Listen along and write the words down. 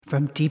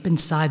From deep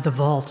inside the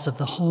vaults of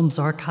the Holmes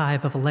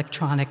Archive of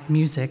Electronic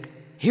Music,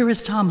 here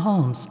is Tom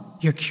Holmes,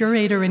 your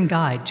curator and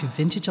guide to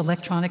vintage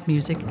electronic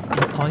music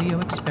and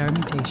audio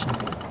experimentation.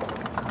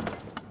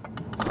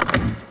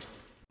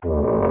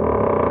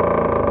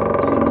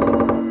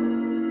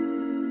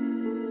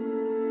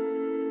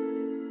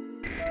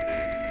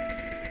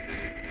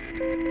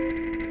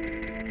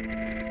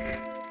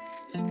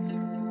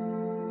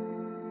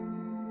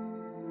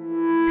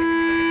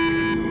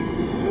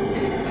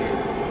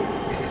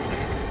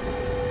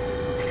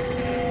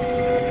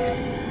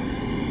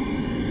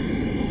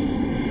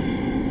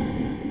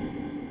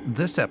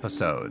 This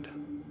episode,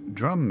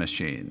 Drum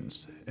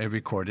Machines, A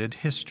Recorded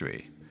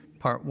History,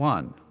 Part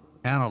 1,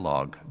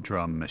 Analog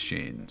Drum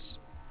Machines.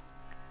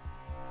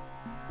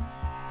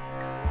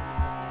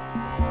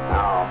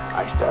 Now,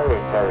 I started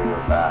to tell you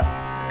about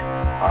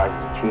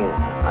Argentina.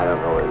 I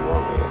don't know whether you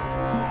want me to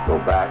go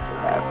back to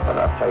that, but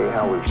I'll tell you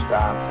how we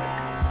stopped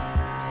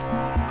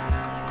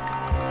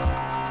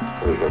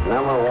it. We said,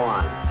 number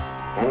one,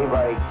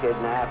 anybody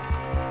kidnapped,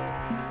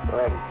 go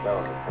ahead and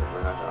kill them because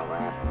we're not going to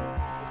ramp them.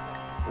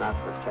 Not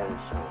for 10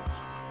 cents.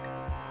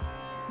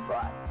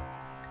 But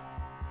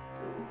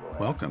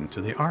Welcome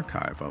to the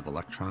Archive of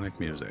Electronic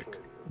Music.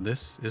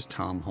 This is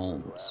Tom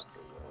Holmes.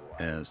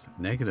 As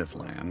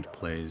Negativland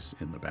plays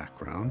in the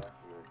background,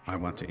 I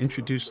want to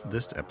introduce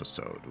this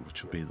episode,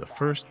 which will be the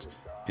first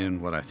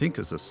in what I think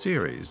is a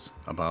series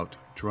about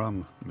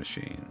drum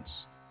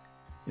machines.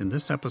 In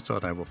this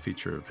episode, I will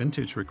feature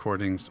vintage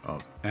recordings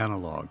of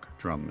analog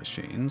drum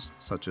machines,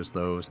 such as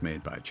those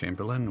made by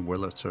Chamberlin,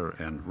 Wurlitzer,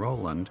 and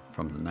Roland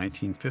from the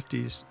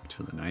 1950s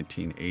to the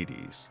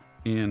 1980s.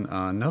 In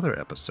another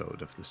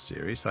episode of this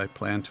series, I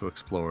plan to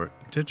explore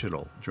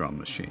digital drum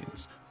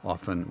machines,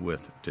 often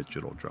with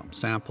digital drum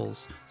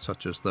samples,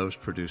 such as those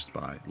produced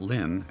by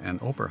Linn and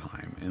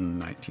Oberheim in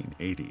the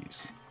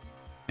 1980s.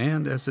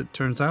 And as it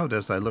turns out,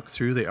 as I look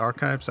through the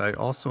archives, I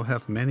also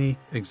have many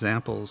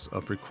examples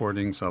of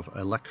recordings of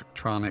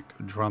electronic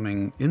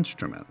drumming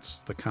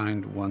instruments, the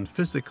kind one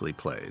physically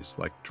plays,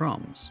 like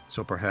drums.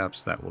 So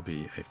perhaps that will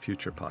be a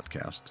future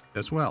podcast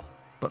as well.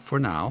 But for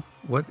now,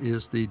 what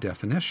is the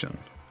definition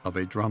of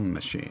a drum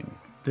machine?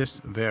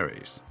 This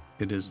varies.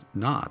 It is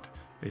not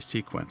a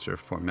sequencer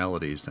for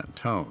melodies and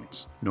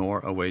tones, nor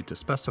a way to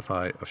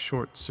specify a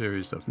short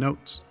series of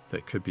notes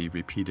that could be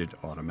repeated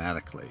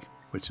automatically,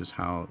 which is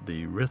how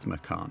the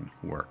Rhythmicon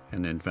worked,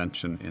 an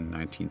invention in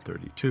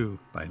 1932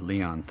 by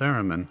Leon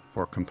Theremin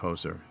for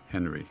composer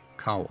Henry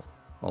Cowell.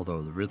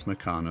 Although the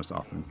Rhythmicon is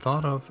often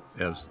thought of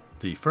as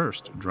the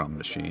first drum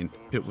machine,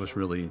 it was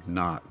really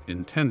not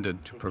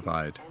intended to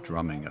provide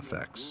drumming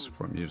effects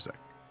for music.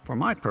 For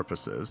my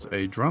purposes,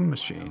 a drum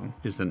machine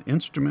is an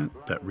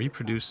instrument that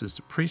reproduces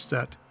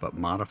preset but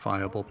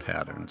modifiable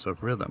patterns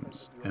of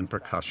rhythms and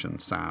percussion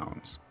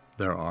sounds.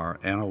 There are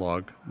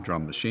analog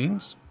drum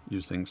machines,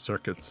 using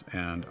circuits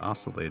and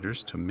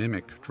oscillators to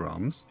mimic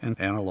drums, and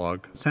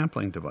analog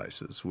sampling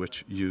devices,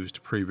 which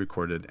used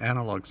pre-recorded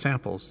analog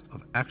samples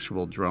of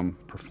actual drum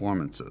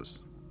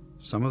performances.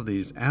 Some of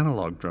these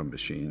analog drum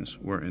machines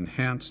were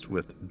enhanced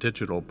with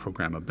digital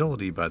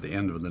programmability by the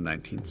end of the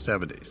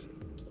 1970s.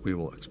 We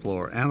will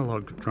explore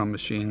analog drum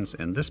machines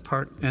in this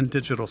part and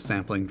digital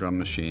sampling drum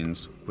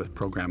machines with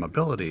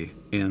programmability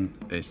in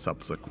a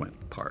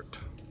subsequent part.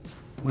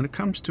 When it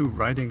comes to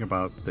writing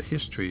about the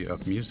history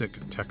of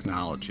music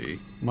technology,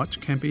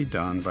 much can be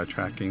done by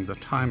tracking the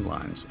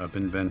timelines of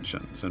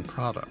inventions and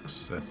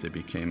products as they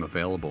became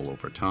available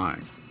over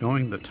time.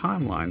 Knowing the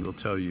timeline will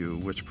tell you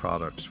which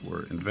products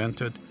were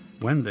invented,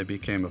 when they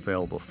became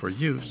available for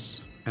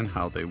use, and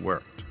how they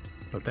worked.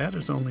 But that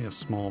is only a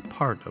small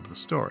part of the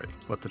story.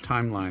 What the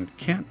timeline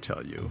can't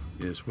tell you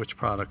is which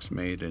products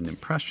made an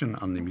impression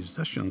on the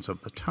musicians of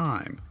the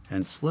time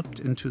and slipped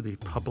into the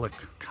public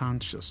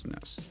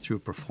consciousness through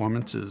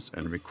performances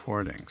and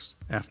recordings.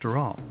 After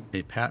all,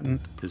 a patent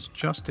is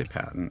just a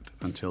patent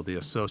until the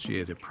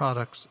associated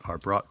products are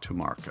brought to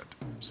market.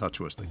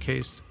 Such was the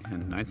case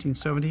in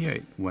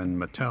 1978 when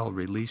Mattel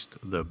released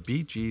the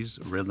Bee Gees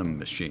Rhythm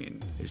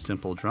Machine, a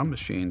simple drum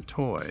machine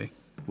toy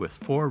with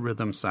 4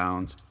 rhythm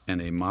sounds and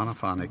a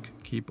monophonic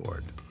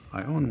keyboard.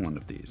 I own one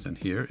of these, and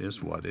here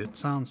is what it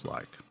sounds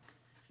like.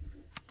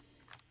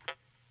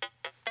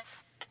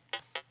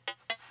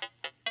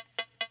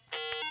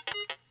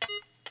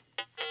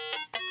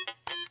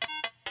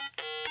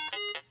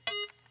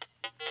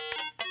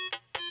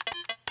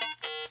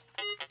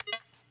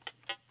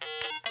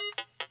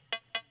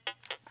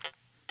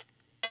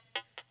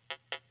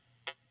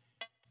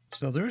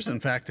 So there is, in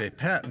fact, a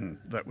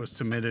patent that was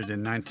submitted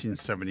in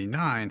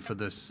 1979 for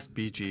this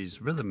Bee Gees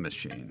Rhythm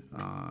Machine.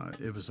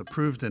 It was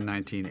approved in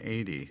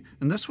 1980,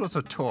 and this was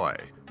a toy.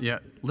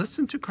 Yet,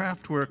 listen to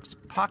Kraftwerk's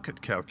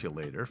Pocket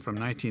Calculator from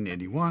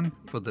 1981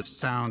 for the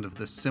sound of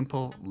this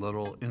simple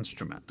little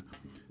instrument.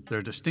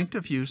 Their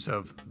distinctive use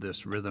of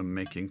this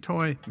rhythm-making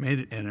toy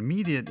made an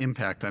immediate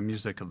impact on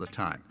music of the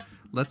time.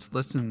 Let's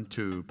listen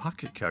to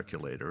Pocket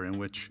Calculator, in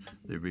which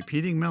the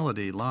repeating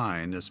melody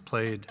line is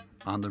played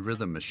on the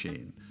rhythm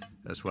machine,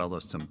 as well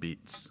as some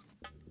beats.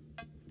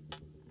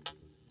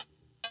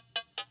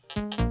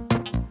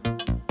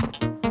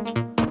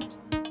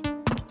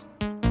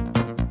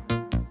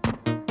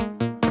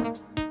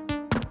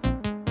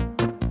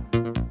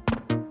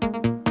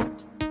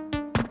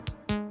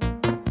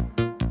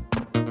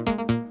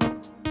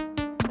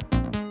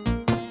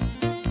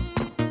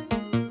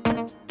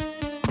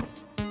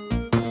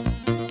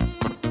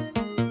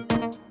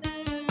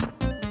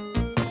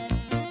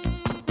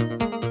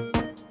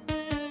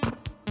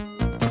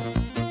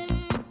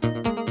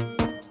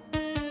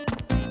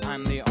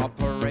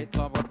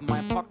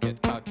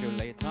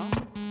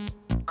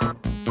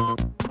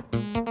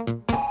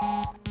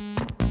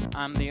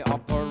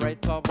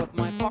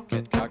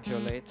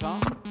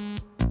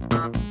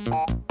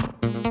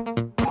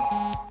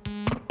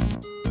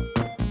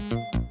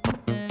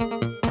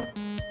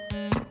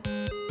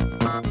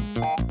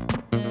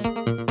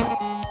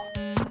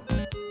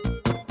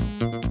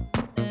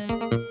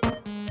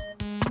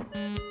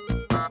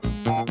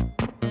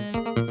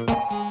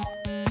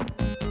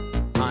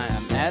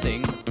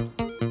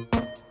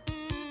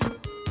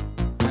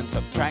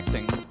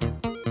 subtracting.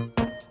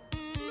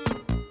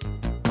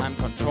 I'm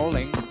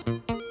controlling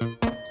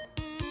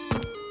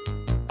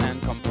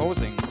and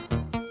composing.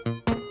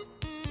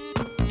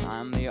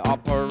 I'm the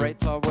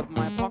operator with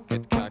my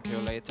pocket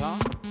calculator.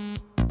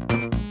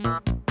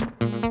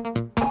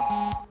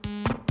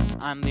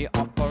 I'm the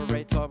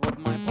operator with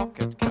my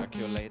pocket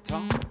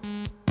calculator.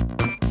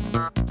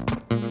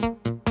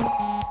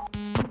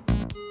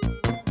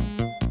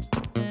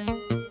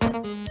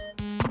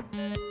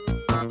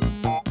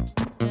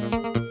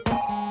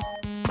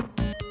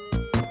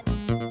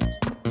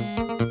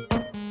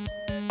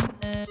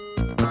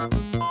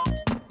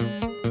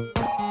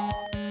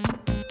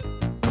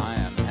 I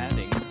am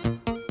adding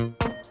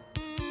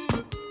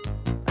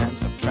and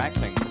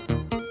subtracting.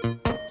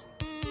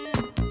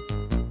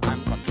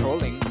 I'm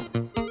controlling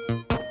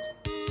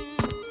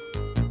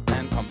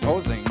and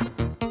composing.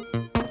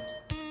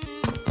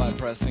 By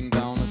pressing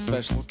down a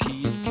special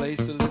key, it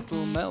plays a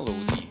little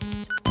melody.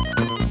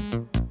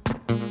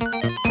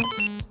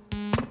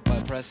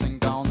 By pressing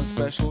down a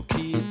special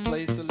key, it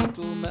plays a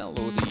little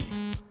melody.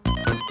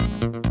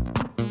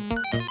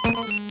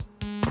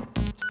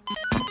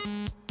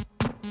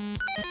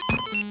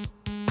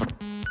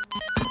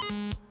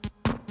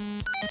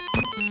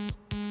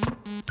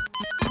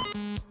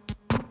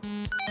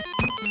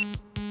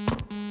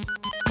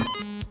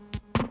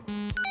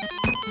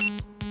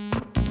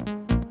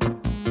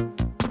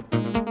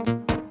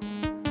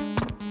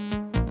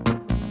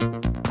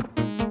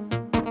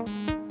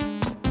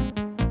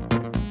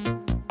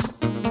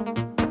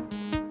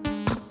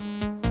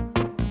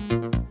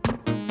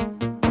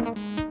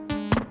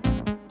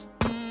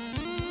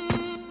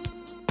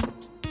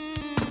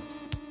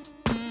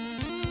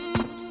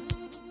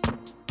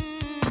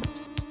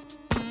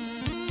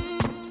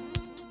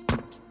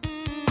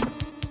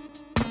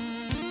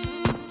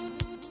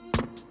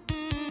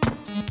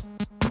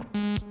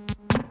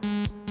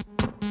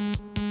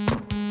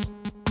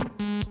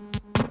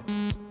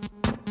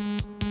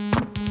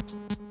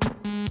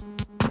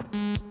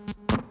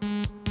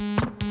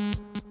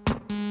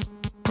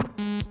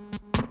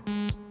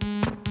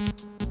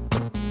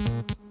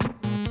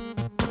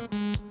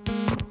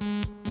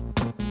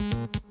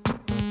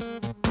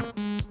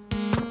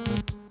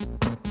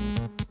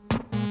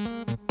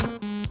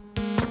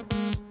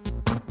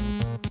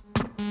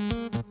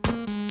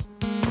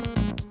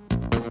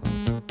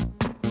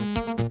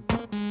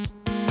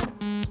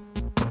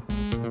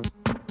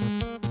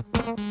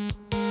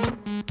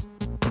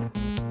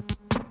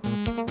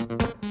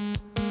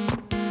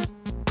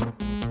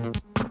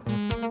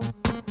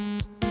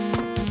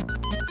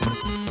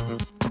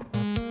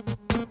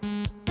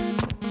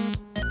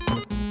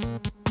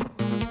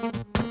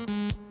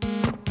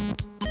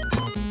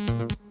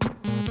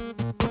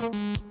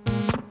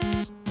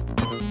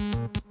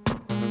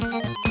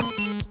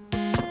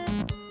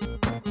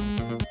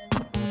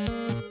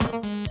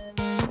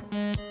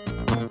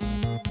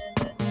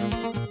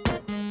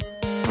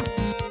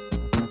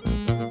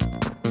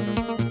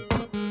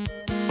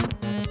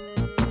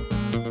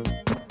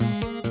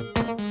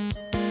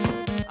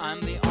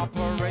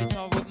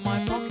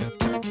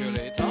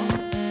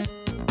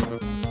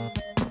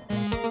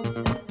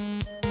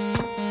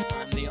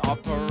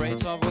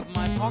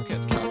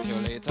 pocket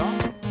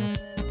calculator.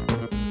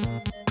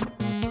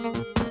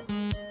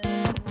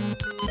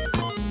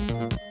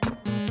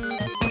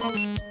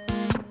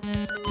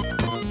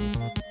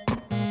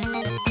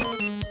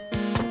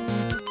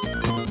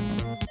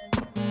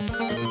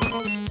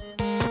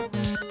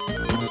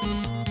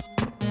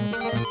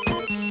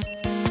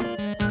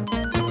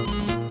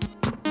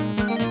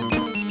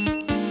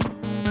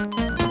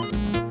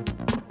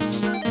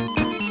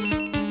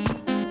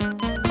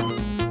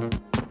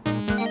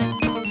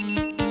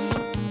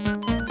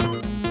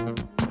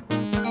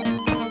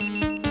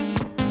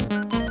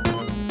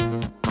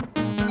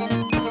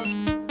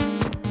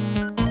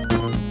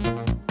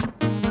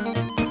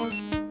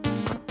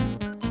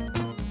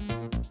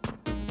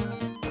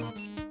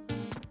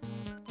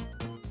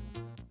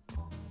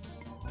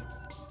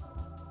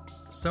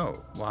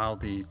 So, while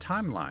the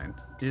timeline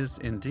is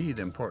indeed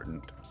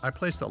important, I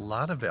place a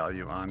lot of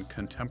value on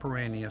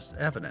contemporaneous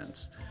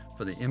evidence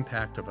for the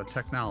impact of a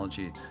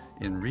technology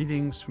in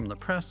readings from the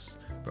press,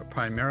 but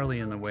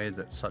primarily in the way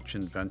that such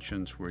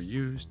inventions were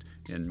used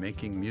in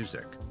making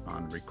music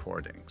on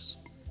recordings.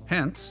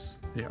 Hence,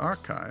 the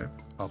Archive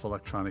of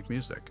Electronic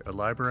Music, a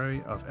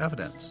library of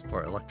evidence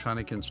for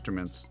electronic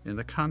instruments in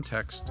the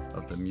context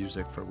of the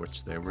music for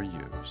which they were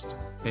used.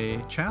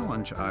 A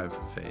challenge I've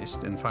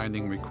faced in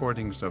finding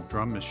recordings of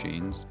drum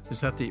machines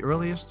is that the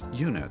earliest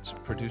units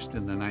produced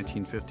in the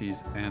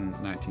 1950s and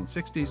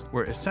 1960s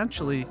were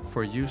essentially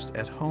for use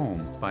at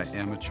home by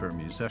amateur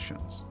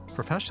musicians.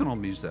 Professional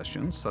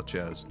musicians, such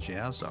as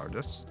jazz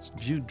artists,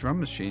 viewed drum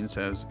machines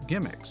as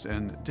gimmicks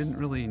and didn't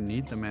really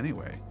need them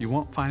anyway. You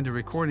won't find a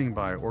recording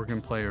by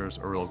organ players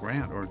Earl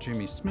Grant or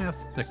Jimmy Smith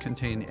that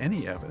contain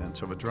any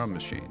evidence of a drum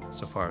machine,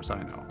 so far as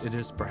I know. It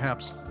is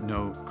perhaps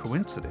no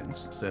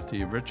coincidence that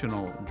the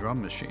original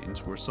drum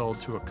machines were sold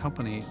to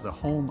accompany the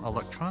home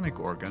electronic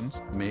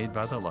organs made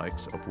by the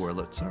likes of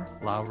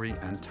Wurlitzer, Lowrey,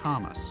 and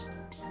Thomas.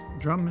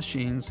 Drum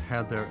machines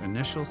had their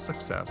initial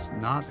success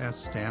not as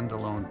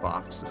standalone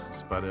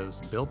boxes, but as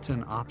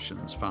built-in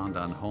options found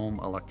on home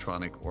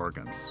electronic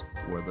organs.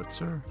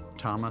 Wurlitzer,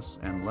 Thomas,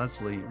 and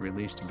Leslie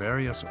released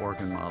various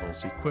organ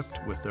models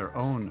equipped with their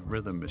own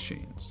rhythm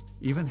machines.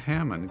 Even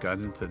Hammond got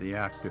into the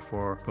act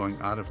before going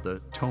out of the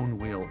tone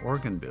wheel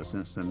organ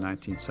business in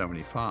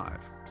 1975.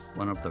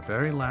 One of the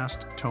very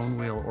last tone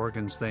wheel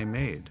organs they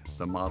made,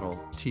 the model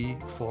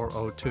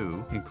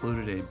T402,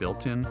 included a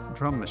built-in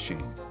drum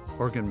machine.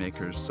 Organ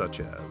makers such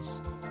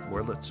as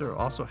Wurlitzer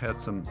also had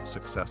some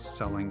success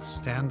selling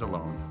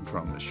standalone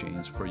drum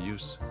machines for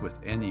use with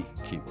any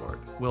keyboard.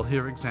 We'll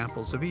hear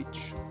examples of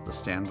each, the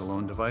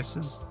standalone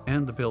devices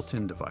and the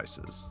built-in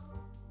devices.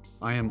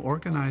 I am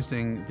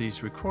organizing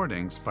these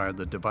recordings by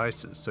the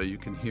devices so you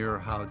can hear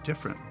how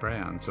different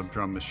brands of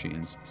drum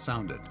machines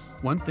sounded.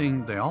 One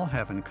thing they all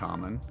have in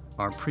common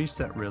are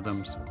preset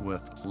rhythms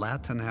with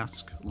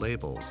Latin-esque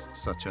labels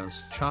such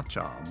as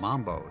cha-cha,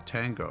 mambo,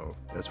 tango,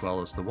 as well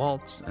as the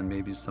waltz and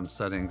maybe some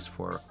settings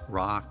for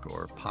rock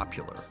or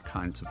popular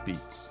kinds of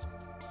beats.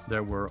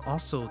 There were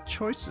also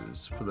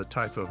choices for the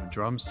type of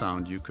drum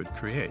sound you could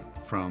create,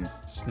 from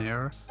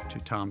snare to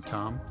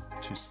tom-tom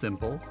to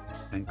cymbal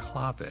and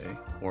clave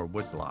or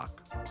woodblock.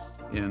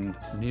 In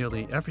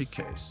nearly every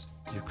case,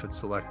 you could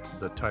select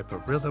the type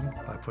of rhythm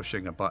by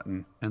pushing a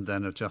button and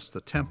then adjust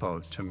the tempo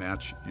to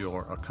match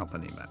your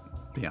accompaniment.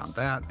 Beyond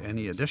that,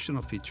 any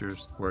additional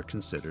features were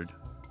considered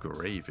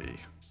gravy.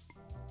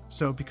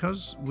 So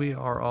because we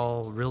are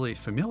all really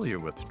familiar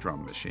with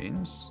drum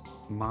machines,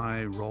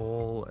 my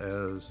role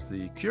as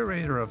the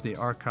curator of the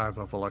Archive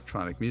of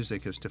Electronic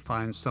Music is to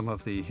find some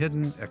of the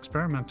hidden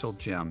experimental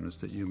gems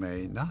that you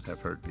may not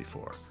have heard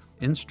before.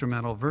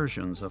 Instrumental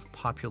versions of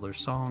popular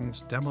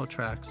songs, demo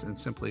tracks, and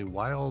simply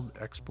wild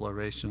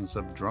explorations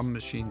of drum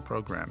machine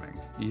programming,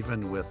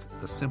 even with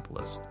the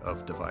simplest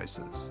of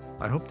devices.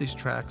 I hope these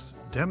tracks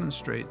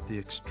demonstrate the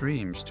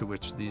extremes to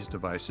which these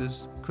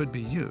devices could be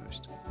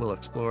used. We'll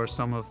explore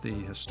some of the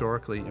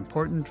historically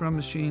important drum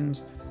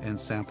machines and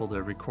sample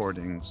their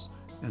recordings,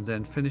 and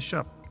then finish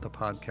up the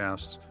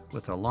podcast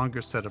with a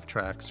longer set of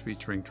tracks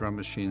featuring drum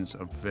machines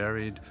of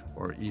varied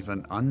or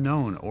even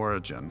unknown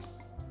origin.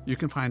 You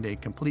can find a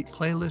complete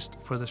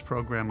playlist for this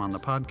program on the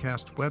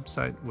podcast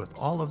website with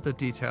all of the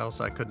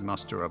details I could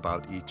muster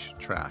about each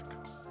track.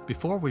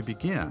 Before we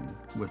begin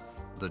with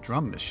the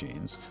drum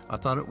machines, I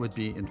thought it would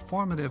be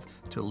informative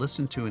to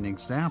listen to an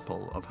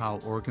example of how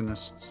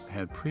organists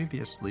had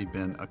previously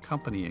been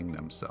accompanying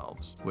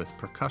themselves with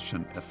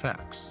percussion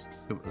effects.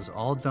 It was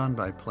all done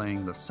by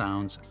playing the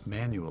sounds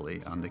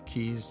manually on the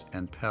keys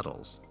and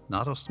pedals.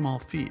 Not a small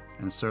feat,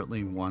 and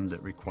certainly one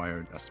that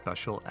required a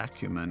special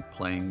acumen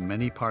playing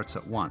many parts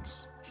at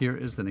once. Here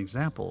is an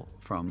example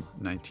from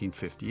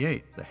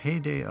 1958, the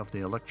heyday of the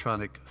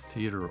electronic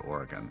theater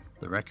organ.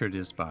 The record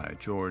is by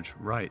George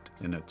Wright,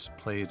 and it's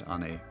played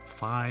on a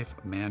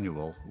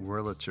 5-manual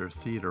Wurlitzer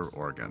theater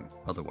organ,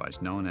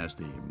 otherwise known as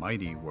the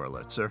Mighty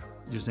Wurlitzer.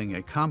 Using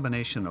a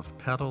combination of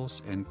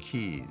pedals and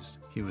keys,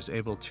 he was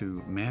able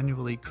to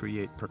manually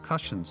create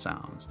percussion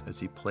sounds as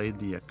he played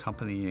the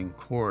accompanying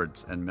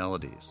chords and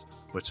melodies,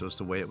 which was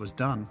the way it was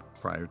done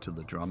prior to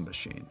the drum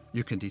machine.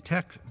 You can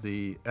detect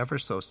the ever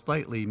so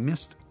slightly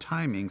missed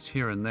timings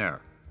here and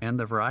there, and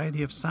the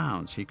variety of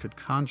sounds he could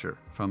conjure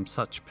from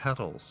such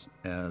pedals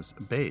as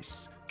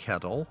bass,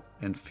 kettle,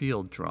 and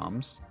field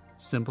drums,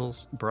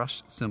 cymbals,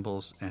 brush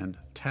cymbals, and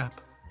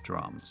tap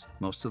drums.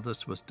 Most of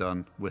this was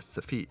done with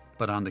the feet,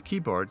 but on the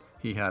keyboard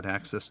he had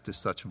access to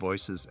such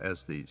voices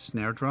as the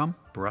snare drum,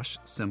 brush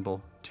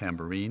cymbal,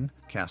 tambourine,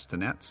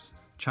 castanets,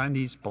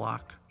 Chinese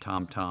block,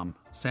 tom-tom,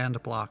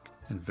 sand block,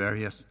 and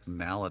various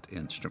mallet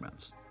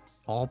instruments,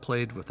 all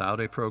played without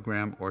a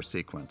program or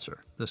sequencer.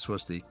 This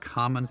was the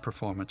common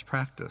performance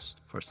practice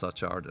for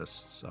such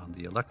artists on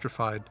the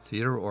electrified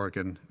theater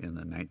organ in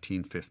the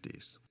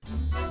 1950s.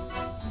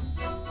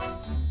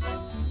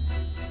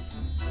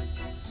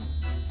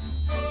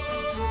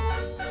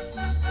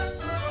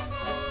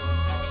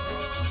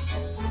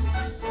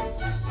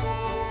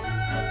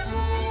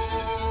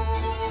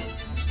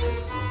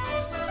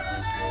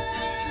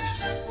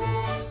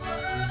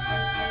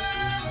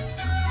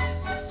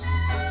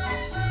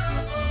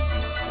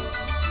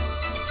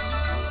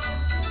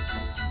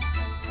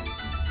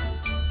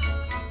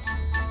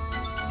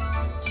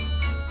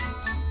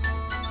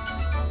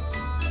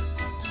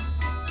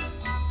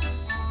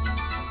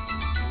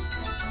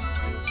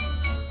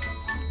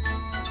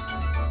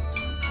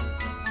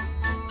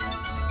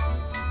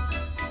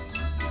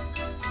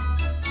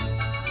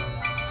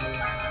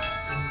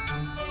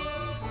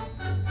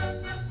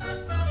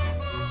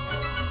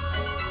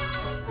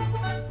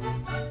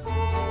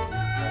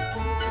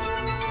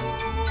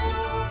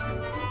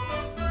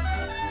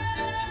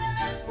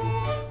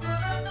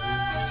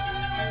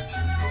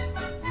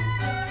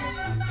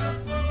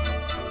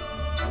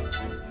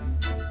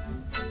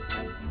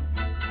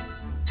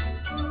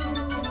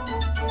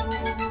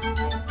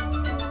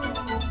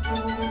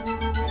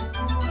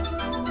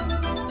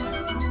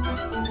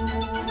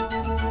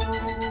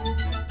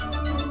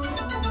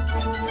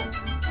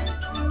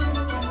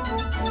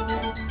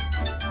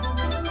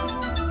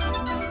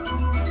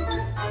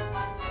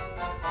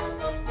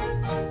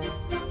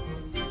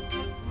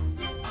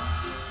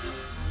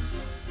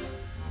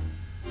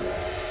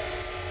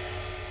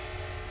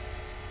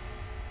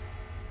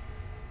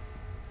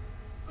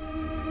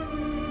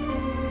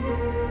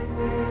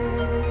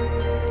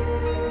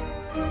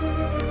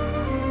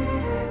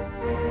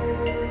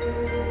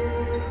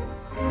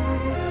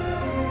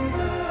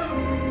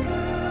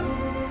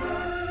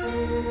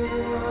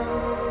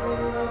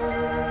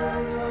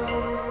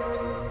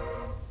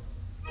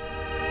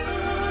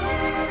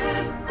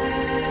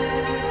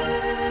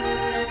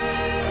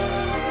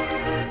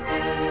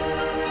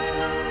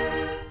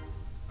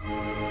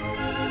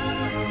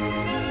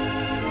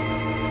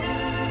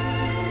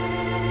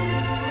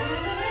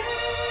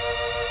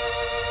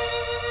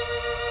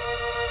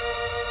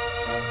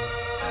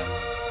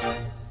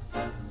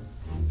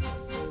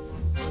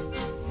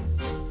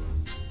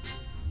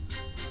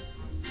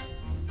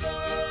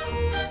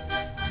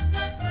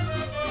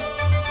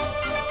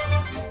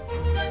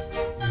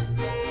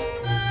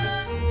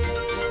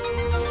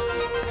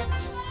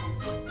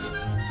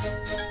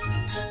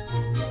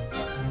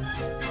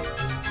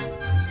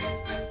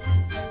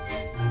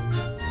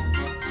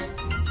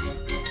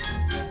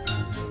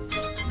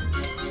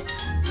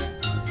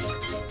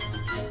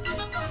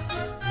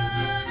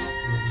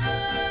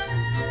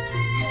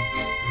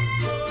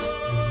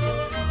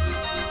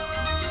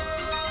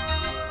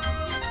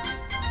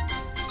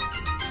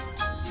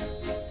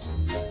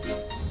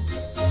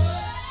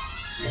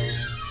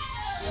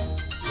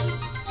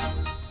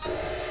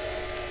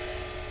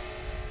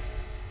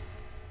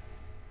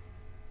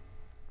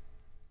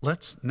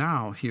 Let's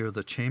now hear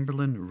the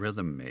Chamberlin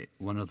Rhythm Mate,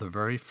 one of the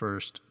very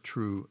first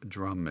true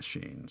drum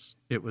machines.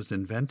 It was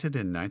invented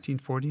in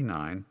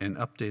 1949 and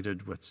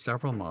updated with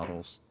several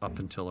models up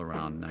until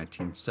around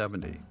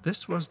 1970.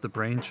 This was the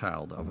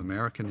brainchild of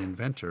American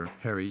inventor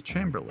Harry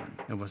Chamberlin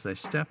and was a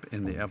step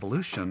in the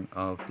evolution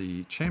of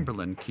the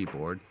Chamberlin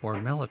keyboard, or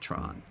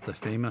Mellotron, the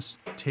famous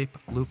tape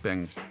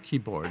looping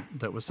keyboard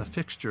that was a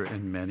fixture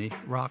in many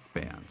rock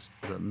bands.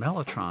 The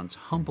Mellotron's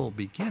humble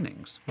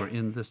beginnings were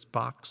in this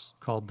box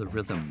called the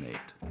Rhythm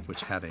Mate,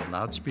 which had a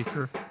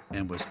loudspeaker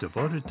and was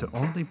devoted to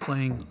only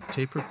playing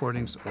tape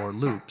recordings or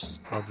loops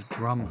of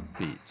drum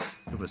beats.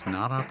 It was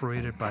not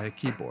operated by a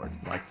keyboard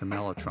like the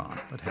Mellotron,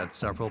 but had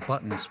several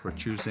buttons for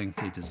choosing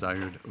a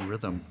desired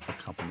rhythm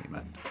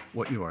accompaniment.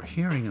 What you are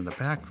hearing in the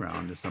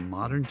background is a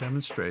modern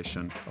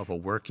demonstration of a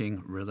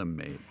working Rhythm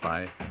Mate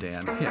by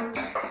Dan Hicks.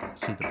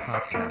 See the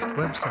podcast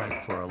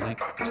website for a link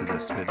to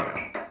this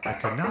video. I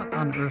could not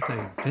unearth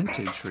a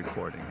vintage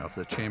recording of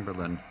the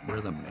Chamberlin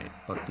Rhythm Mate,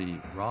 but the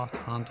Roth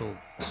Handel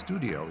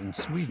studio in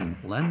Sweden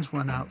lends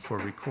one out for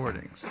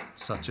recordings,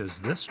 such as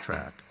this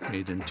track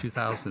made in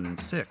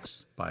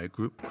 2006 by a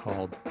group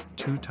called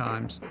 2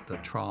 Times the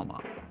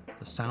Trauma.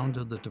 The sound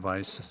of the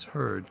device is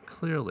heard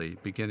clearly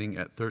beginning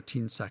at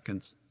 13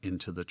 seconds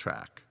into the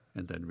track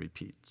and then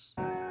repeats.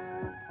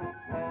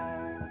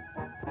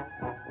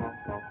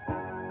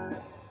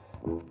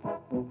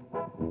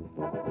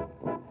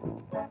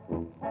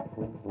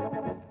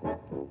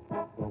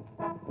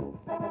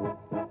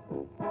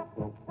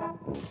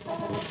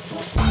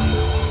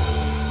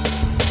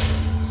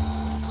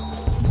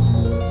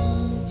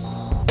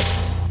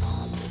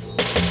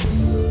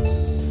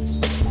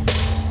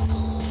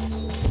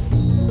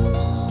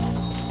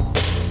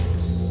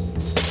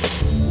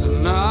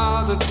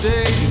 Another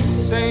day,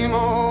 same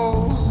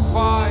old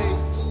fight.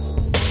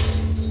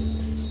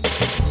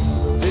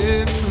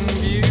 Different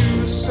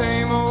views,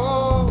 same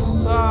old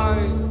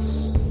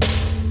lies.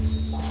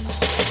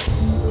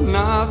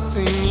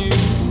 Nothing new,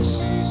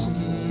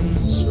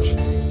 seasons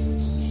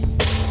change.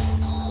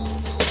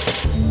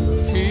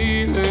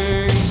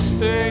 Feeling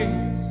stays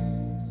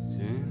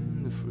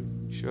in the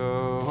freak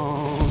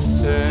show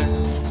tent.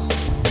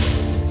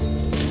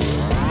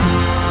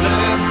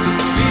 Let the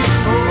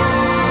people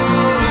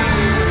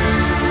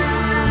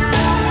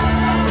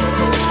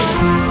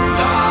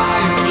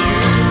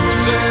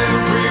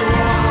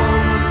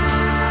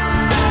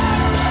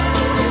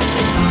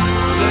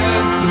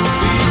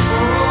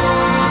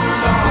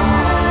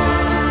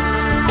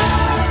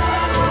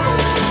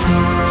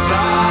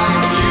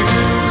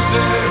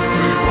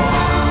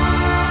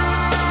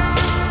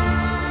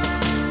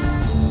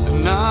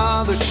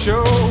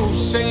show,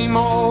 same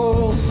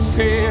old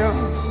fear.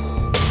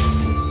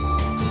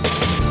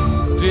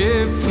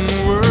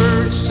 Different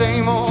words,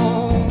 same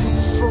old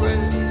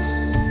phrase.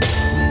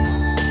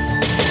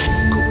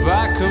 Go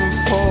back and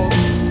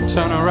forth,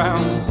 turn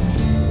around.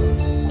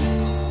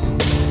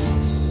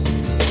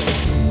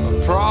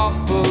 A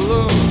proper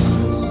look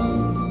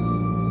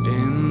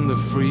in the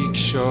freak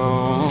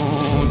show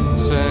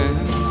tent.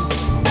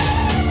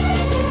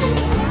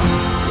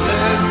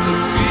 Let the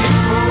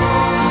people live.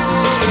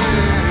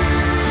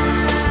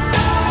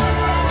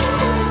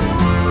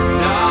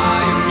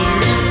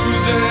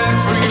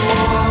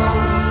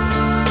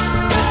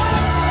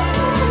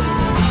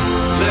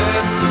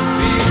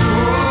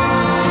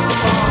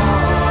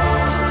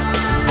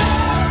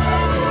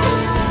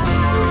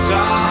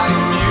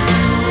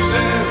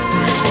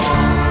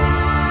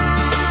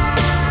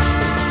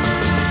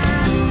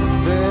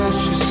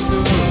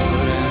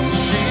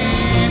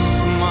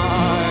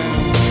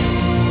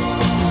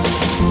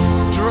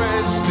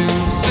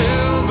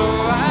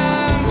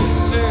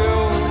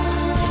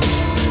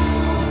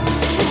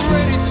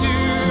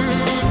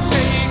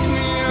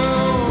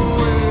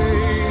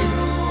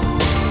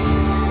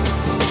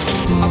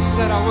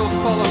 Said I will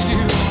follow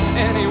you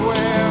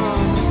anywhere.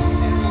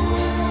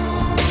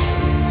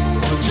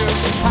 I'll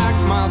just pack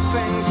my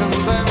things and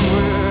then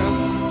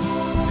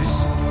we'll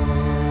disappear.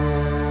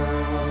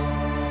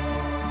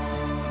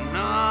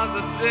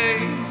 Another day,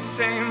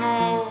 same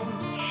old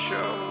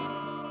show.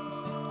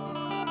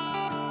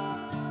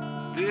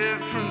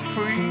 Different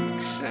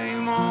freaks,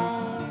 same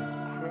old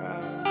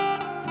crowd.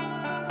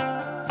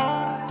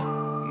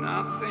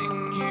 Nothing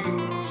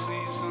new, the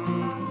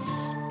seasons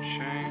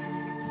change.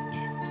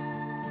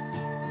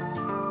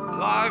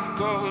 Life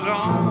goes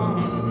on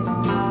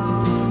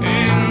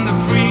in the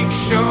freak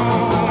show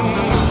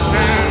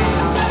tent.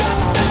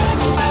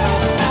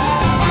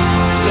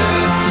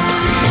 Let the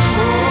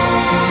people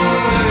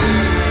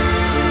live.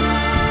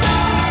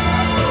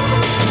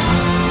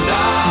 And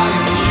I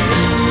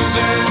amuse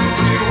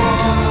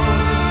everyone.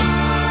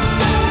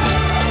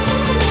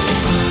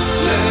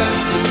 Let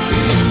the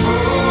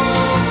people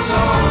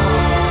talk.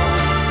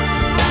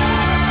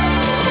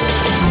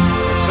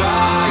 'Cause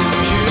I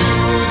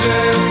amuse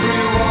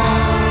everyone.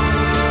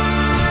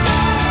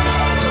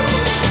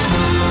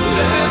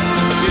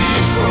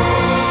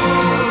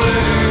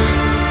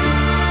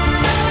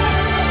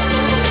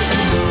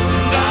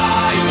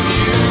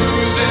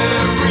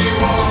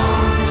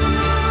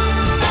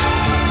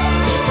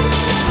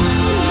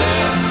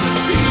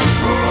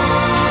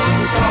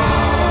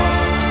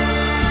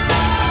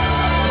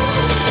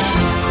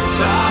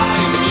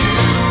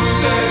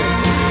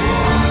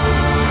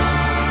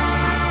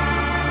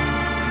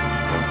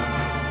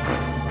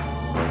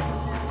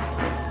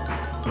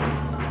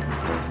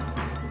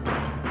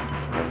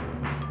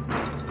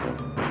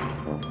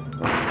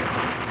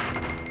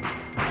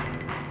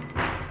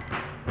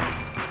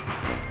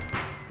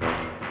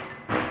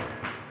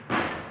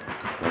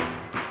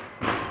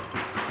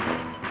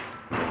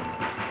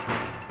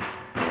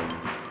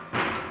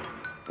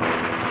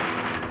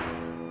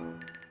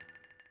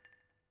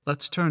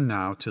 Let's turn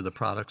now to the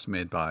products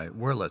made by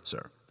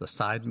Wurlitzer, the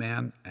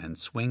Sideman and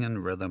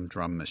Swingin' Rhythm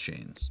drum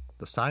machines.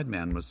 The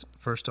Sideman was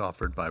first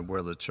offered by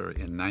Wurlitzer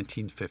in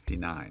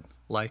 1959.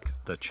 Like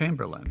the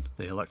Chamberlain,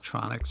 the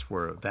electronics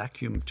were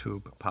vacuum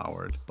tube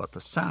powered, but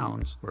the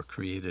sounds were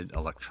created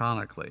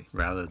electronically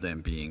rather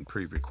than being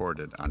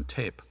pre-recorded on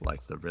tape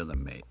like the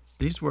Rhythm-Mate.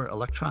 These were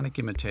electronic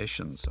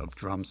imitations of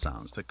drum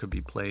sounds that could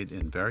be played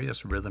in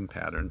various rhythm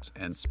patterns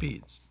and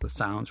speeds. The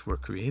sounds were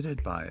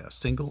created by a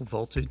single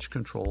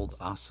voltage-controlled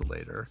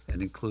oscillator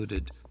and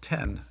included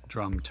 10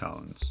 drum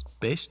tones: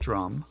 bass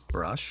drum,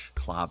 brush,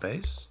 claw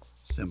bass,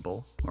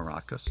 cymbal,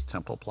 maracas,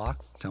 tempo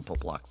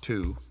block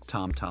 2,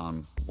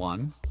 tom-tom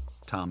 1,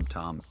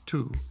 tom-tom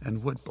 2,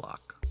 and wood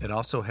block. It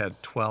also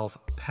had 12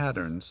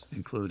 patterns,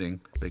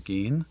 including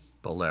begin,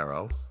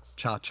 bolero,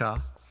 cha-cha,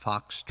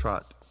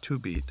 foxtrot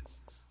 2-beat,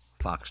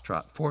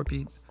 foxtrot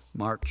 4-beat,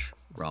 march,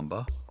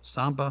 rumba,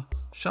 samba,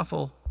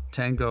 shuffle,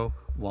 tango,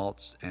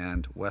 waltz,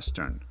 and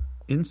western.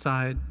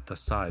 Inside the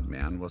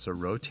Sideman was a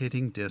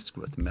rotating disc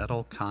with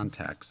metal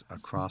contacts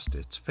across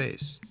its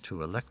face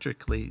to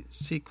electrically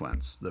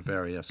sequence the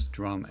various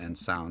drum and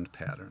sound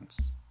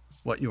patterns.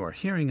 What you are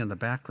hearing in the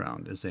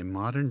background is a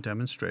modern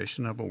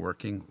demonstration of a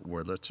working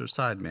Wurlitzer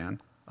Sideman,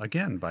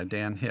 again by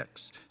Dan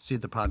Hicks. See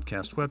the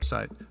podcast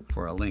website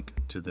for a link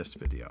to this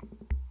video.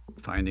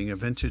 Finding a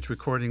vintage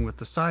recording with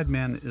the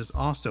Sideman is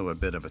also a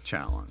bit of a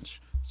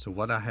challenge. So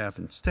what I have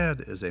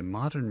instead is a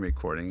modern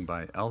recording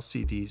by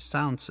LCD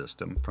Sound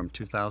System from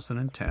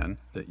 2010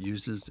 that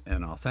uses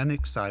an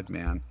authentic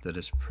Sideman that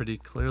is pretty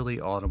clearly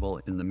audible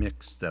in the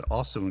mix that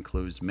also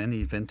includes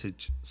many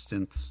vintage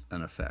synths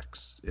and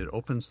effects. It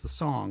opens the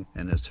song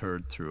and is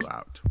heard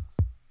throughout.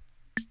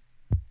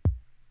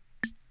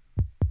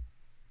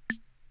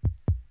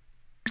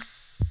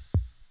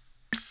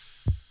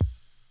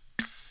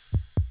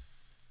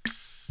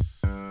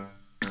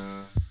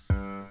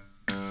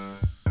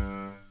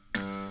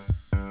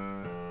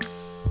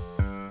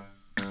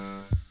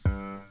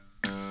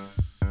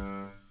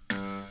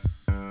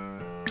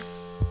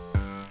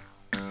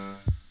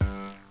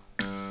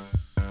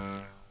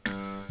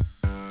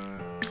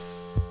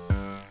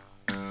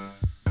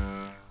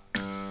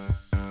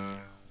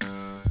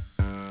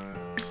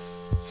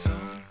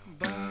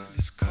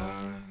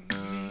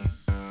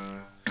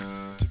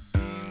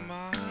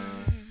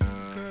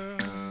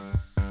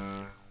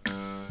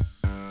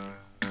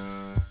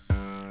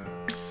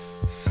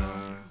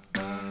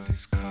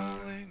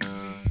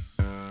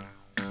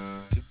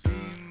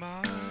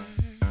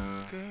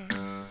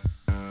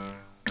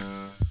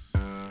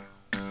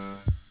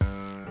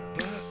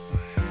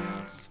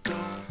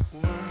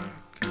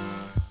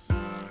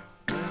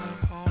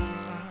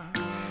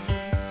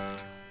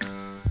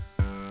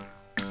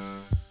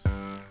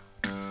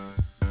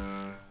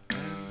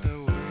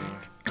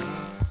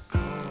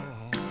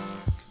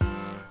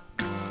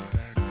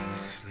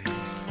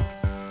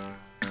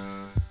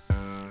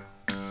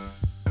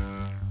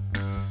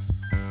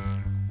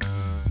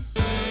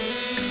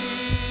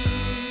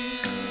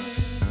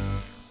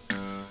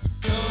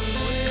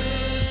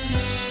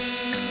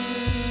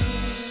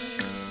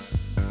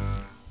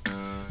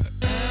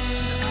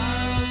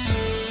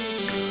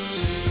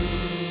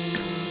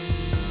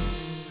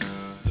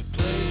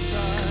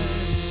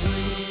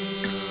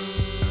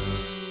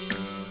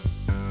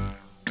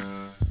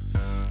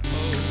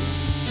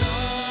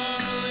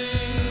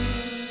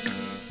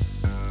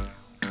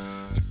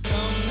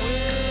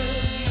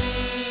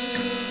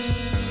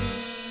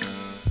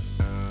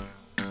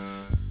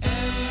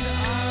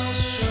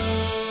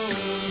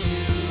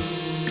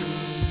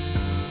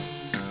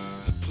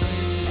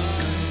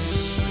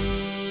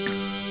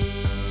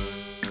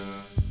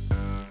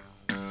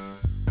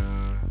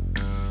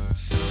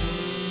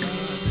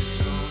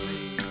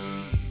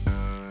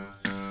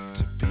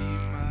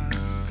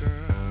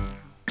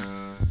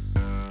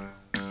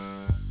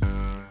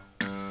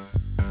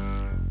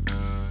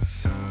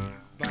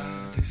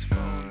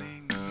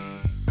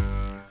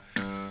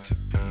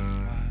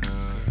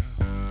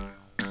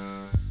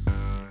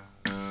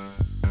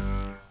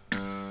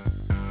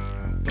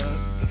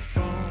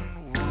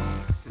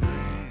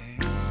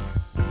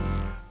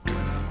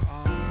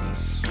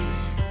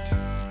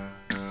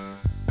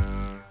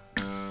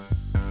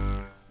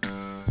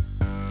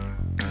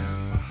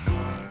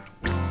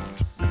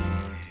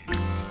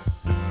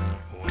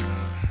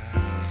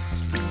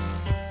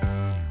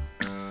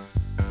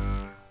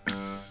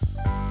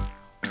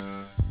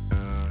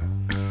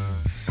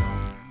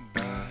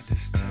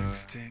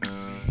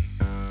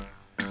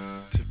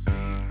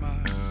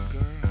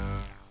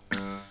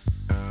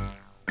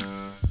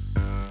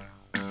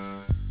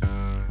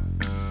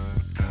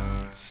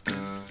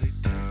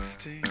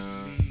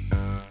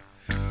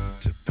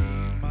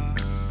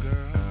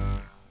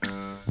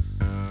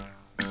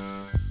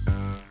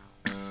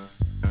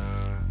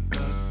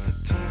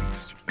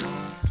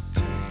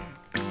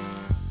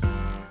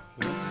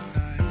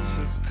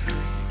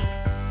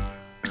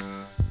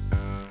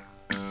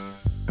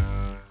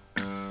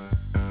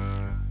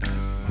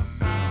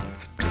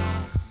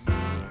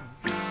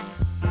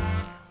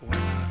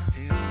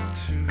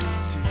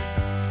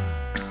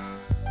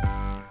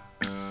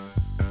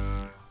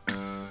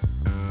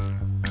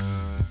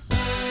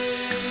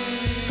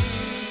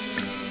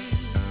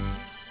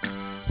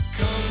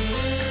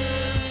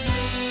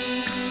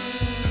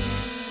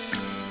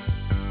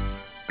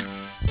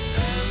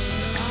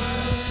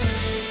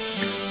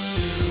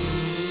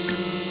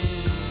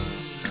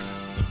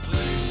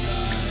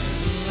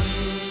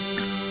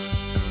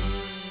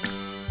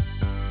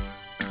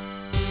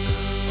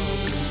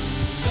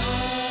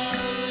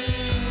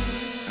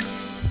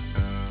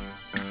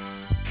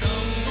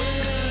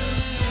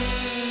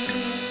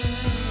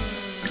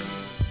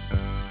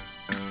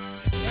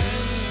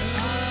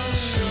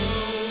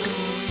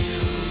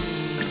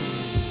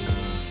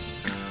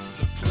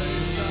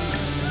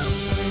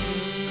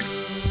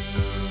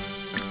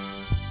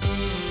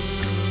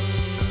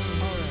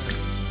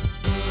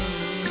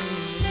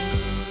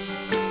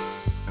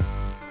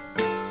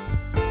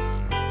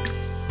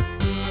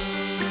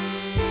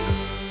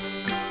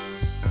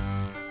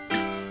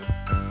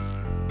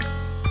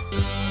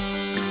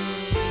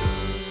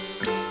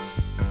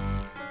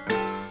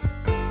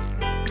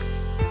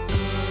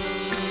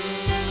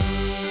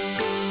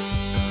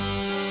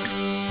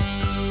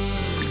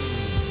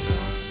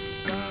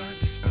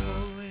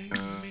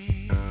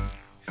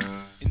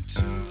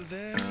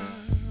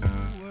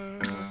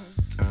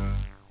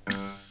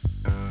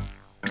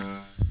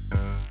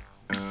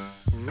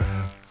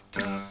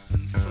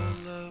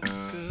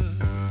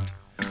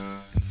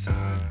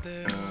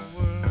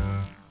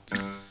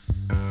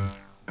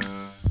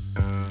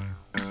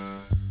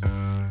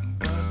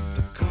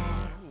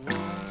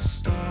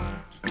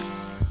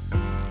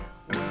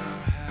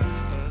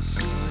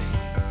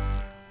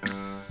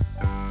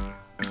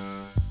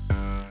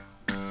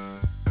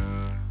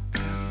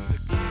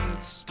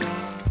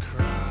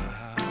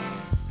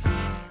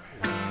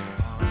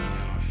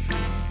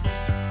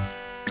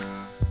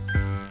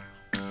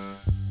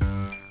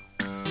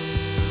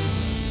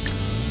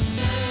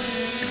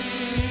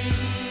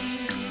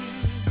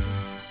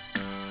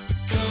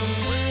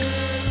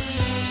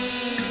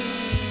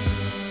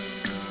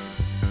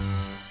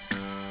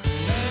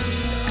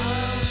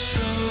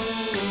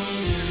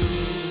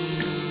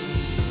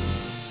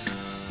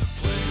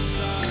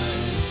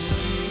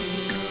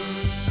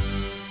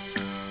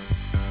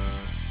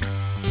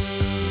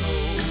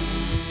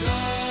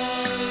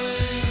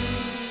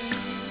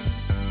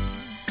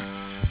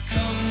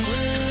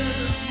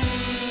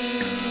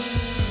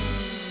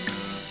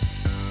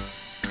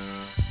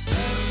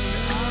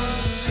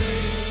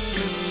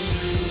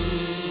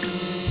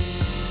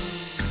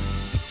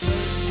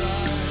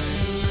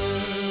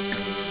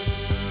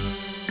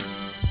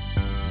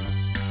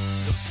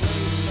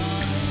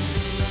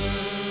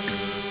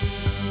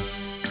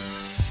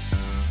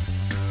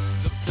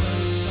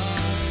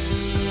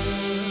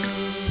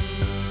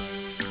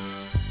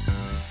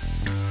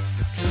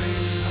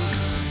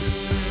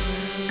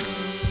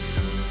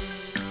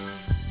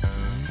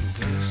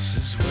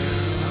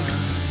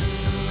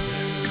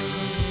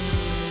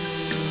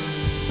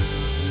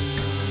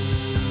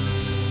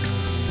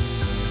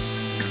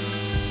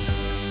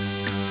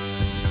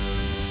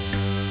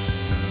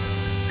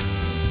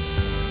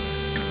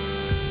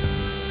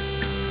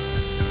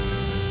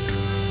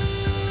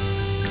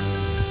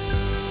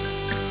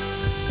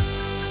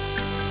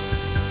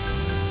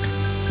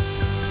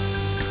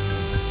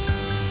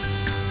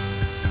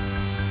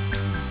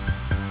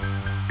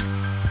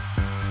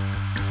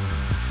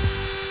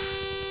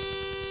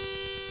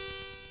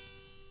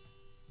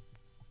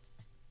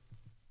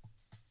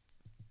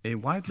 A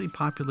widely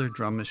popular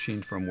drum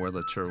machine from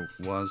Wurlitzer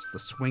was the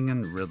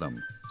Swingin'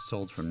 Rhythm,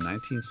 sold from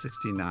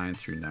 1969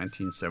 through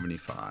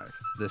 1975.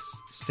 This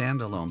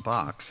standalone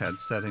box had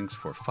settings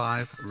for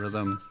 5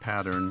 rhythm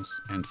patterns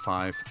and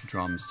 5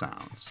 drum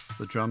sounds.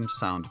 The drum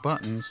sound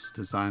buttons,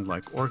 designed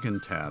like organ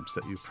tabs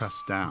that you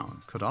press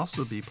down, could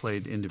also be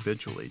played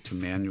individually to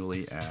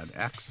manually add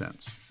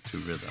accents to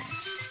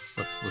rhythms.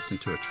 Let's listen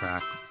to a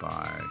track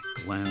by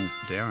Glenn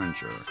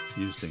Derringer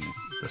using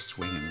the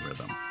Swingin'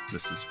 Rhythm.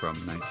 This is from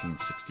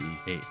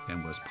 1968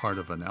 and was part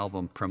of an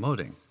album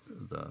promoting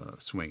the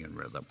Swingin'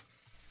 Rhythm.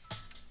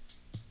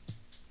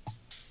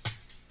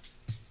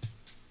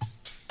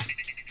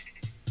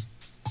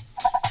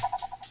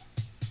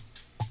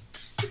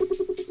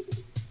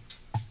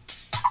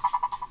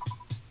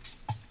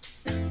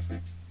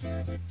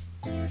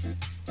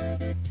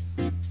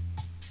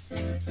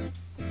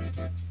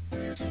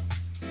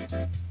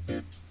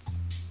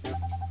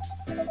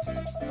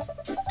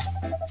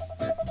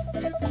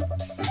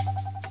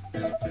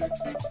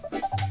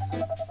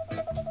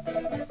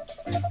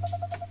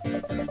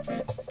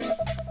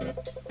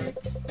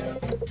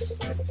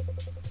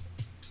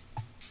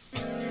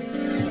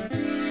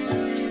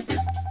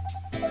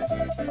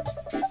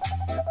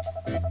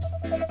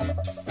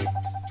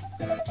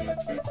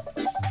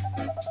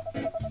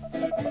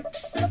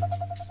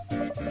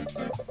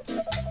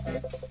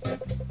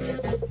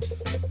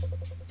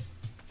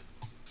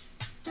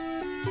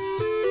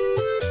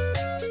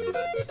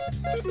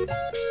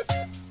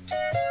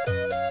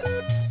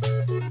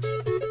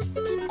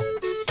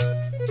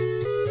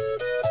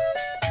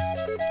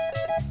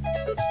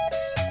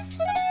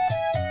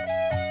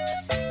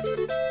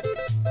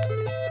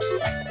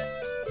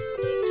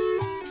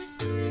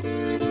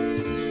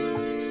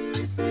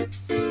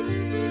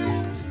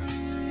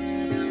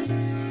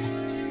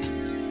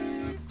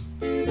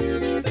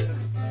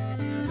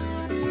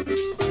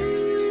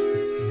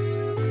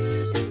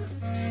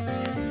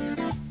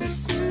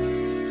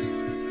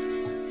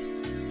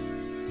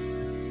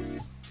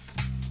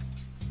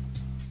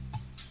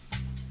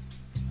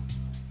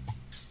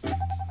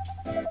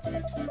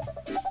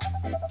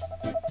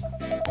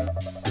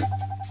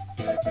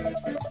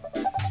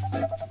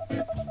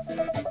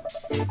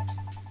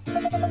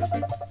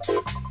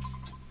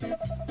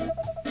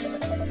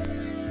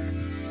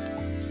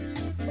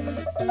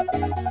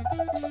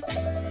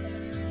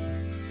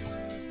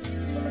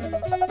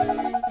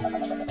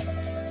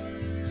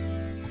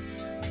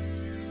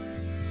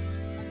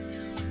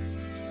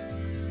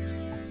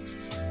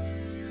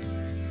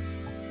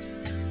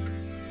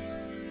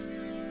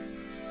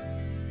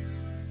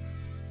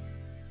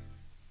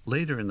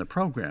 Later in the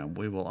program,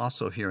 we will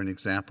also hear an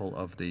example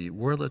of the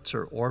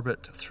Wurlitzer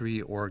Orbit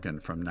 3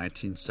 organ from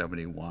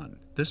 1971.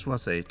 This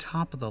was a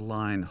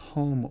top-of-the-line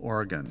home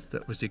organ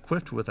that was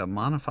equipped with a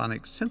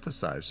monophonic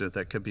synthesizer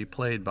that could be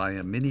played by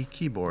a mini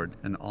keyboard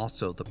and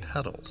also the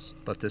pedals.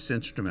 But this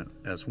instrument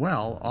as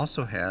well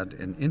also had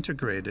an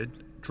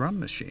integrated drum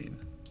machine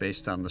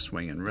based on the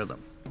Swingin'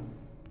 Rhythm.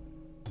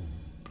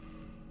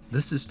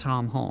 This is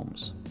Tom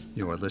Holmes.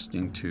 You are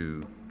listening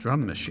to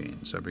Drum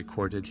Machines, a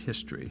recorded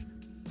history.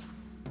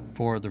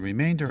 For the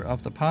remainder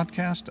of the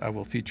podcast, I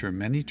will feature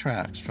many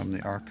tracks from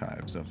the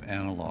archives of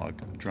analog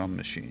drum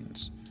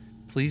machines.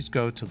 Please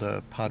go to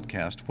the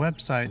podcast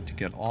website to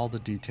get all the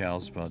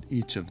details about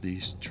each of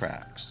these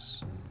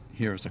tracks.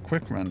 Here's a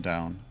quick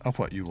rundown of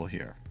what you will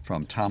hear.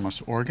 From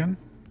Thomas organ,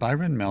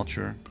 Byron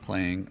Melcher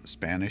playing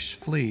Spanish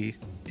Flea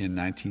in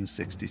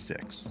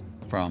 1966.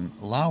 From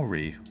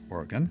Lowry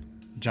organ,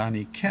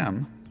 Johnny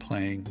Kem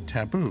playing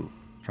Taboo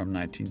from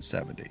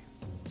 1970.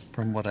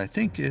 From what I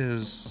think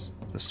is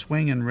the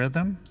swing and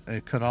rhythm,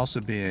 it could also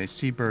be a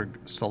Seeberg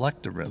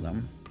Selecta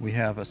rhythm, we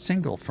have a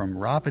single from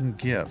Robin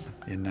Gibb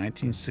in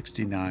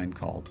 1969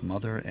 called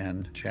Mother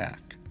and Jack,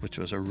 which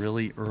was a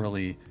really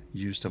early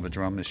use of a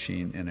drum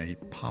machine in a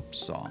pop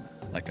song,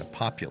 like a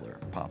popular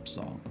pop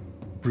song.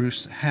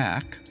 Bruce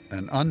Hack,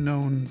 an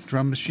unknown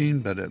drum machine,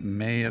 but it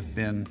may have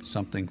been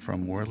something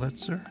from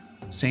Wurlitzer.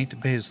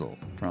 St. Basil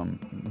from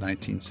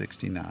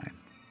 1969.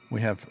 We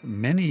have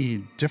many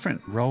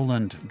different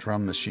Roland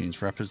drum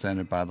machines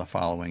represented by the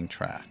following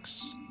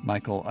tracks.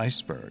 Michael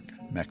Iceberg,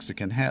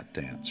 Mexican Hat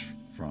Dance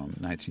from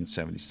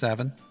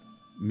 1977.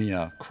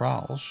 Mia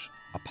Kralj,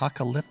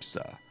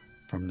 Apocalypsa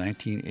from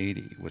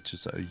 1980, which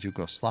is a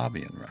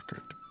Yugoslavian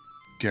record.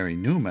 Gary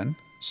Newman,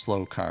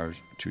 Slow Car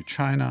to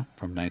China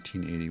from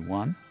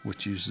 1981,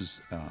 which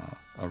uses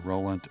a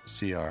Roland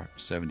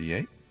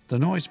CR78. The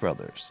Noise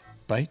Brothers,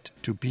 Bite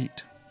to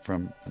Beat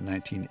from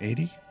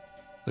 1980.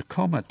 The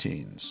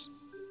Comatines,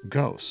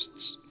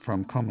 Ghosts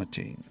from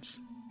Comatines.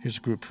 Here's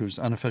a group whose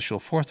unofficial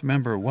fourth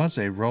member was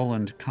a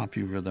Roland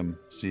CompuRhythm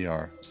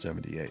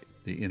CR78.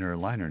 The inner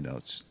liner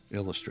notes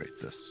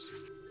illustrate this.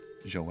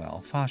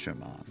 Joël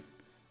Fagerman,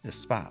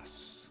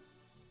 Espace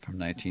from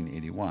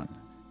 1981,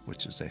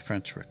 which is a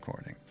French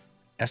recording.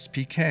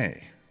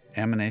 SPK,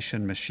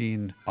 Emanation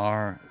Machine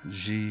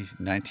RG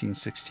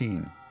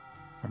 1916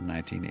 from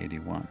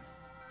 1981.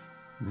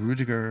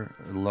 Rudiger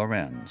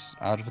Lorenz,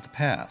 Out of the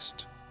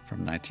Past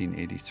from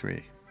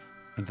 1983.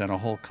 And then a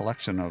whole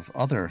collection of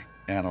other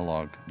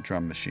analog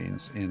drum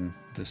machines in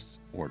this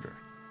order.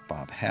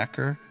 Bob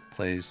Hacker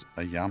plays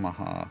a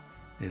Yamaha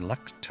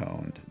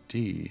Electone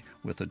D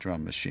with a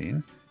drum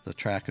machine. The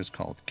track is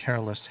called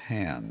Careless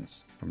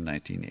Hands from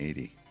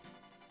 1980.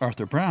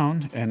 Arthur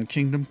Brown and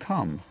Kingdom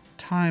Come,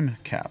 Time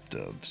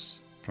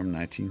Captives from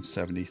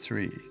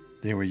 1973.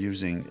 They were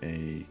using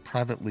a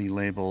privately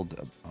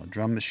labeled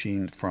drum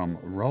machine from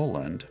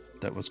Roland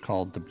that was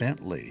called the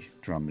Bentley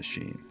drum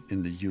machine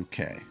in the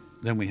UK.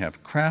 Then we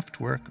have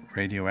Kraftwerk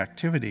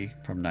Radioactivity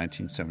from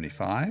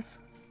 1975.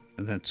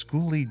 And then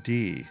Schoolie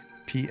D,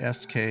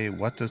 PSK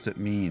What Does It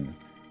Mean?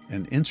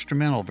 An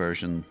instrumental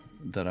version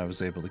that I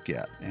was able to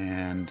get.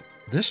 And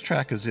this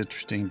track is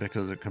interesting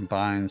because it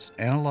combines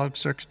analog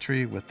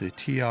circuitry with the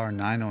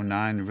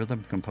TR-909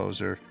 rhythm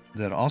composer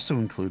that also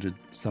included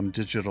some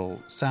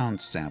digital sound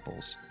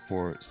samples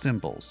for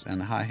cymbals and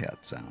hi-hat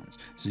sounds.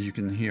 So you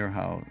can hear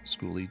how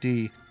Schoolie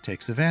D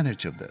takes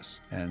advantage of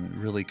this and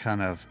really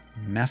kind of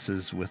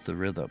messes with the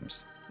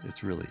rhythms.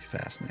 It's really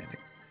fascinating.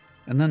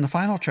 And then the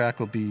final track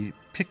will be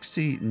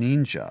Pixie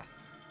Ninja,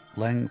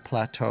 Leng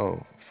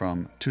Plateau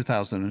from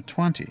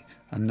 2020,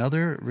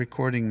 another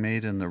recording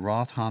made in the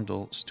Roth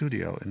Handel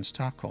studio in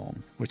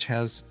Stockholm, which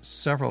has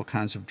several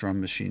kinds of drum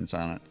machines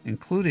on it,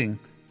 including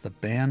the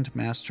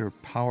Bandmaster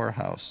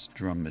Powerhouse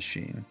drum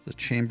machine, the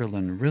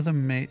Chamberlain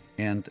Rhythm Mate,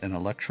 and an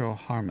Electro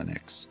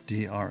Harmonix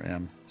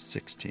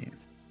DRM-16.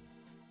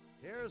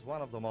 Here's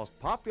one of the most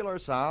popular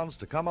sounds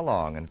to come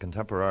along in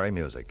contemporary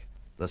music,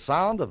 the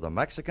sound of the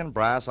Mexican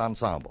Brass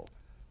Ensemble.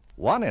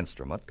 One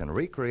instrument can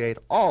recreate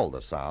all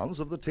the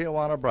sounds of the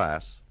Tijuana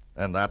Brass,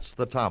 and that's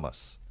the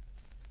Thomas.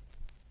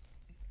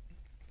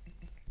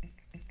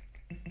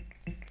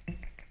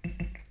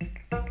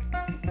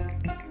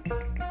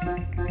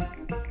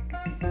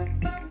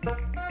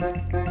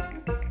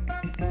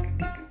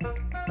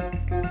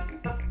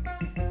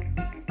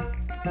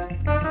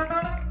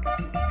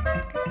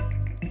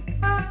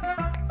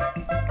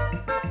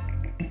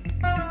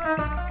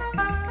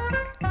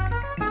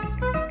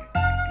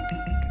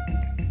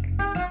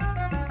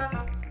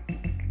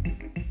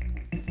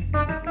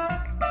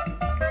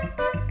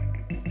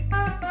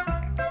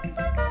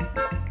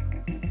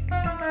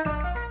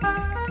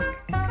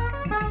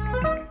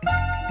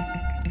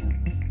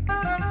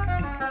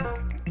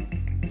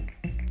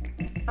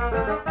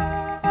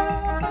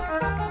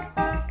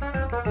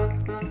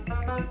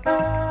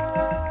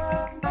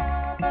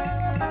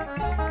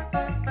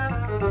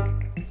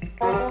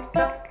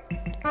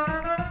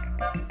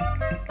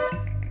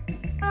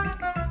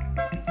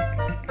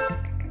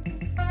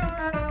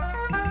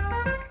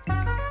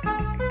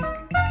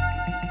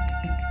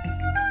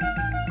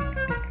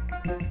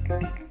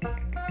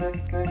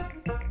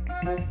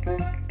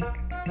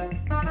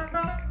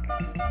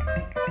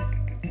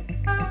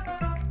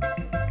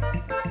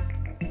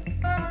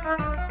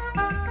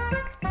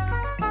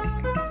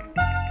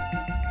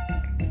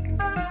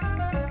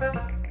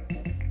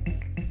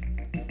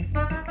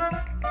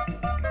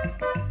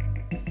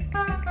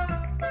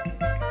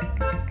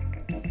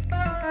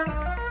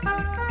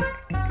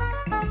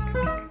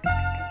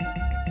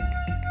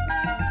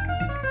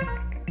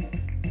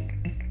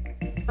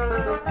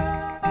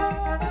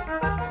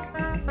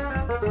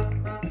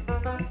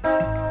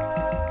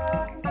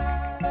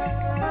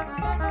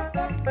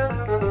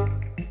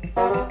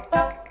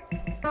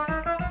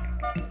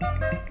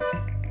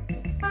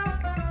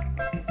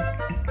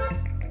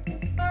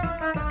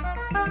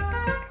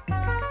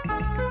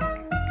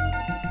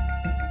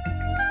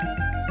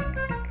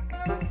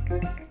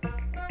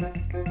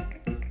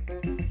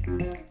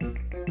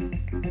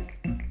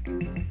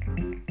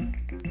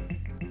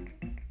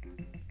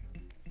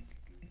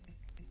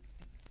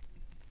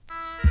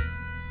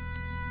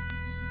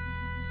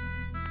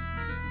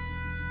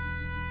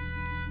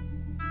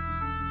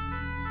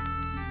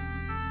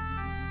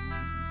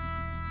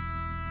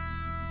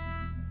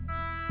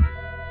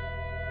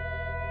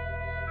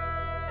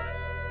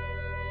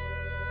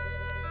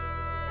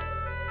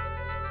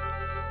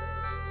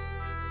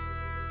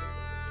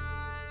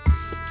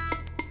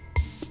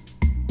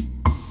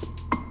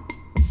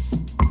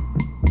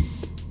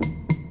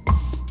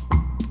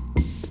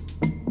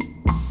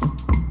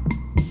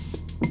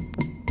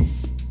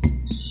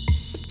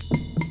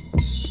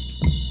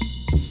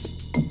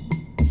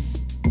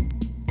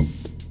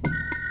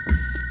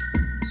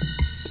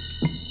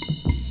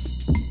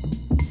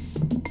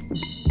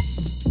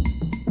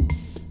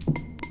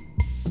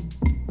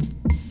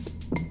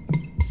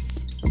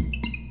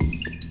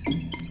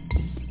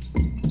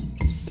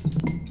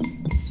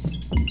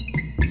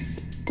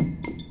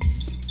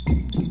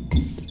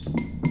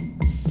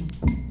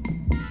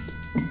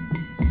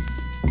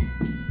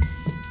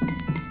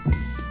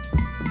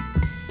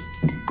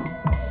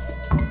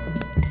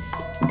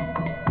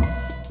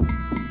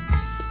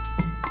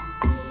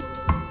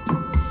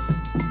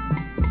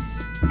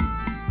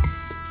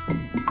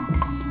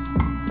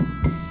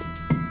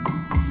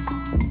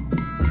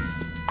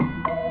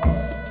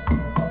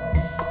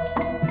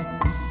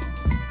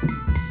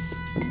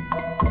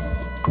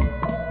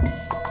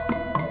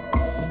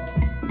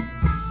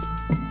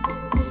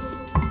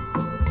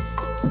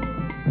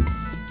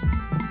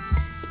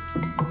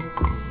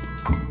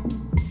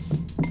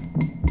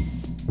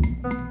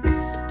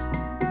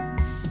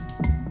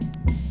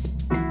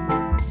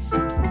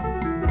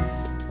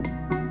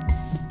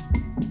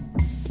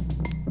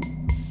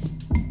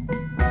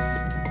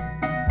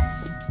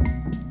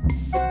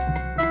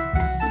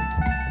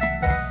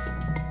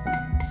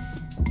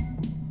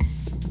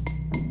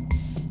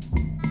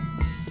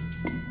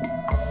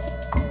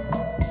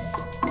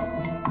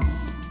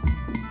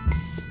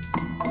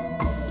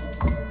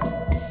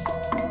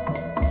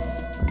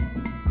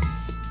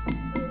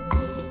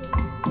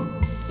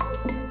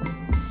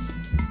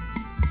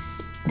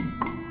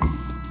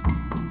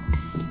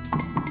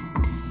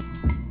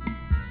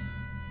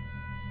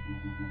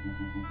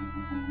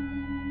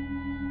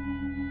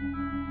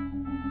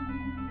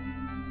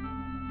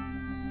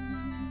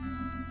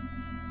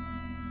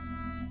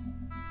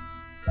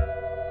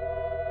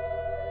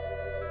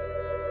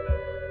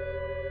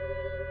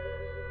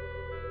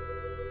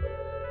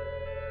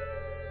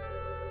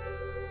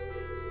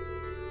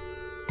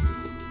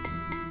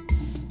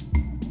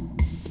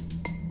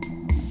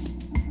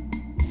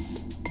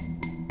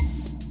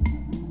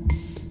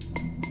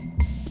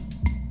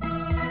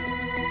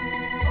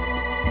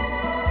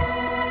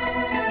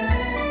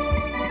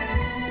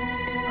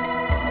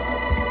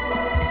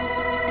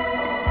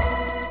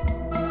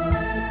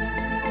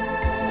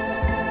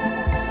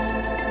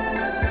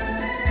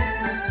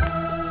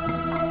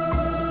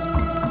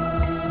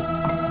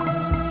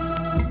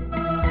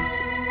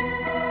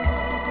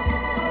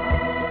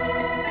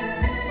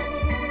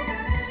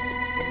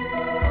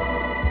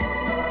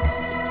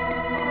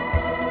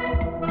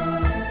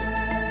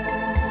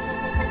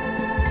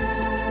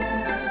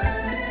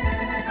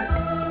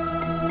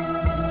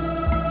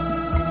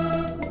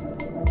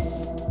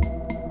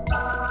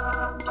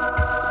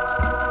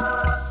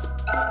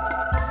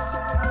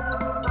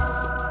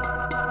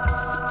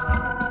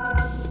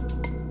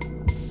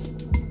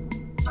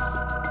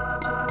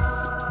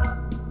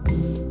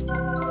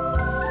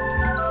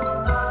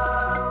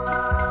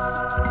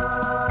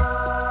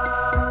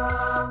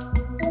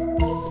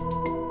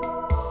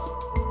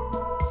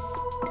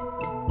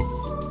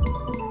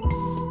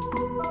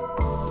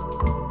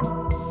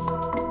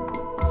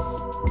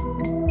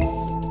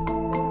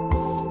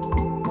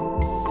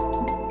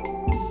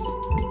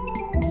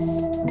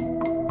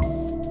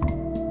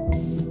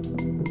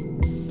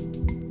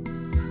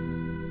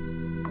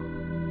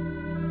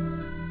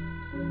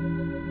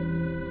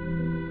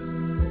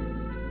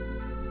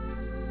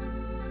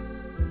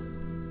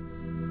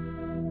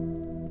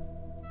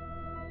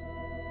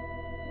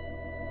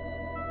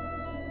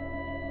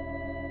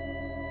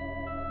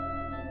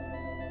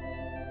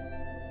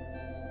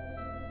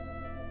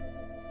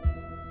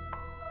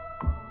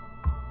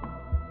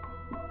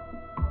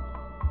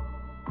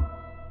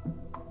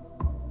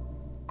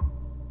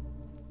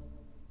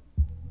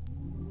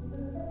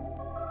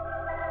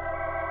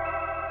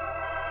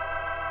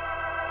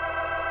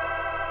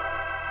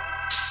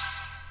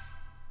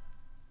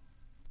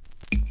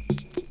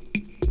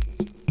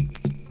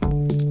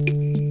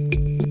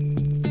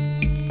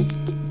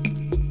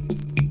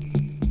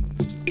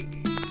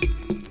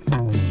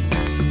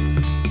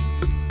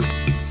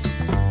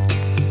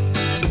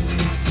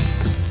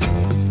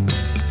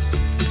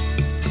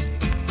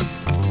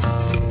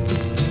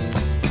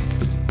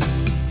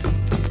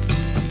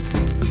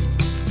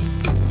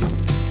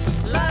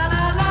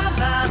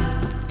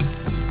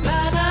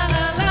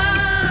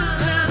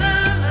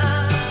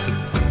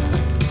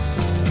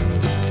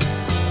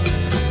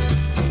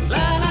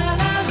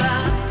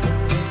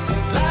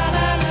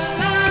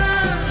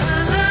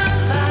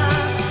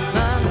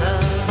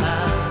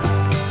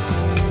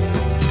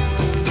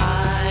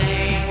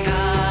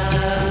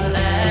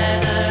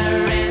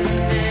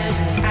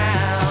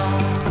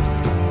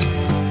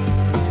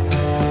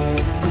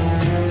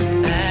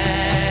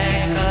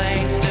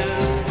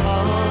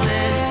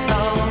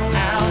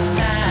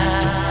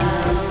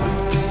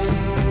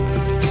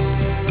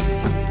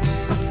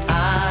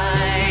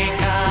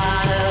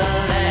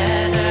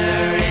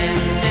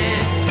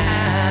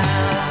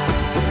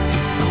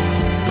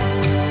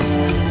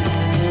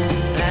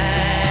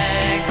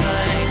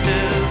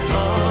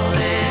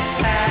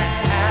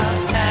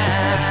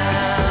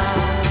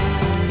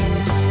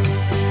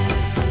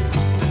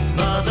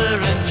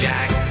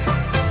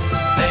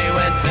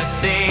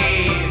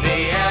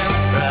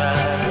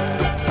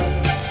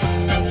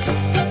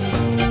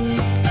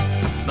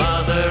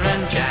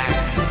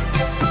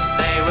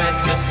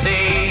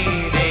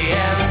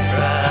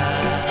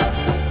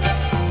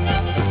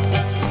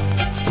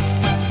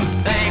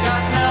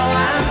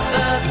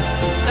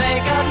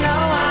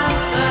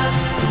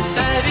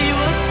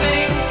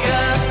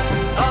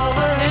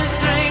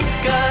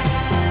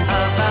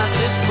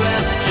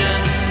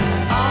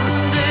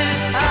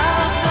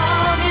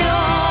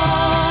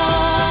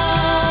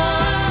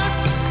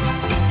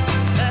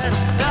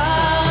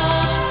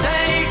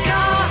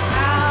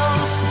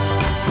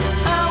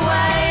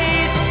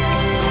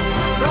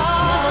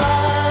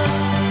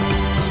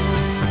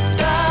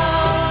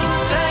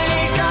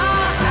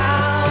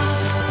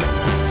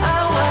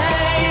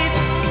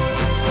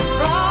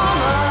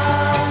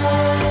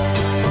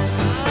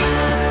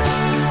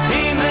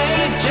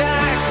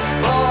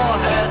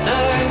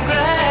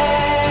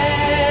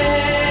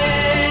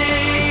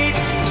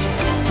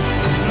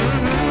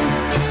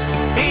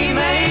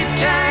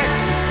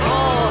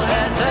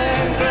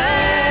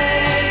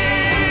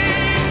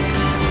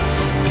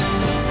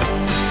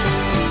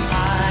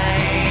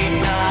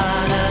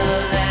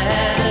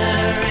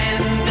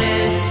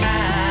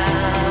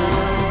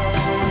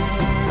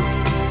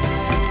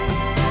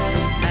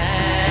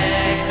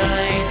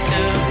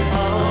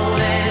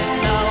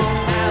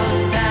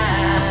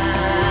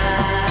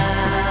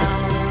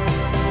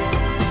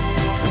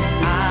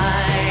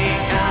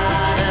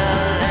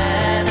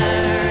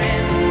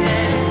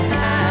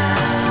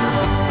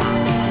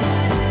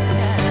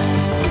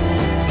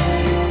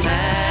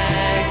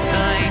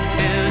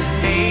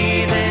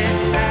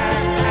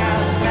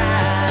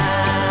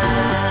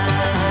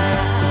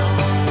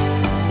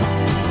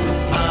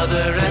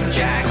 Mother and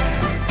Jack,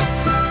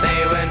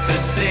 they went to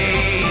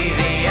see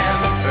the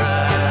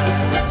emperor.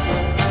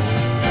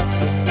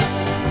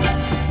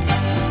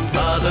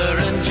 Mother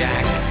and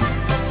Jack,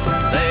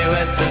 they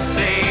went to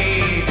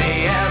see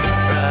the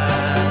emperor.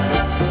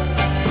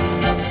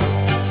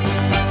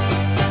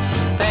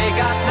 They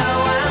got no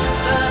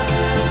answer,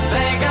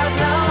 they got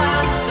no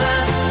answer.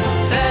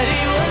 Said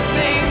he would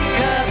think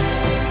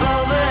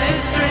over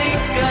his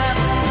drink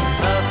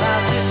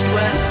about this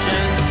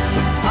question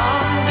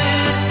on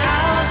this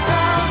house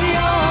of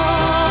yours.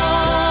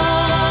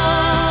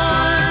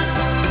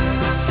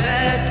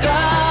 Said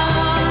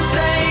don't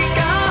take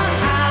our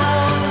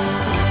house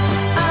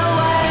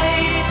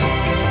away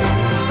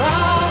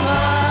from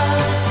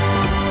us.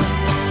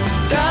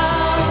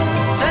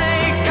 Don't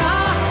take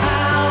our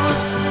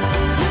house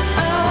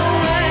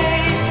away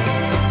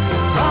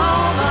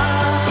from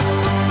us.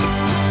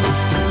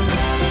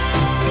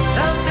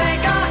 Don't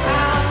take our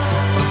house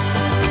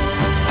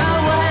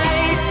away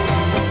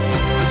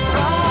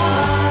from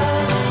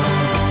us.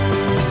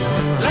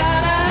 La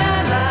la la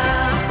la,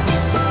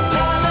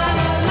 la la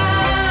la la,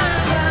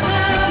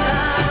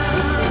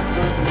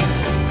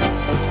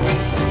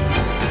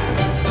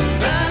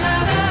 la la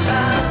la la,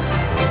 la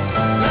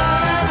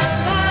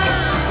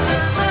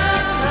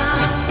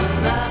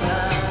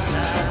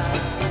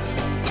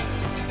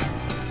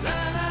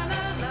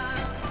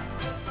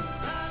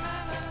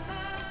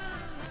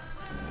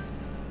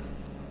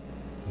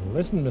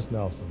Listen, Miss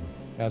Nelson,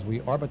 as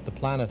we orbit the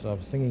planet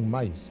of singing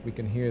mice, we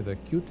can hear the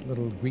cute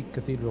little Greek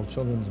Cathedral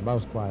Children's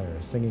Mouse Choir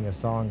singing a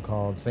song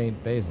called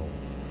Saint Basil.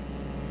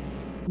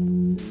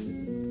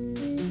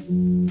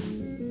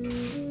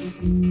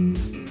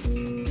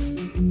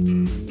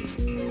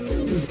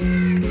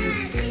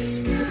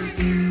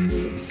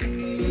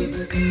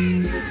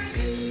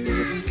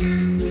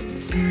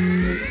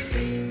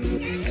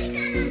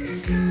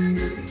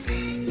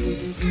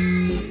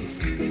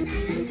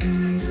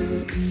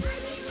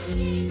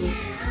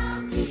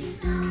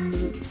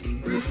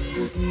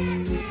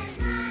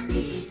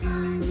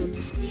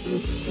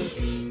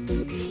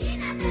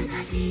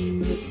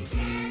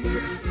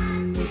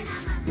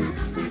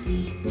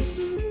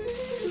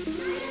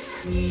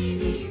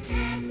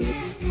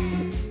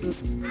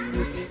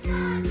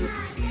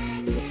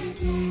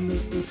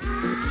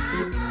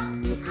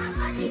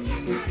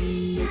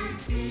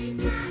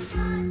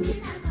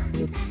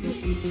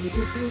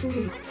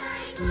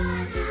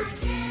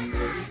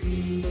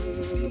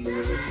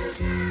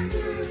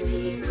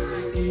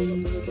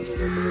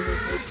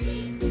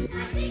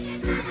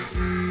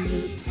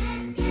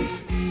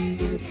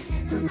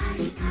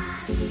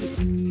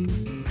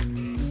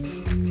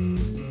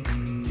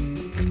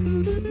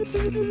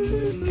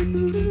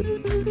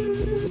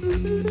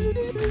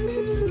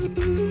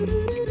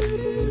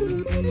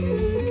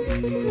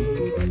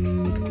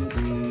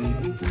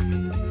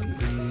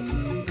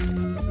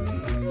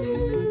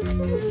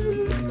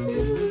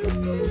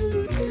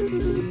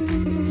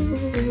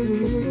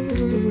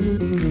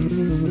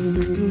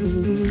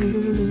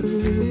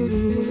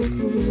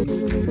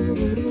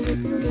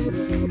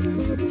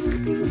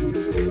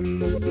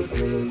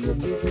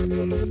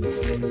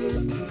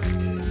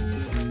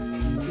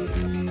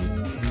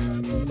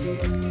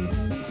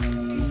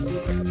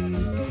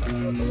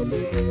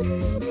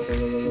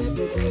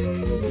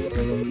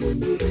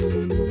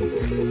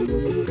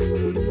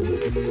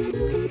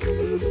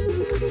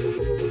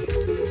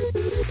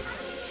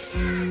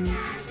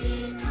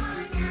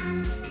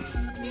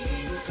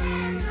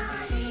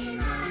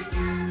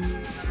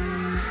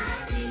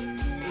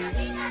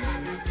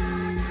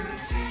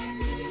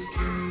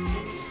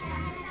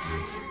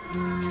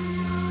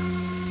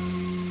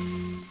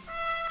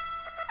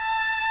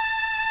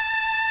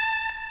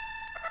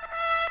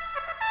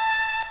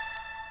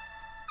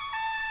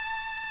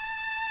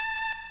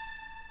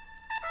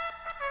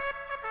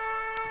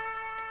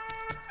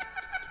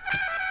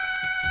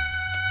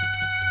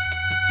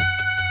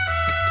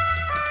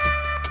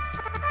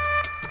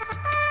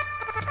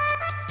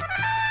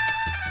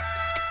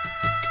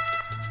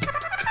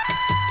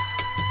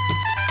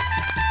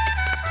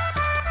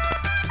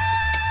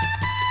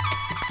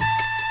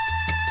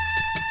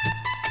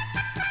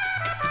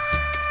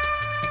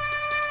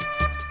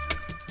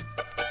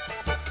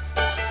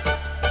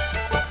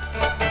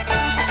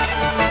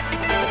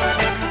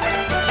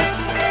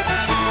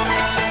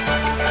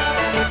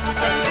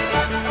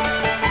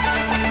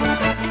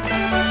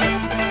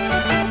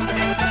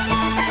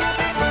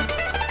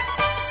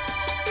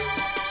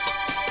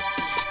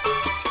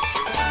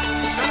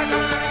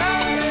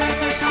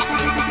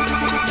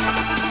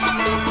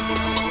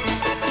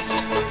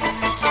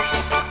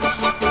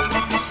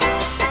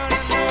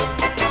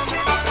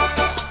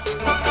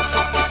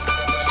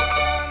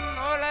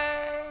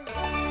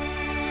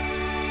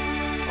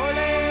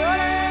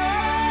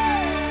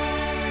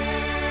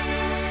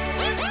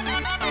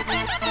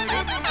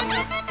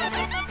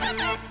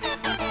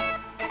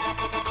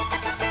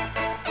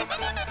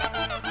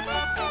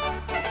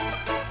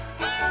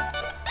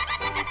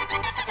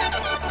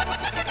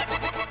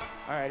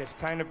 It's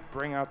time to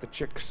bring out the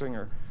chick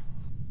singer.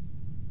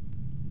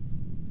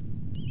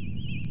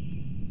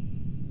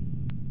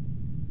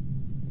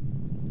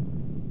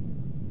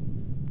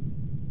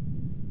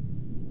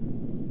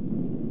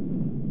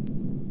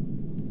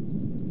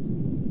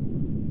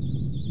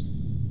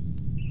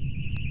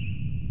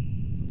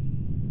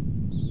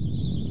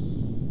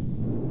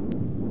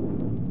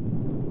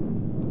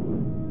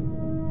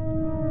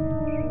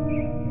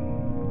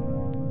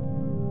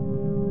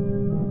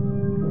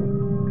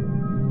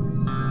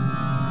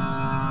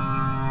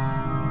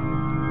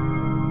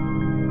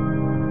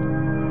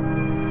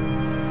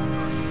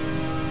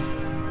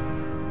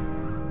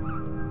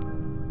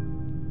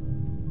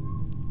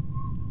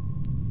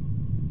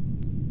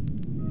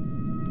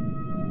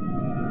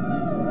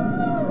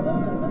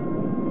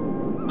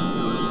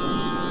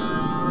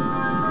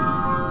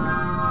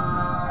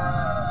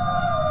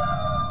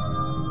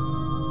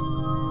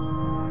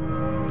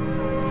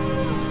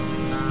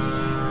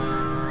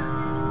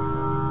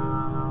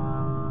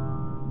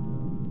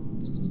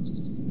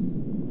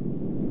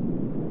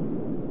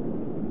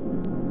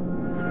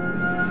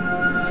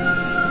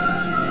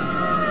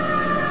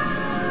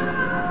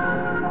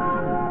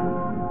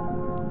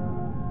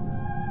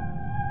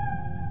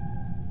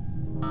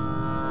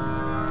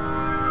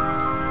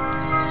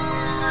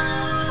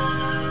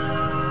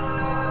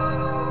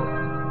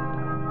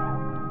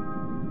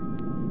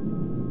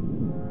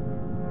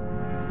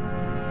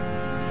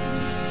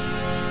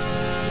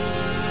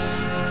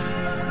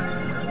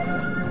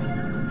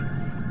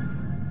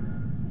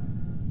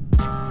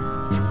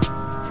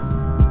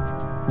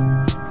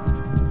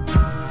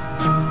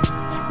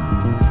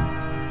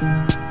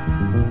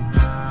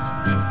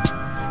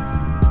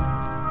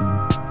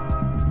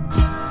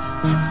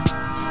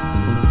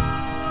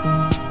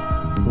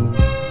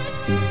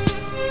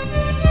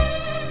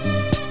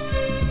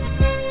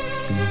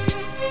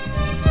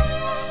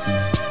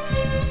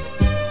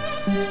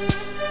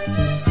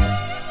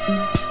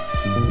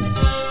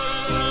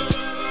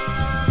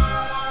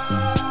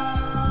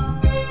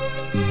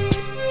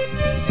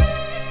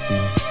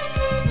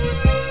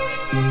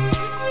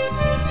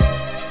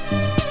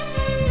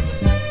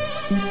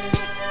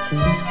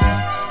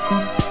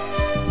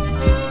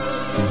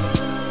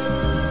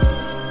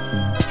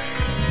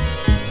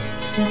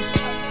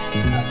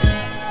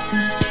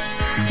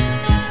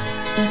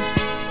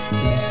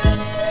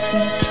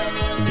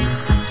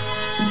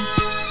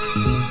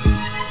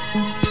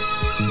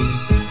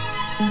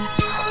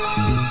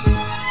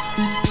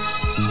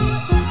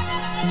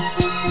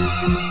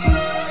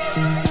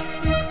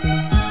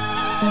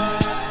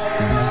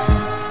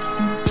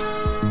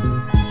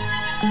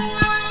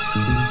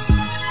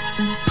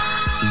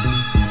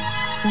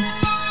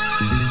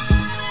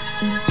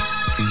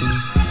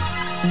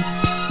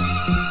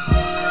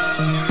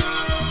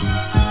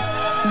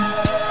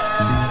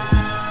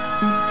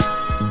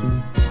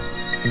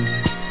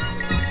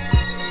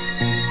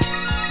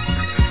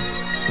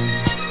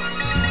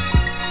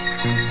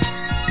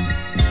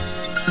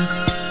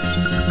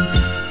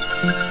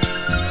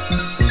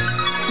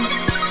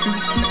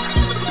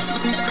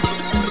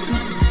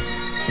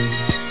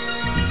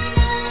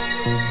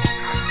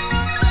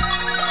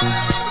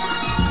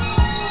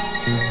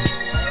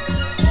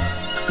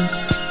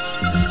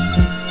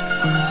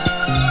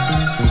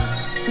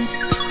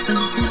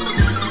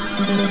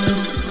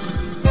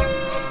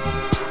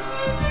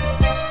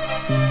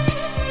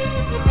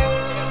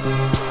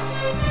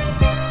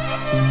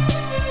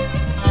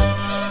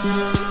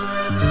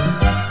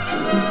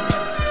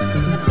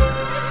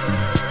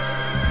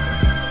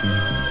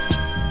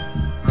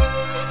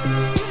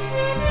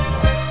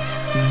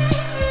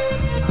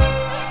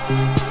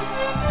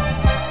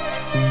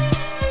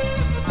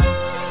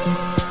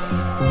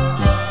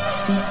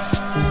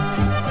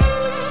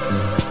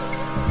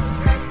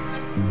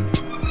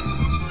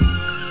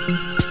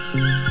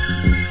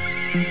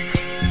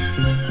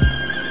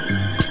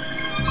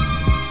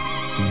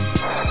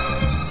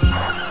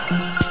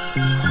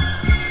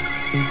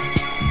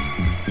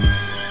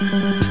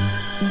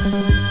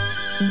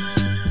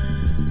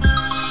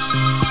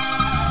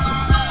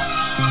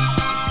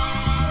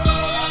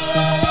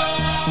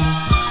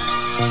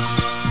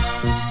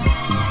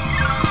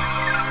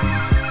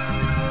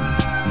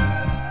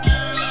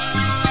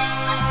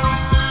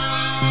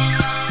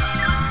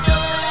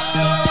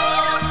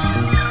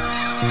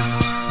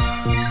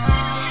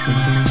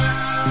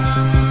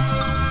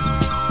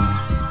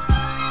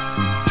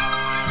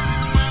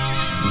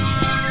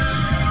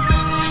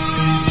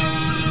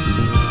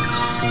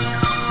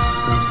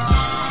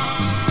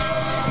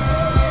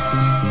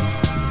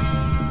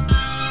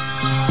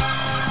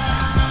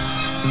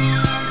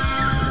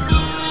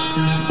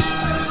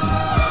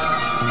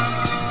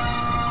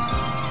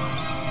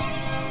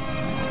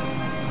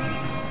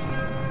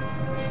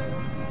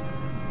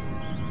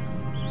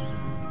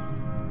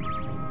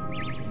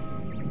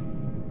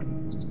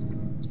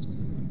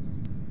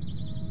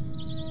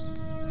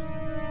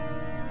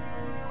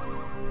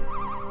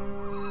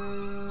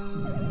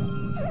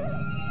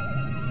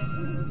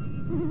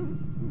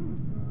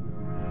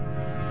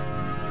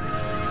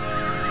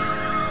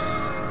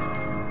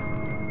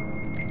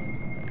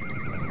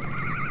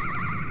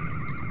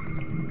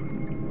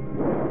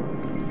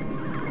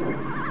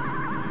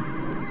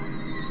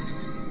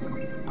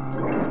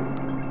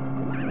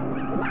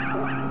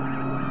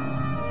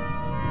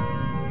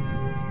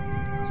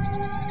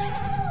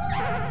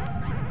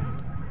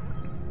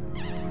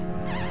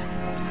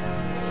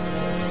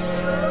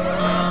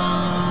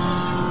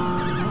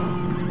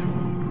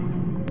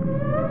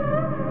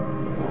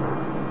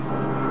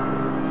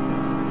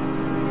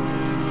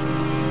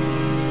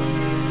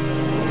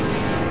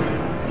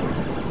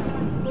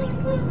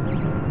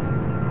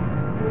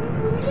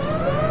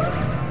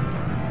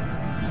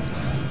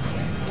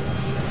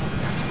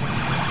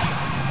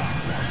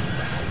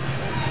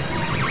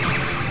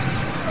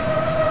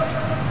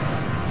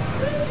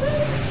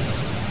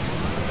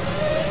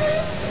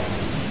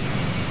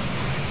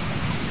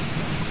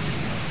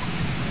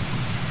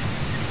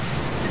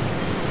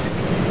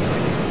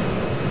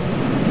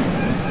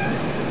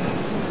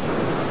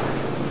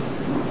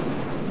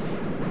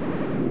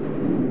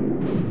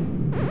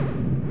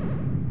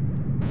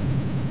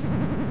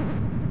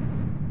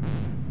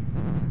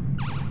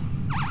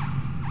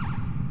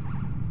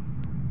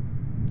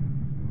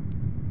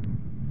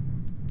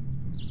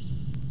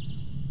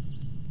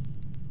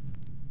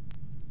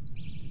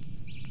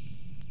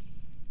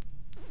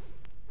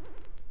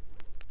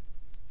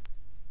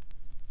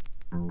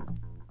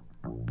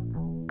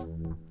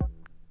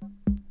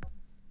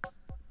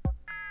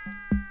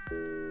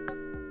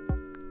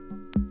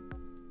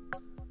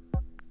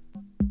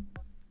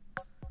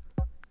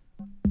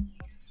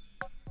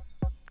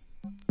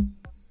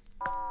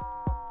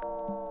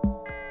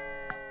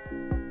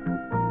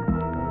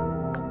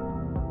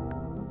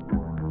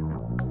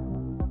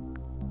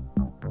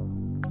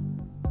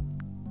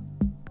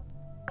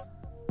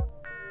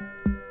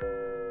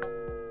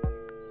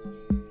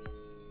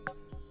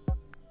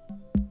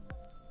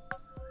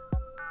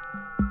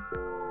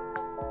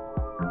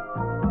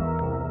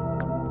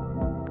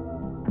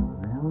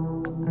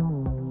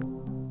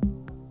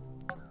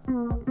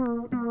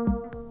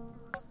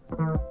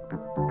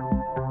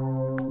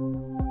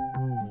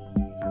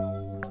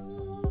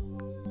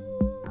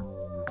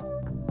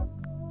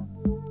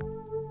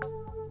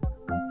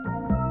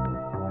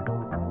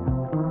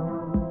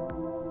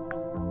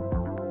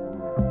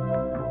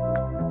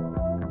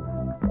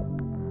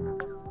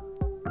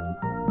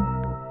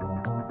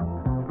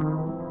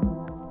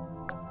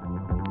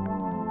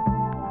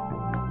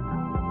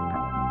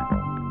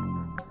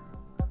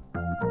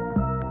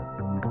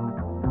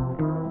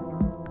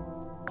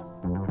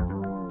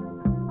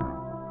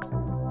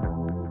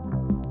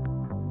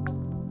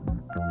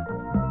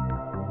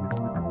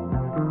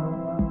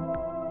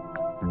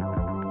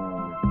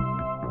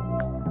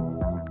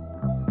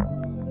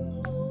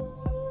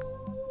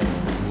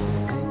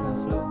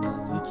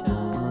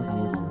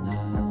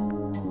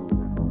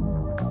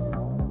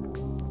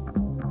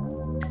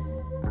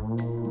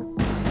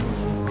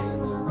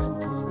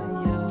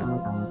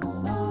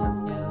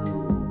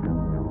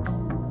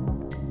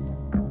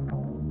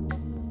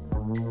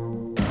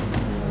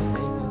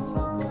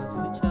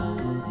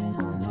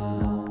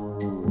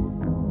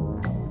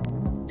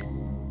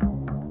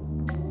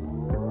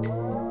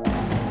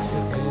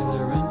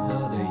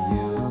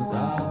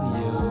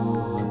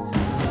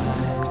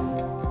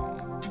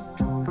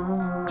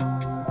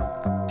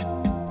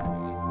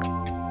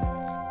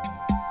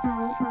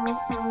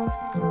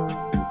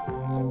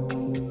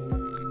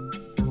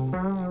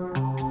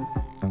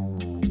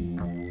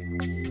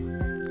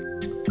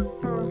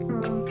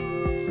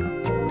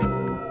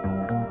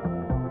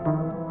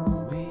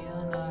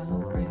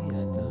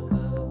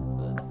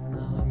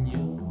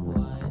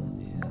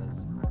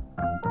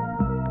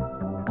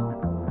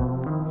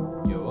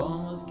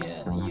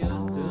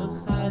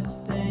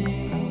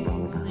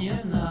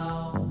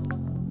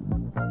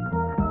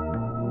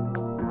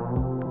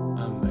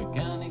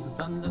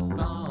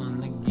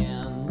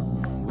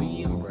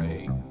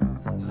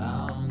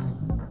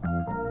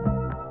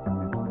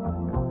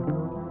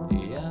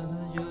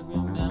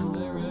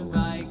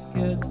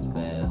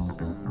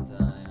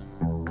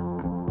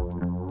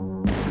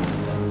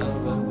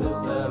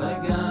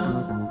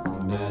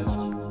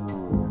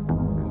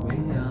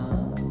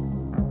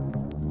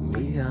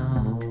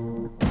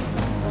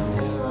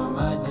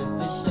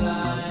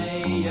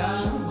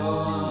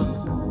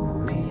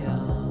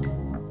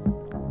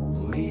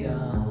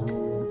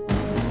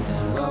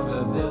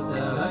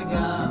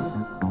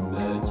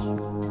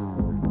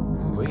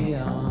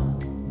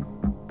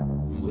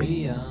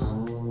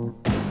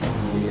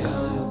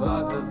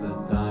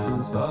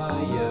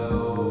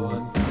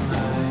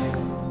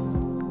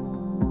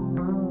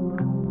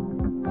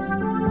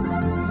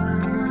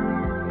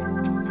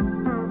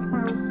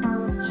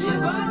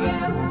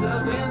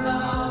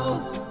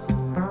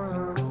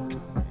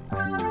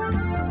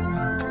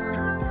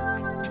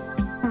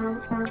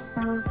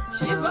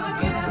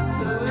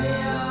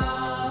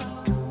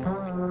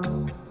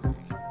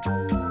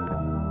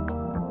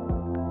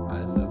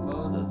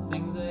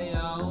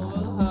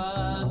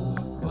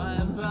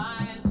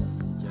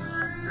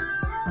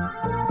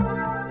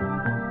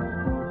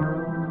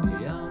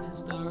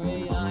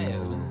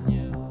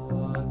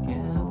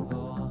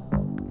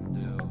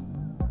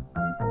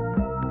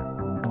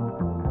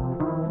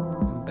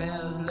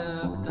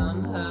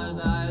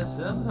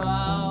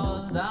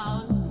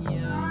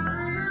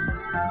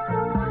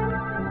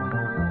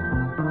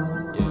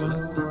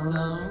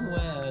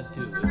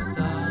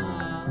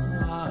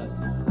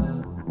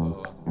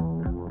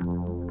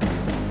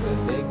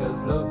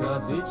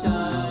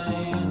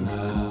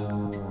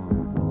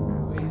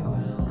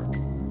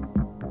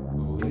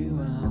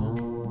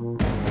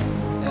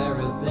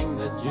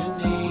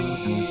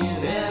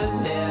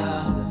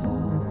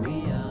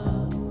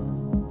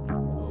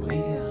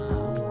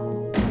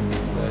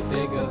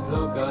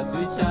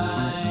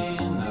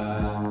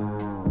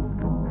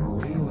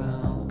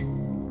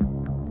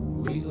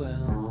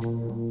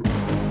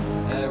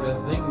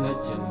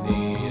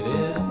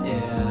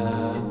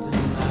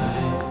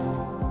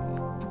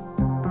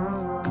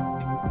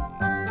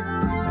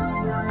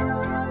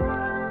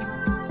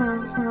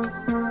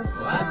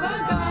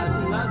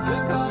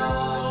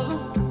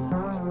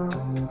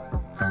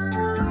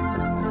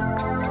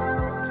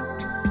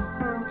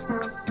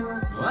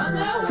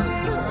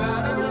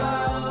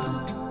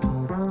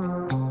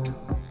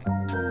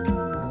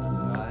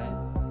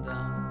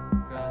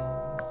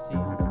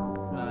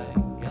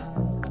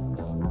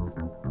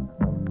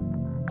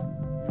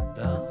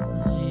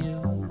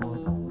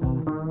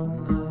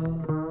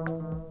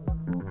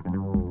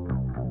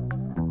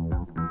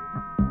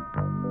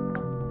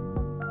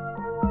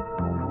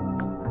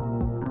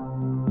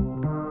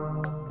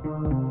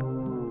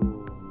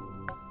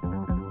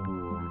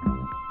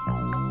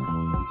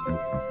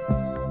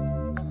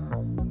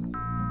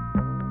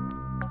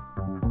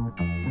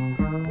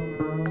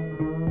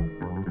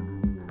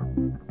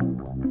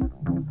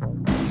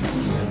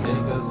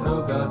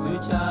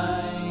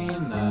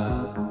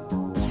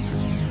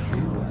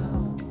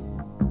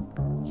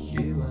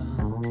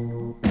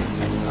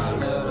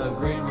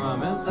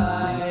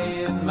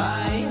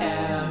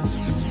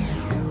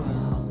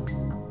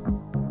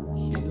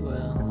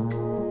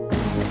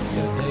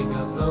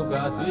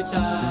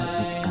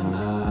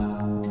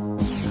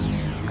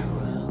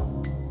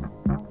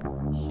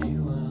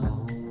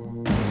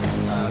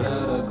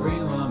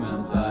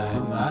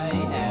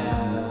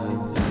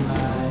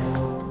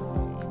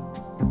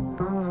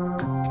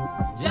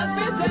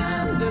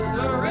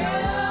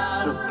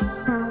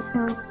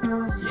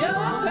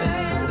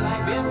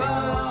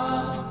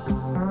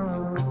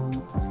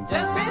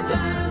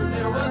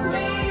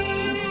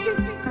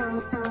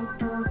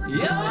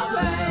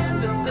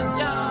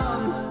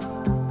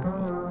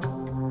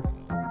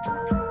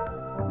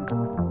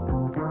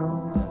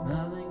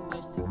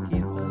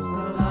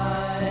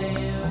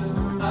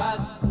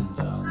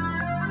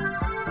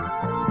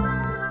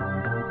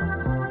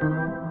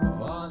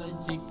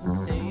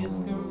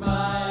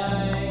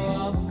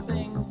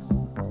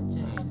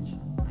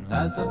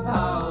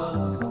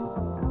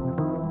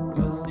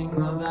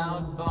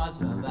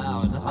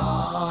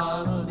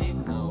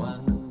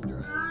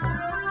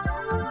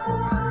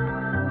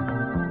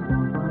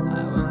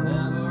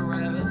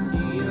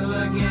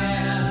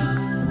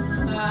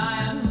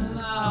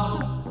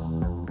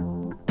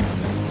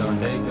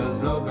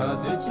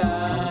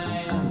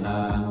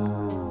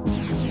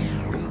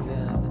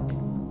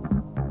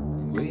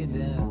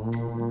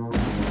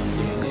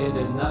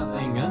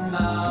 Nothing and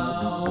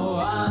now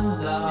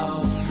one's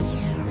out.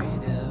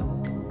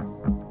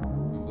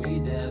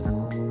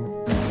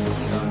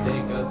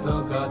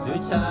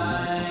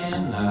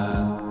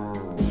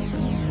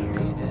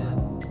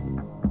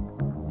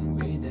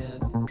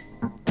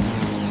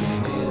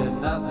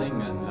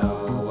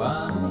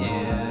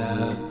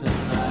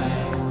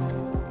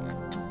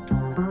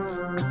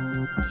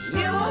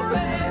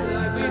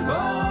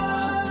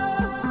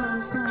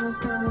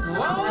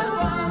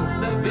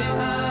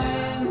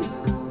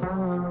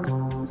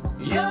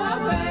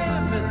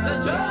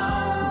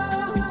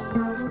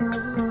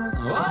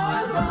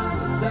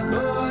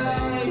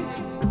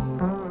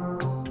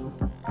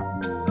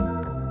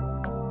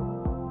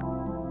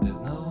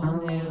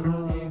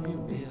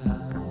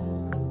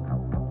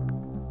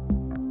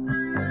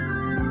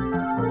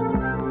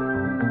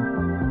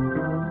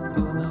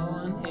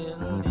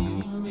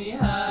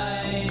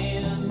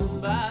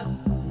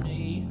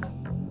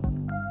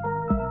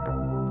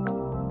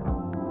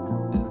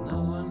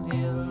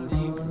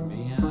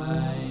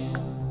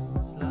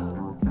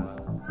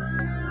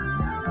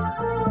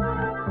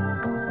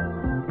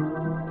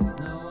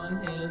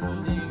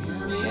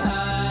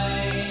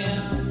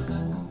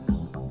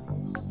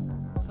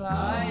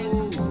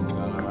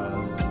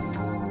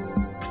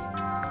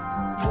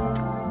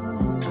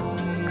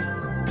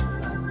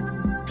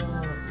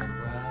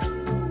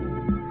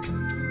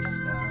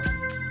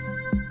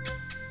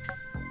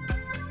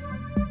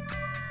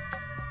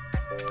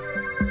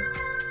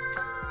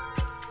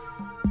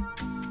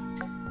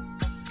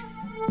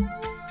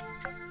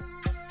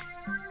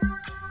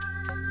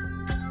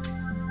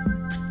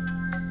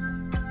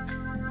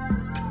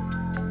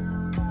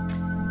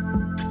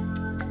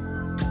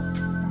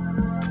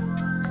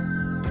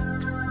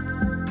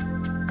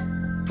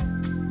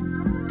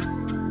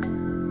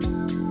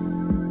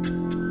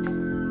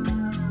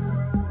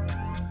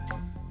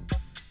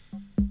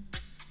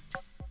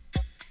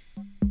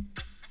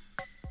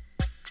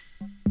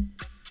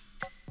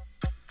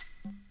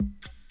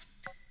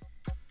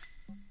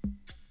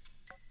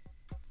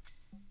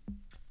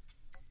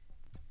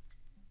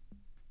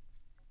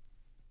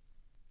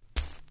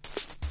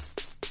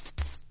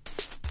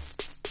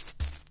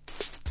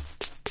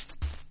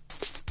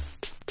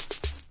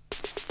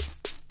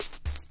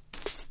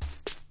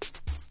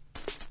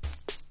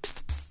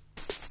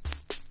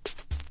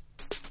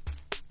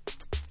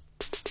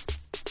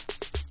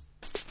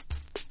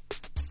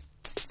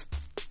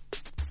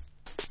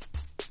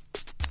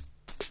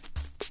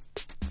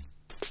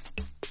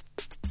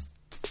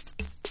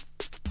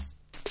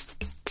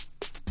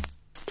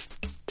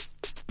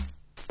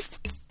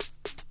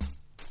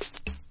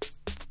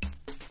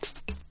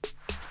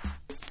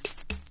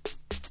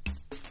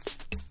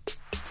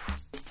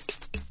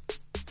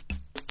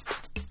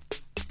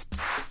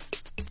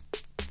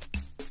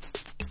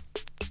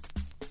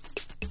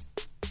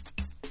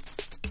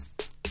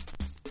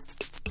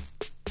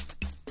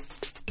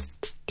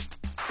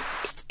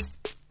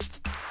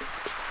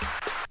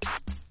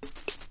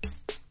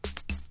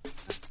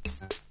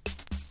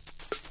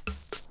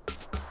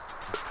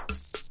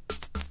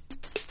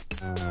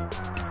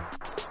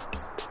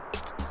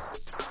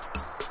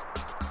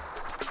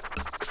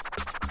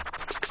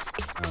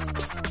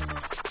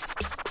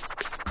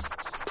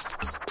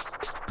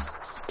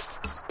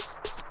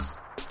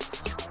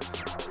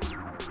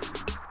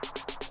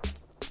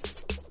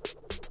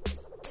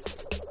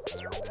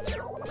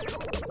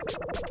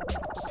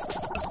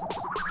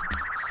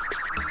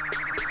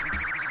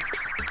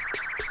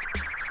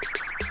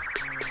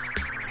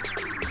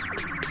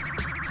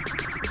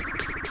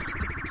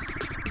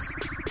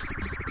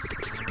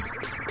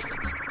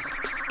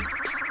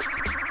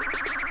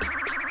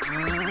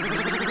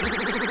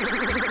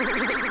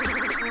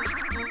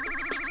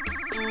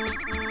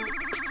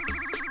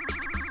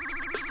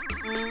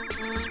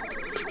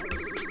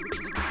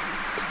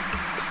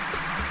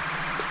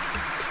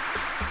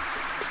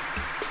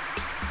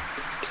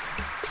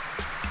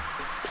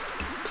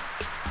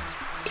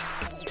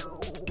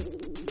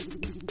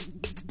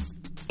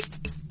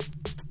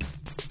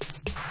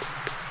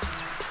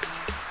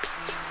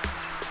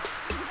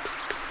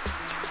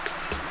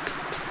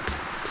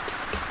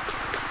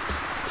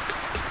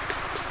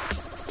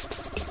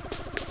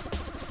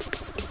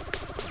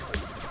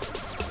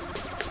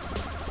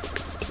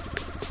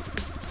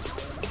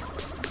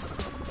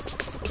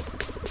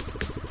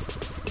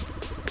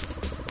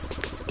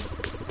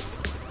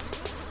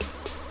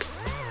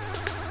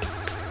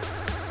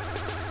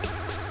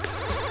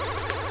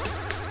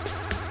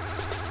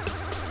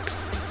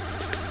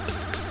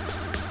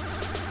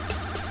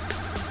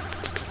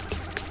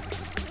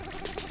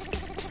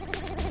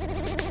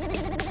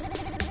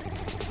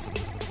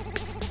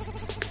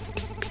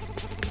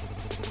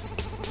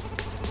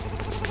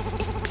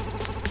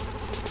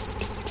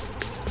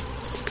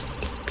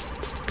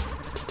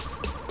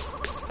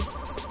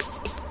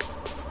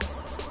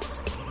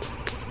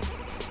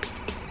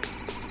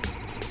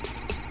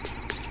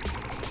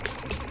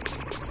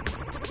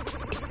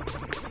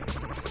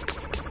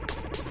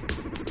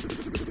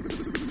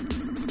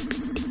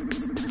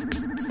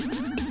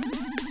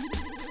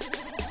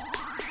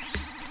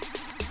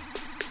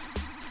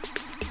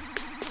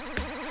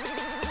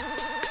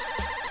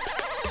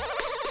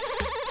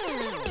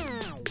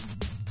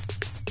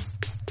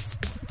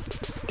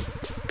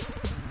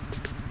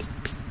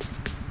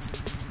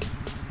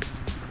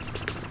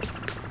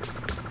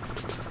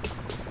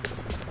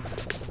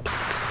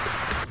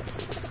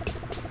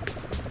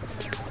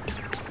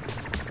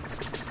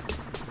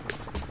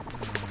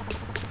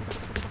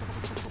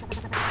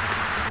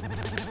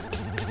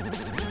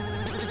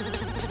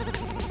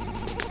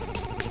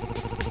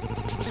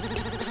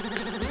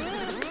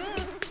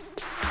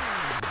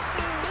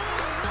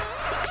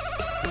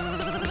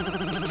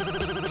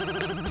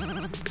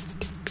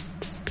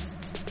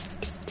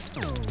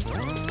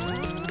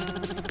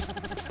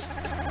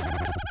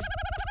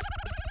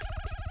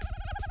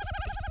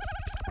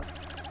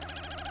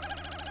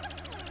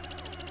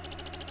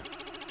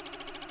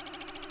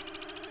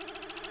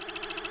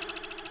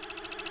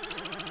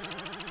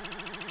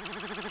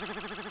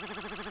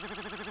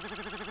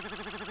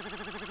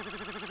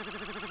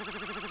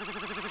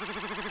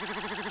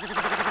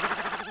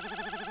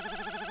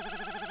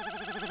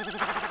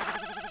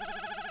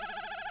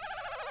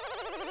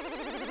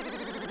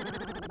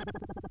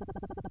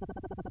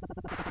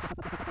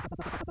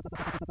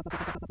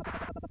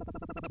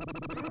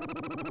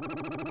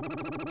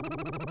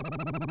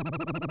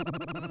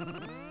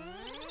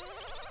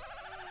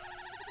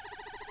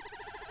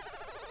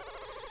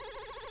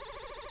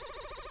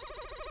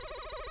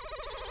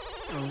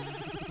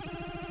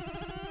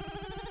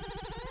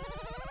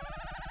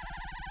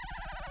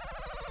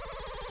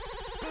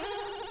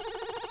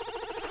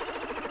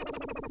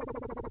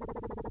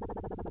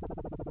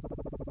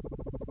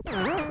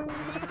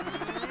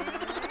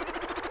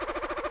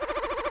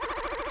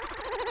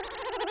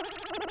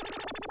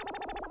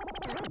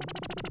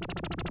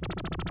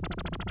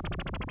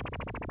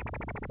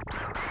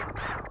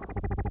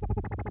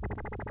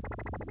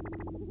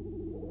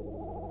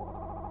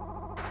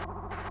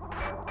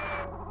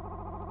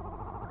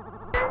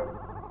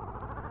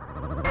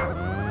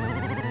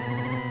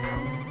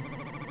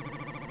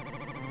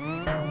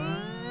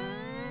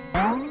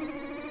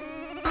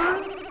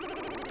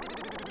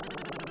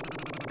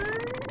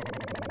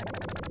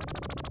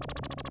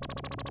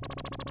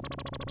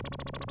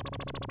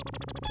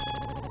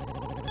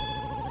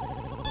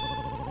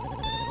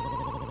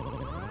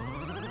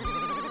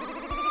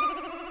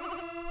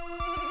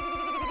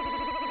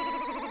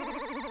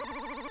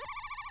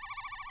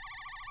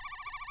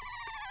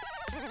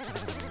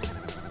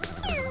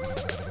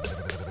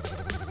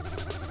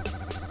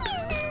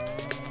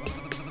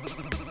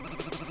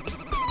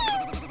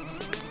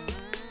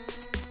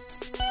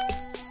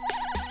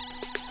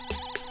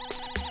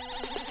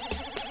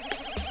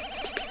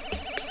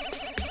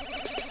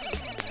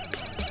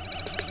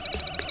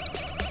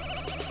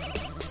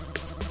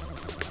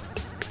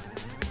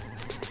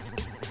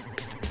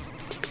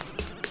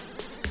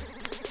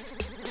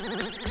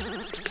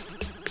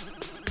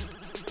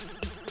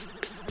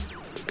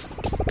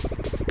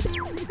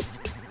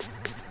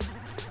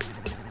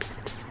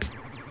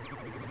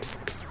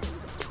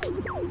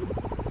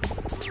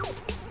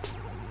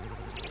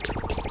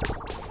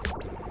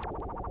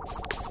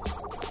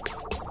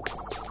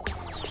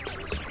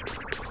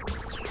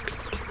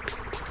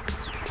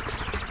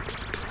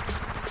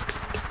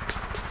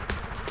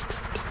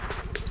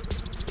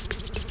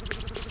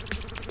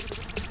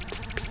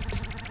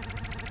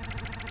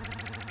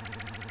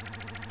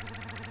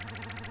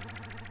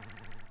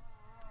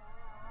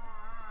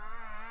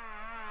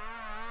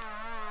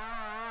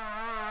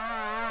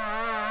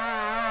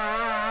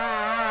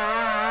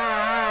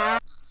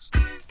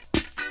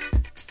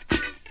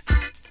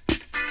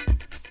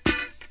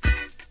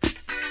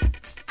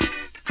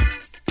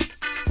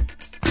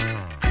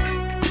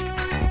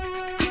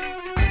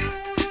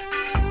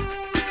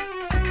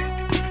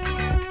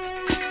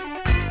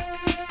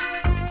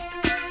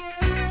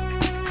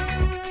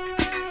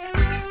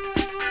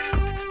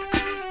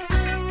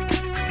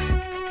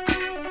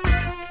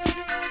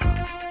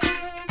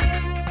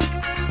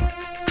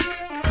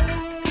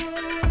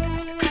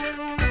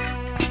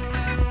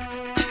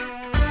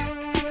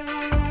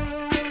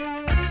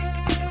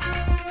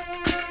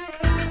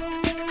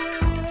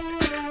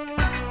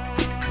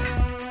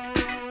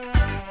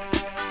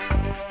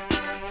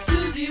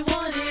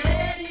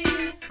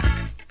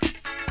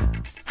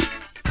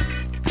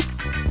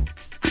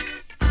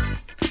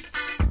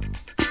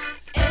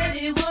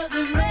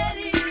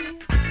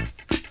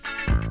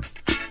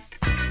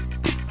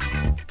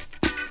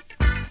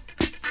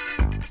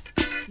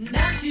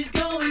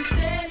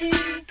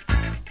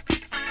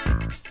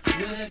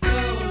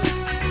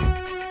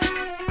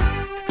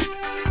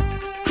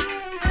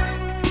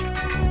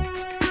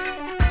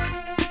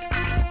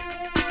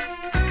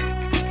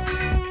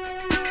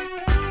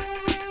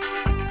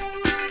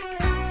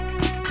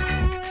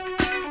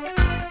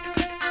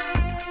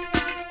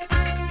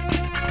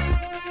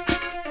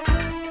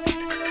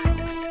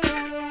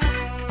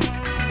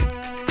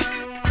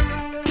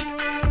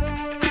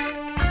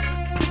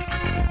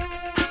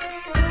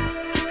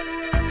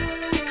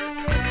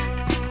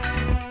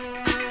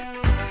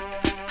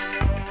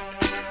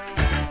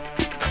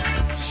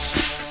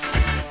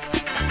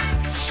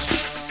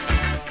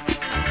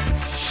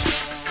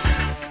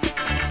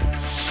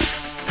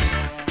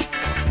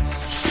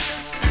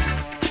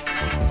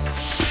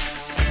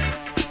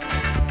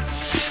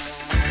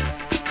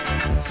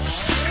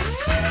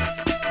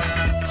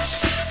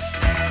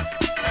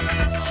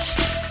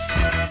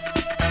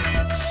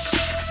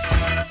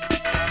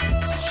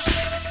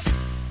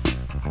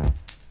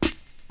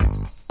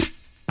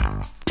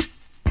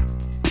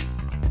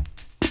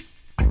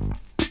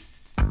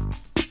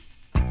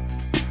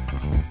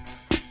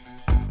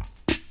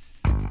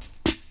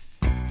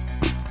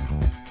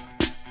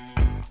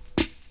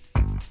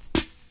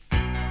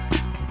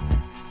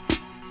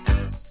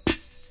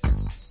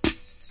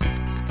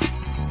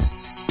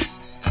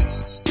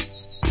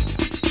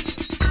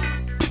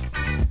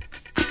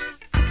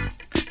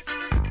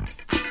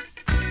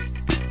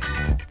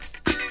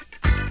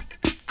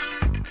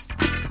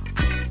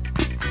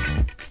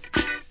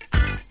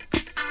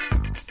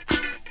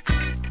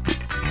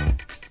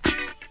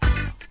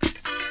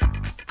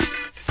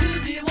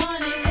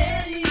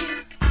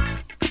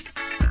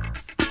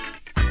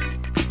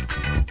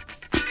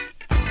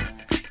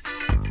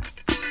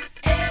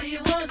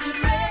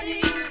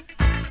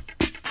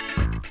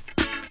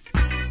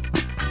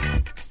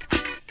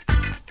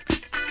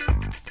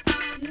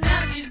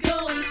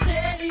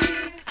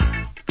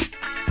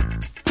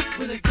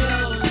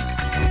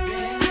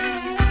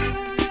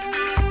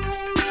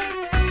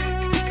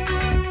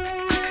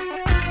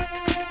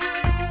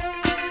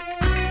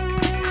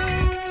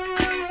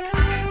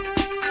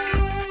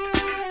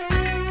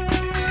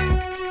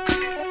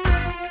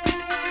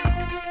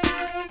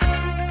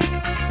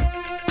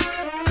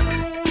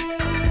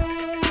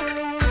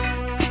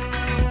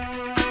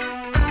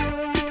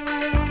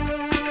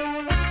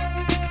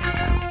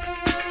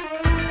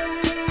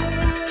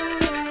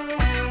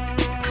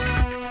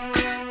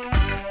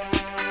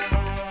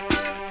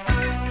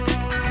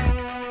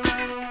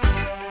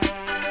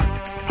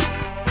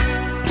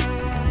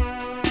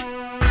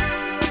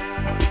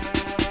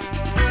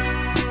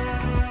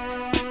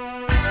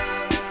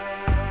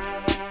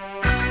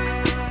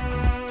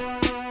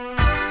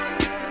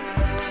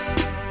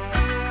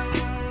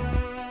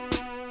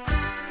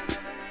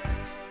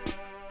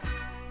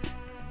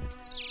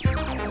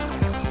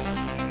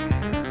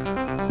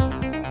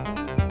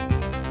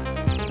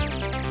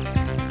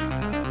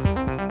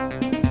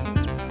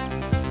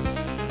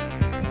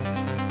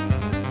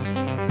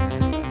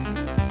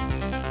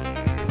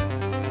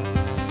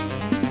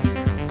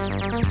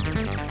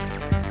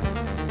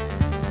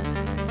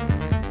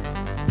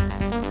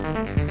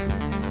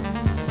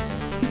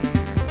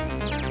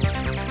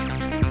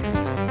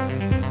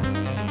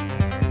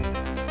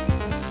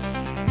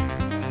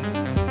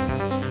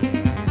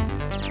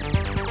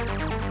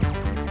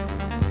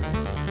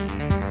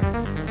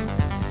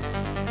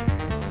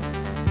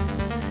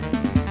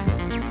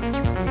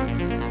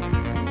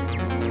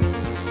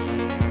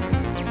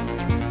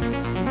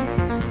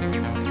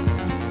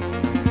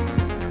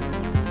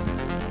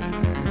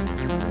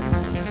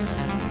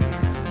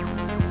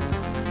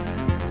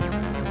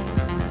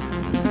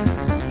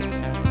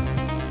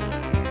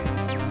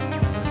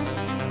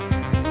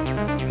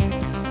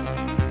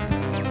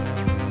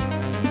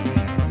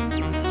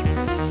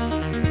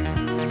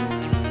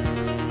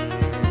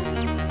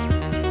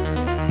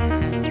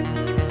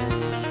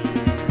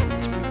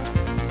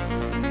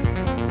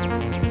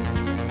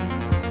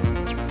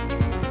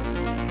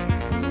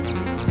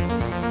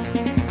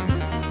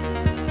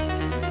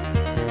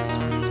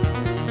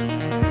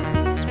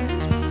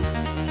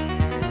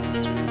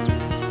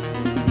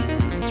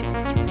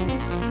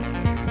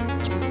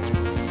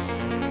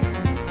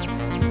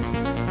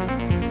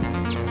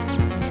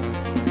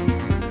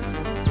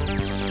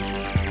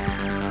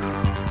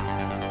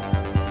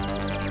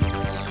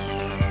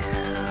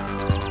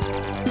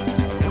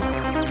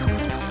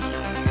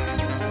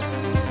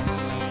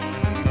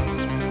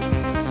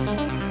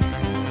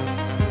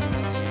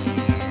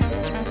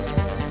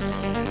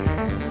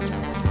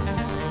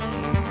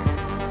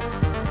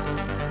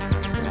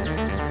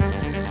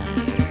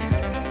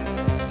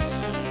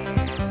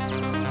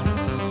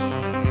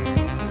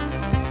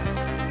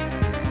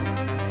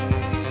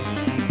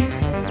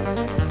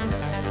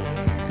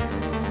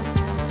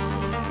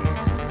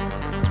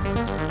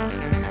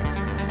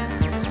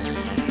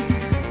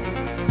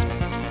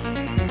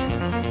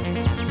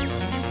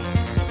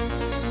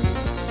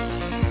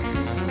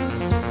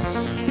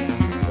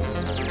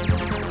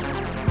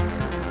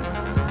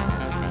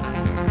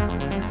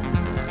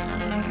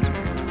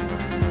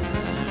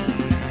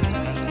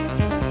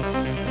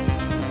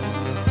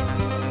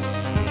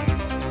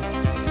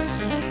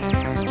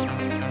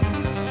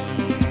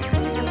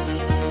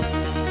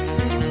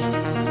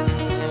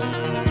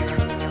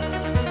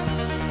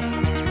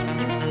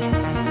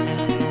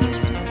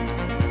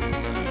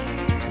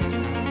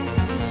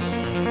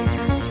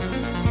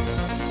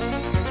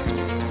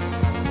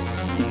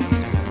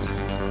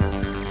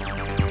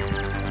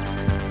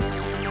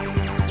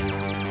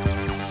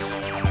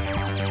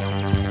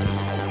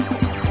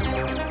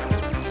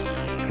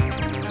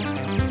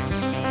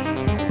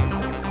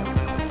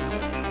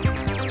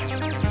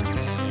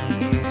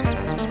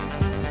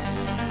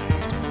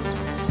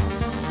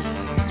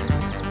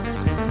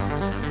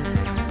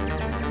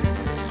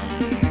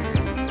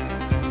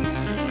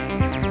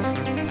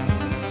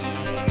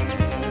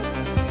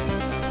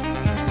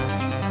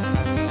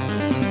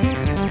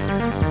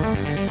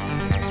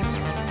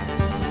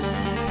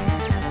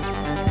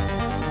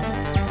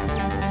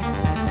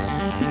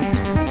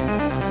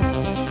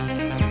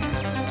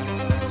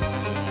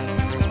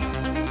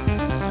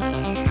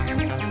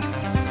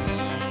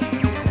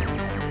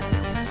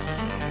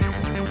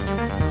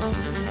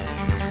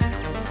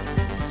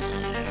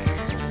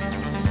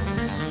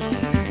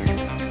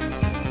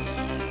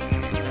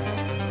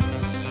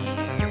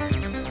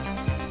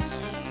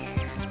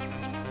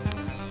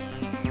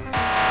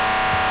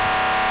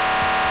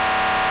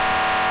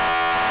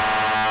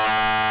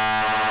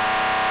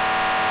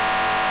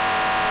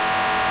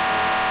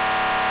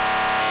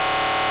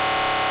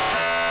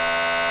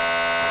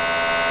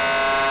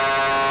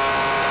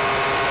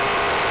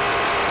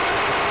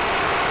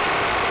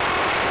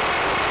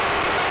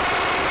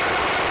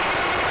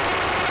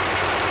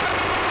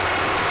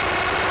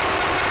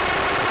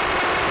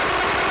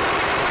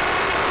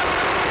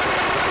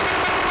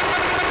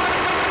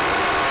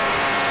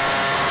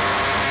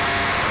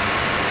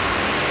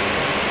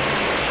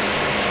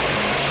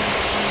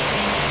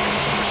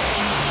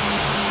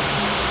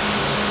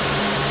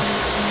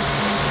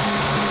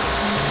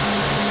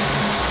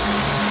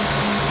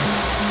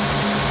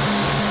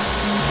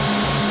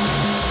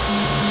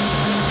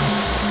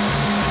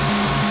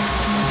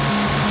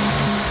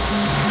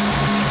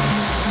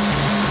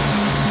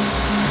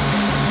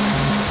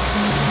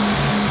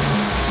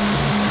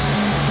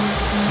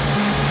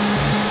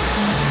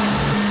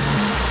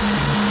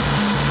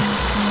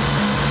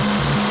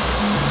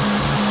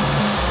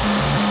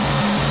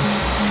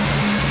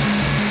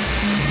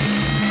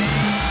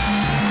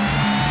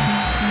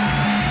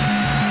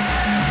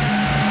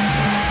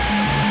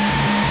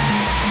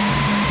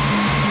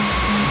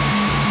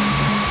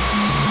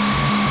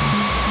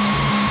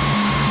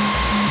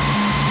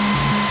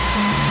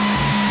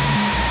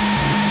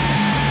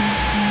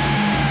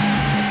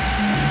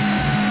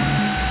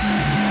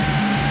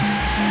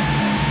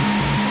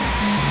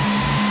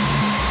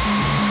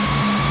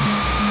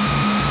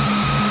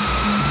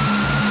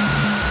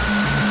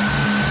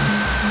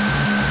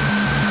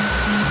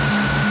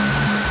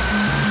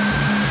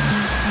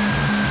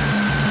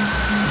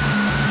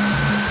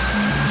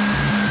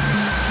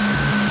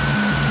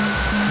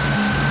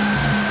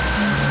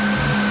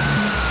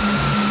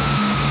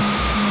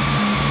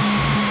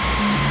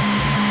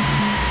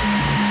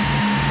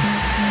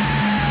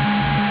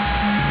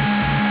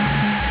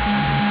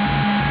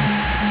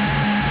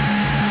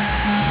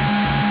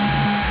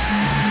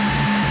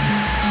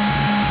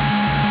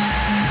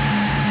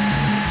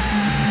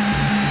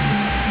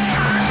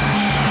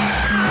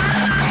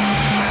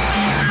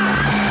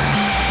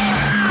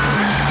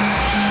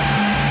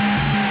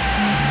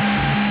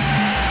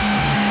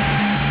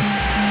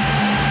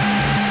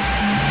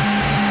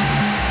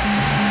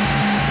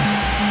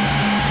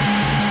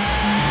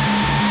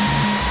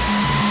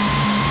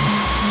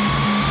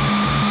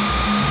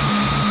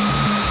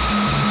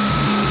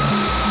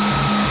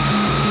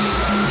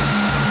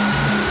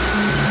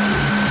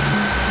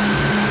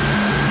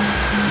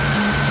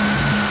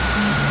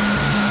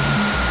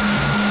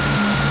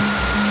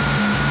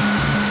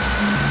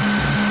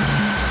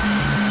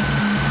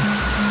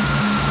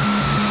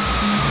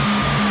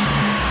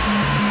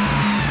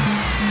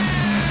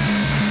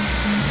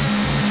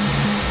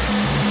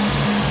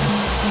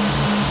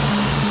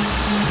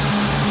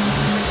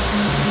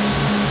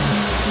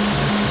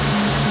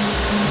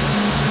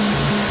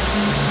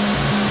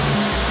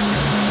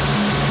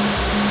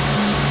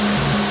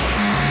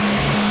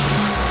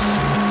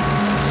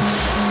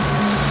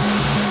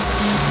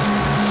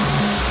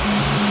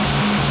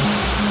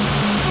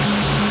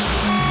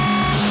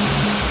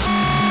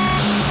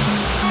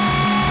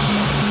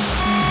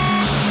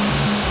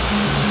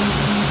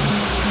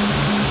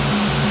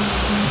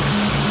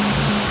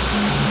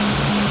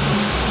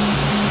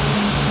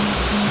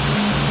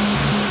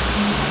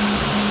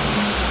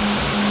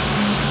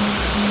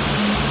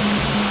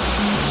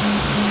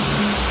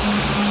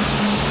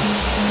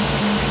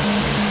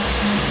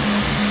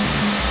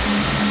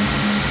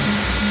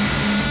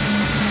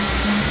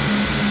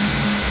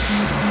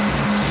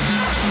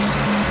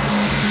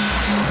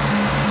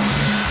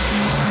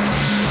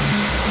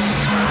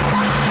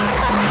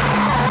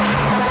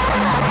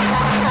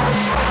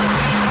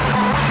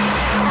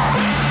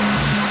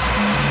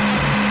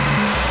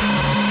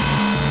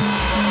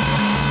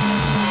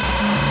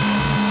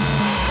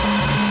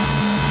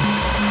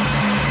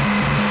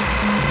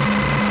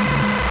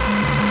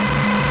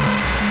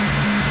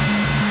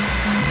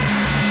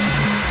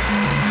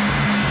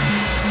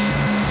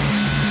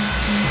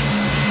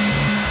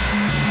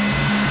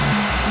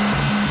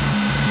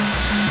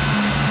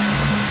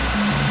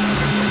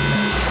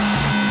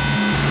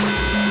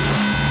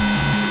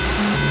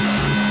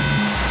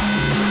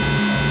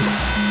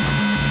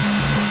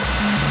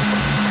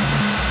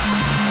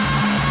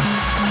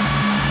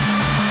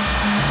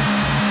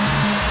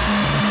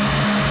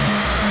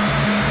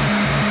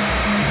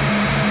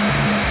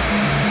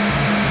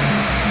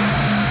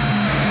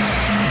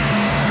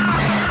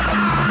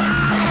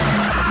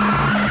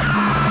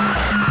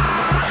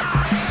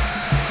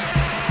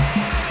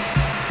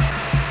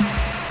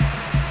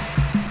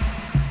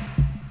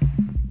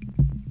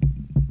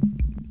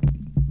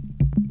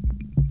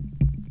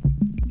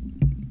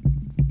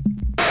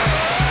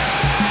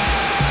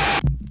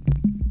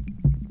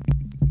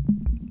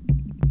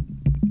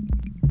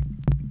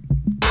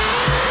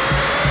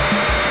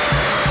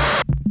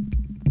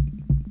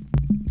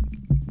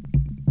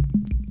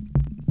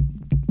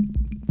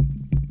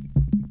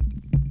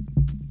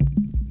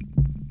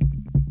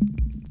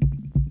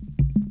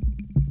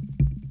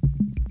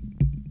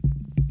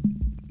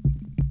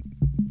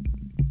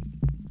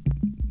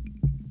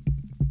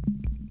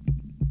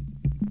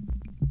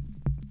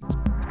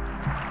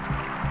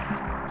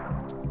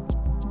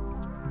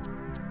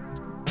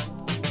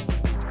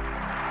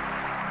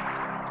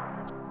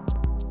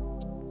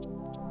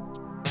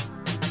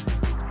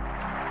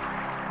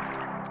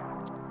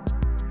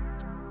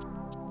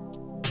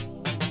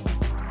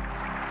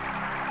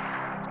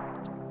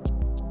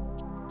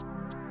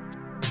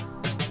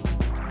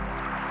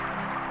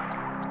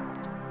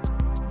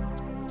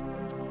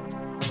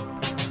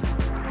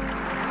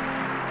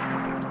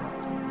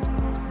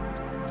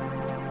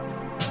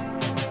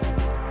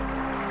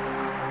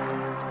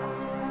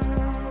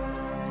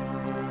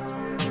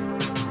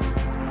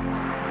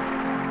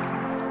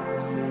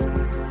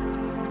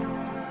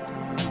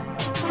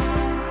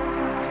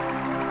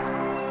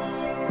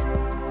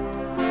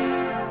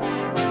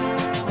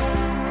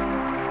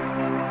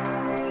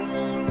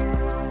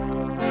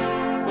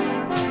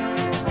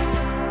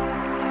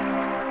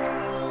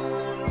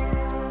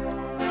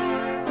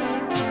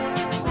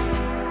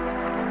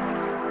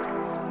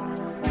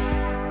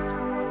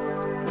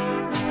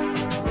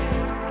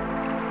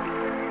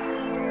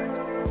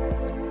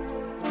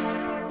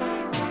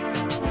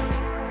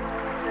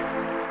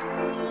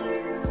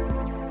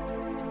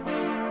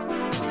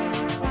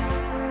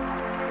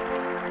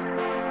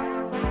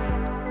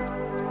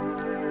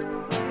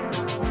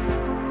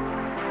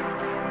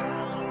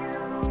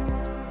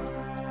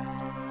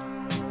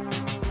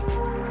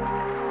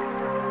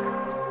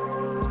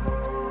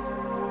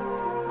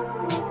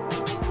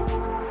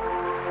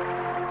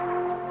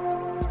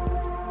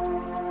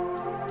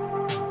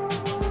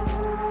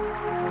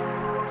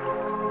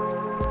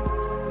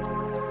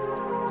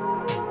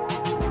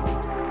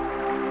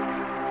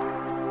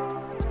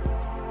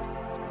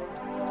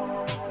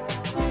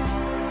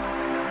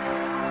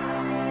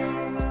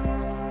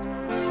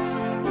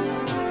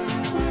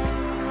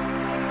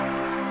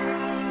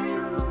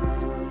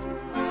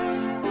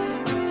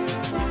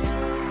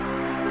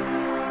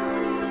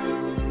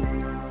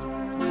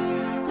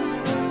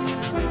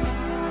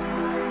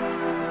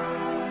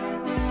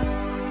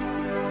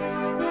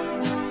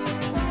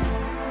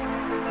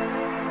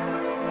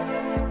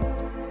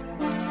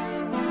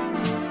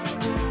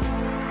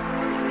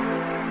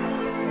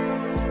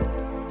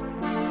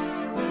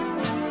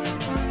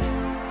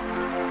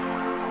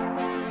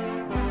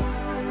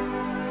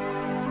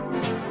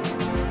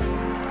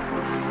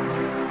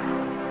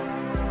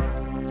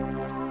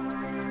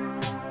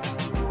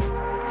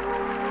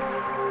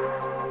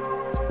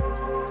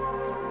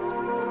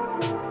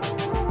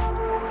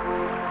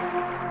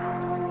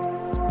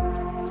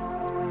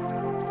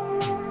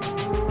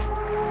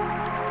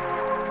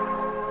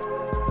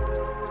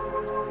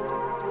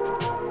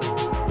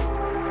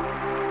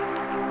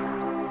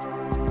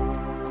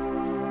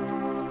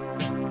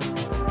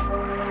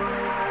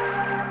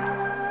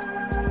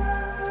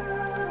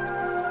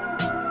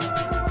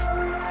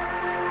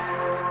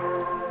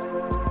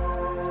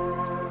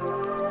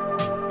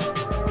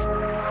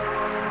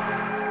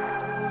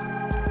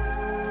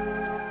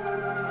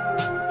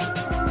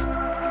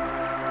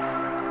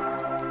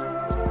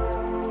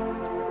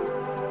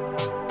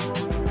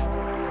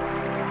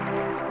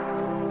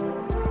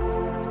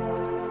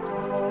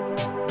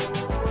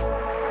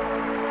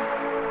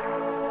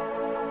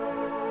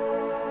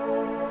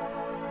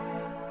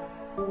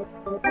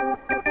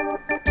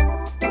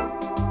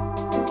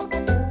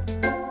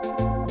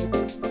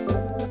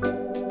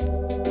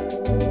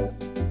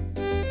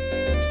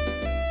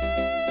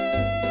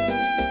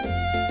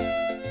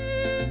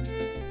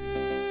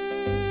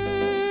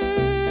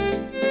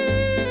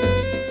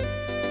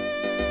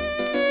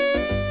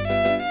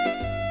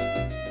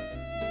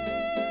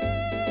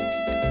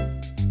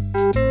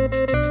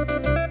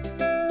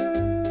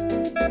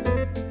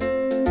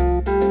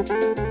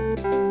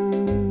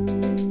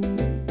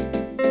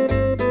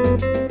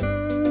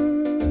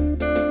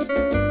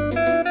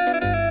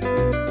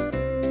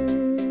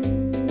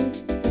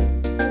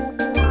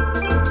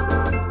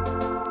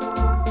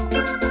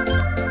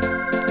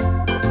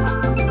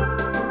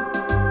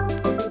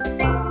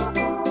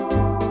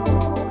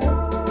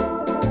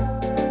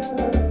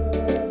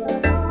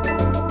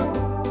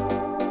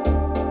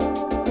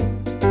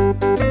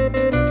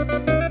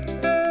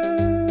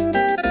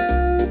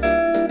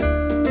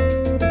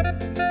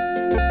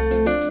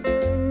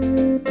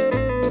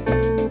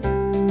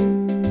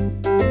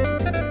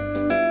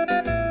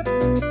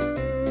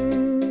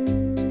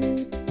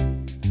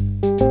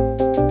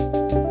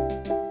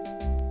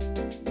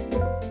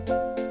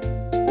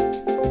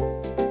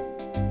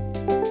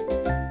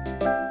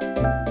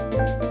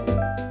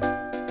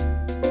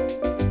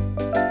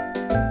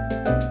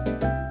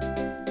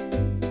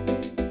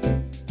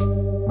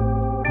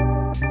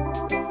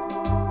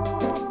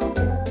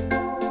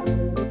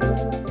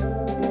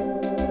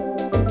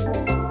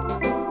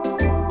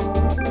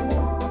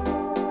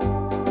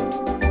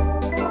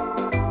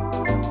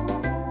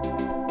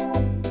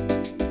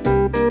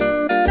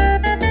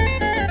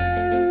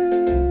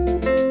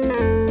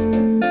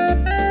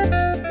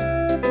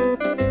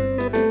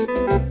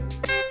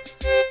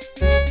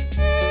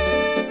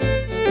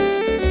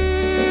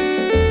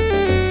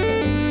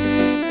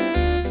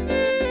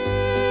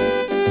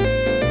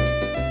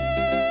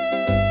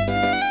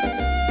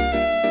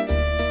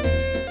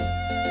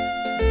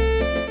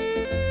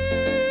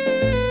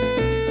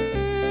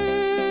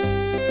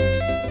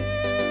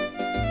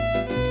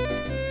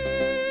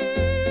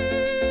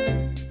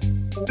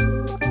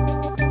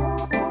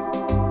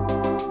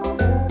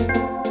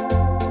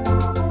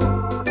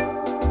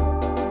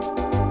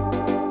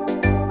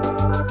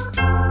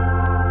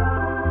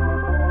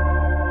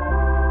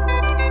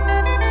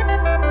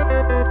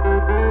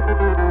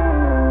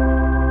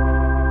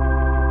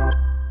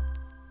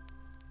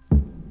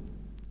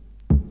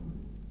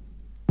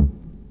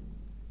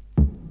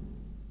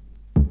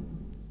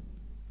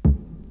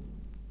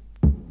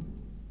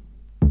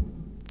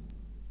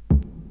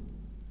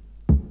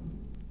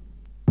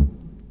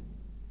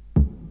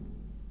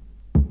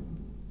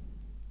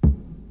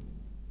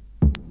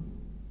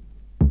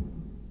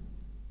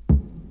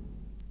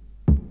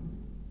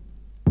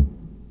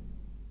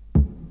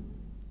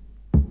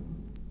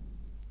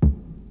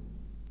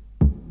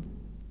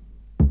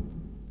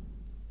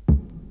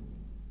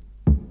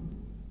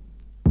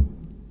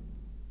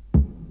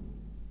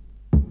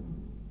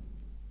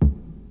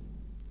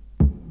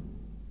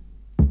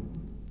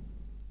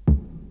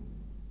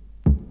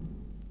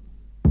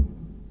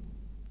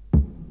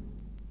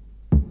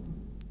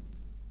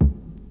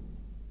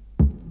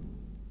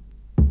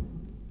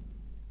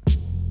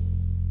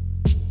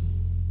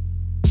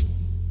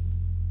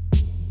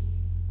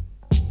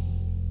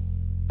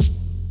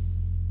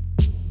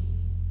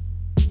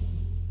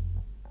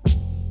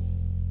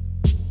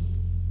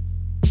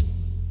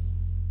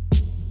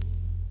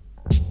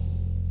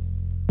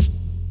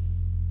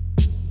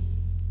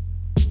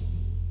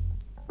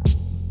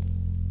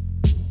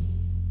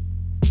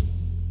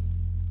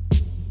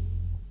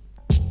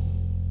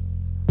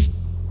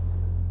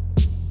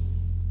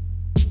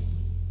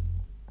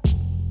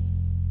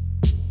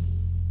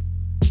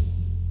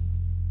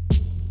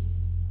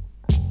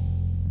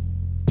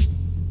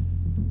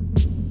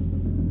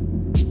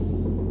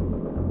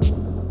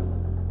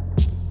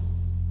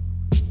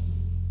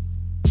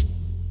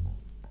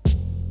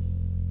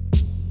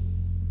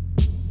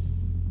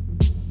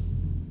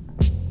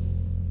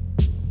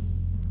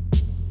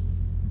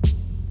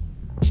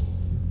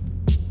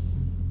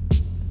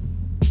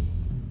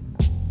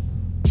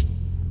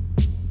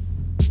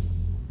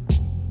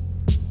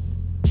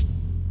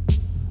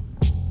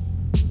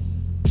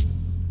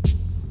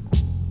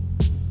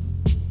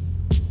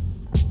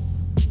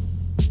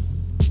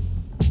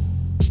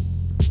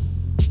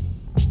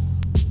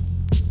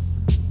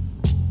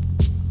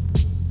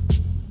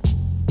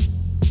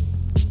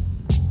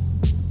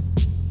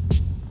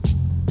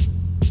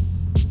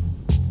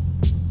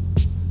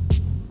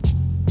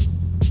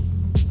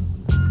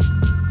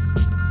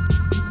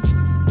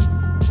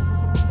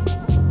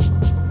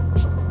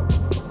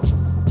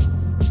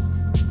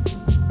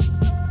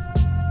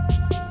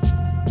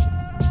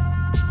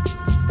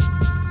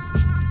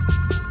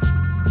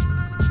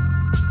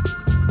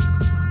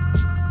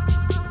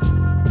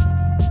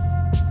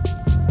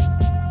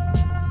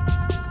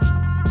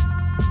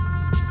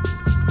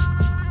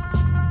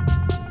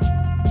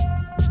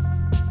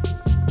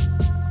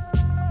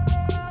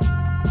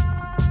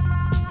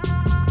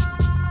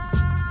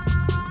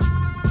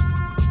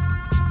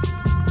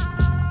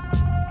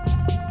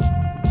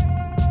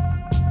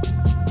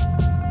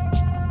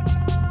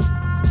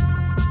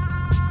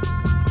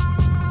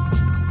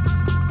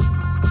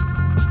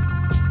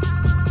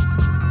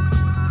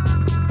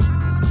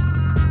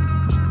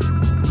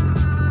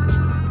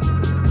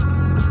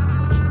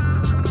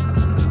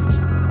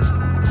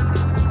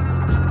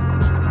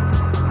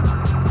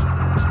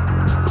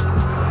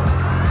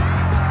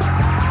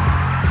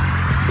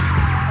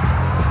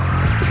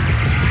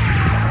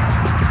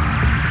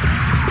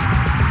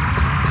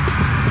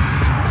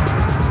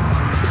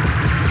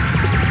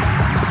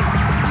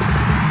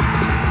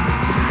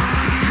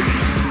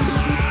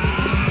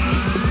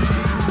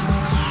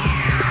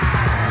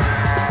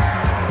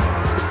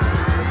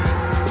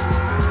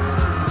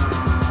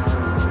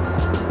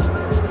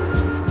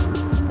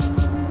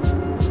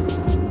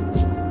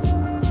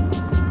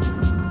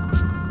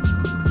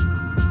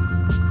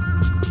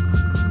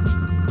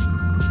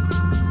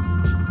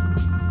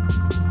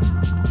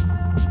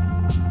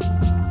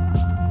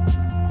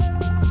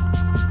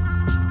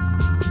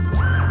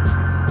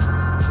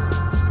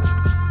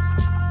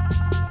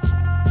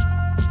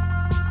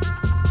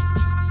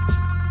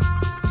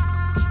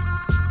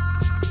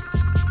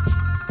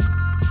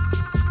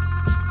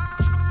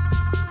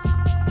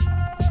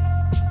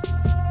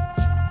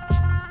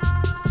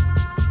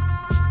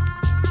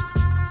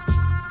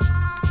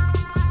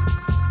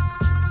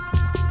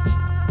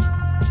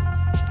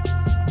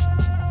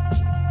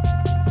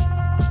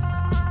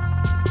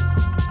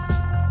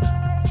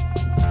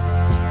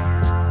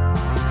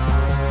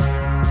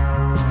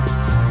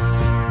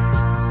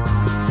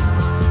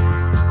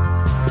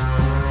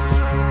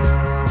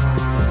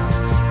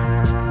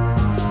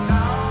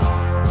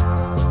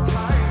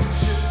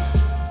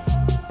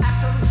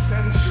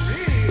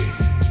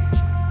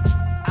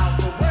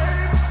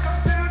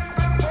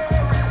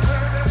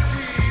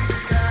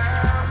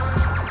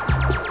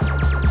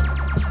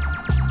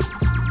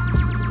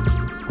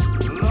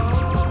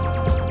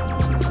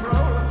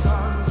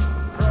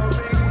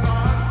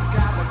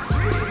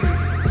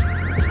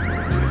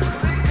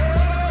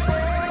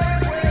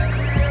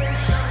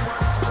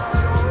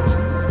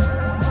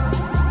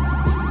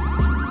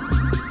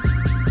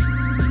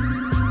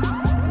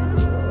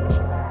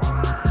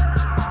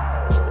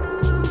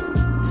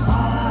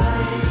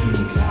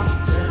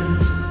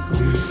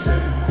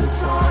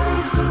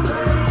 synthesize the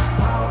rays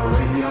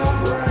powering your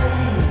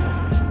brain.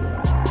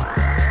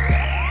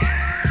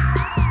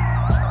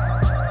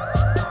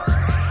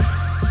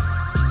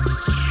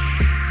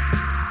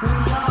 We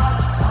are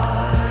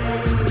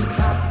time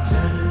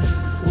captains.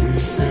 We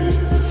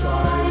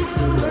synthesize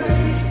the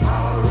rays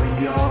powering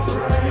your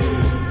brain.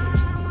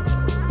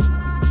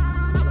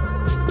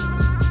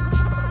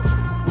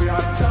 We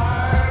are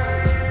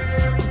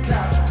time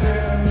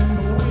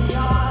captains. We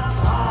are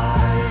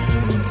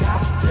time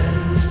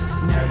captains.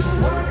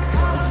 Network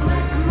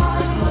cosmic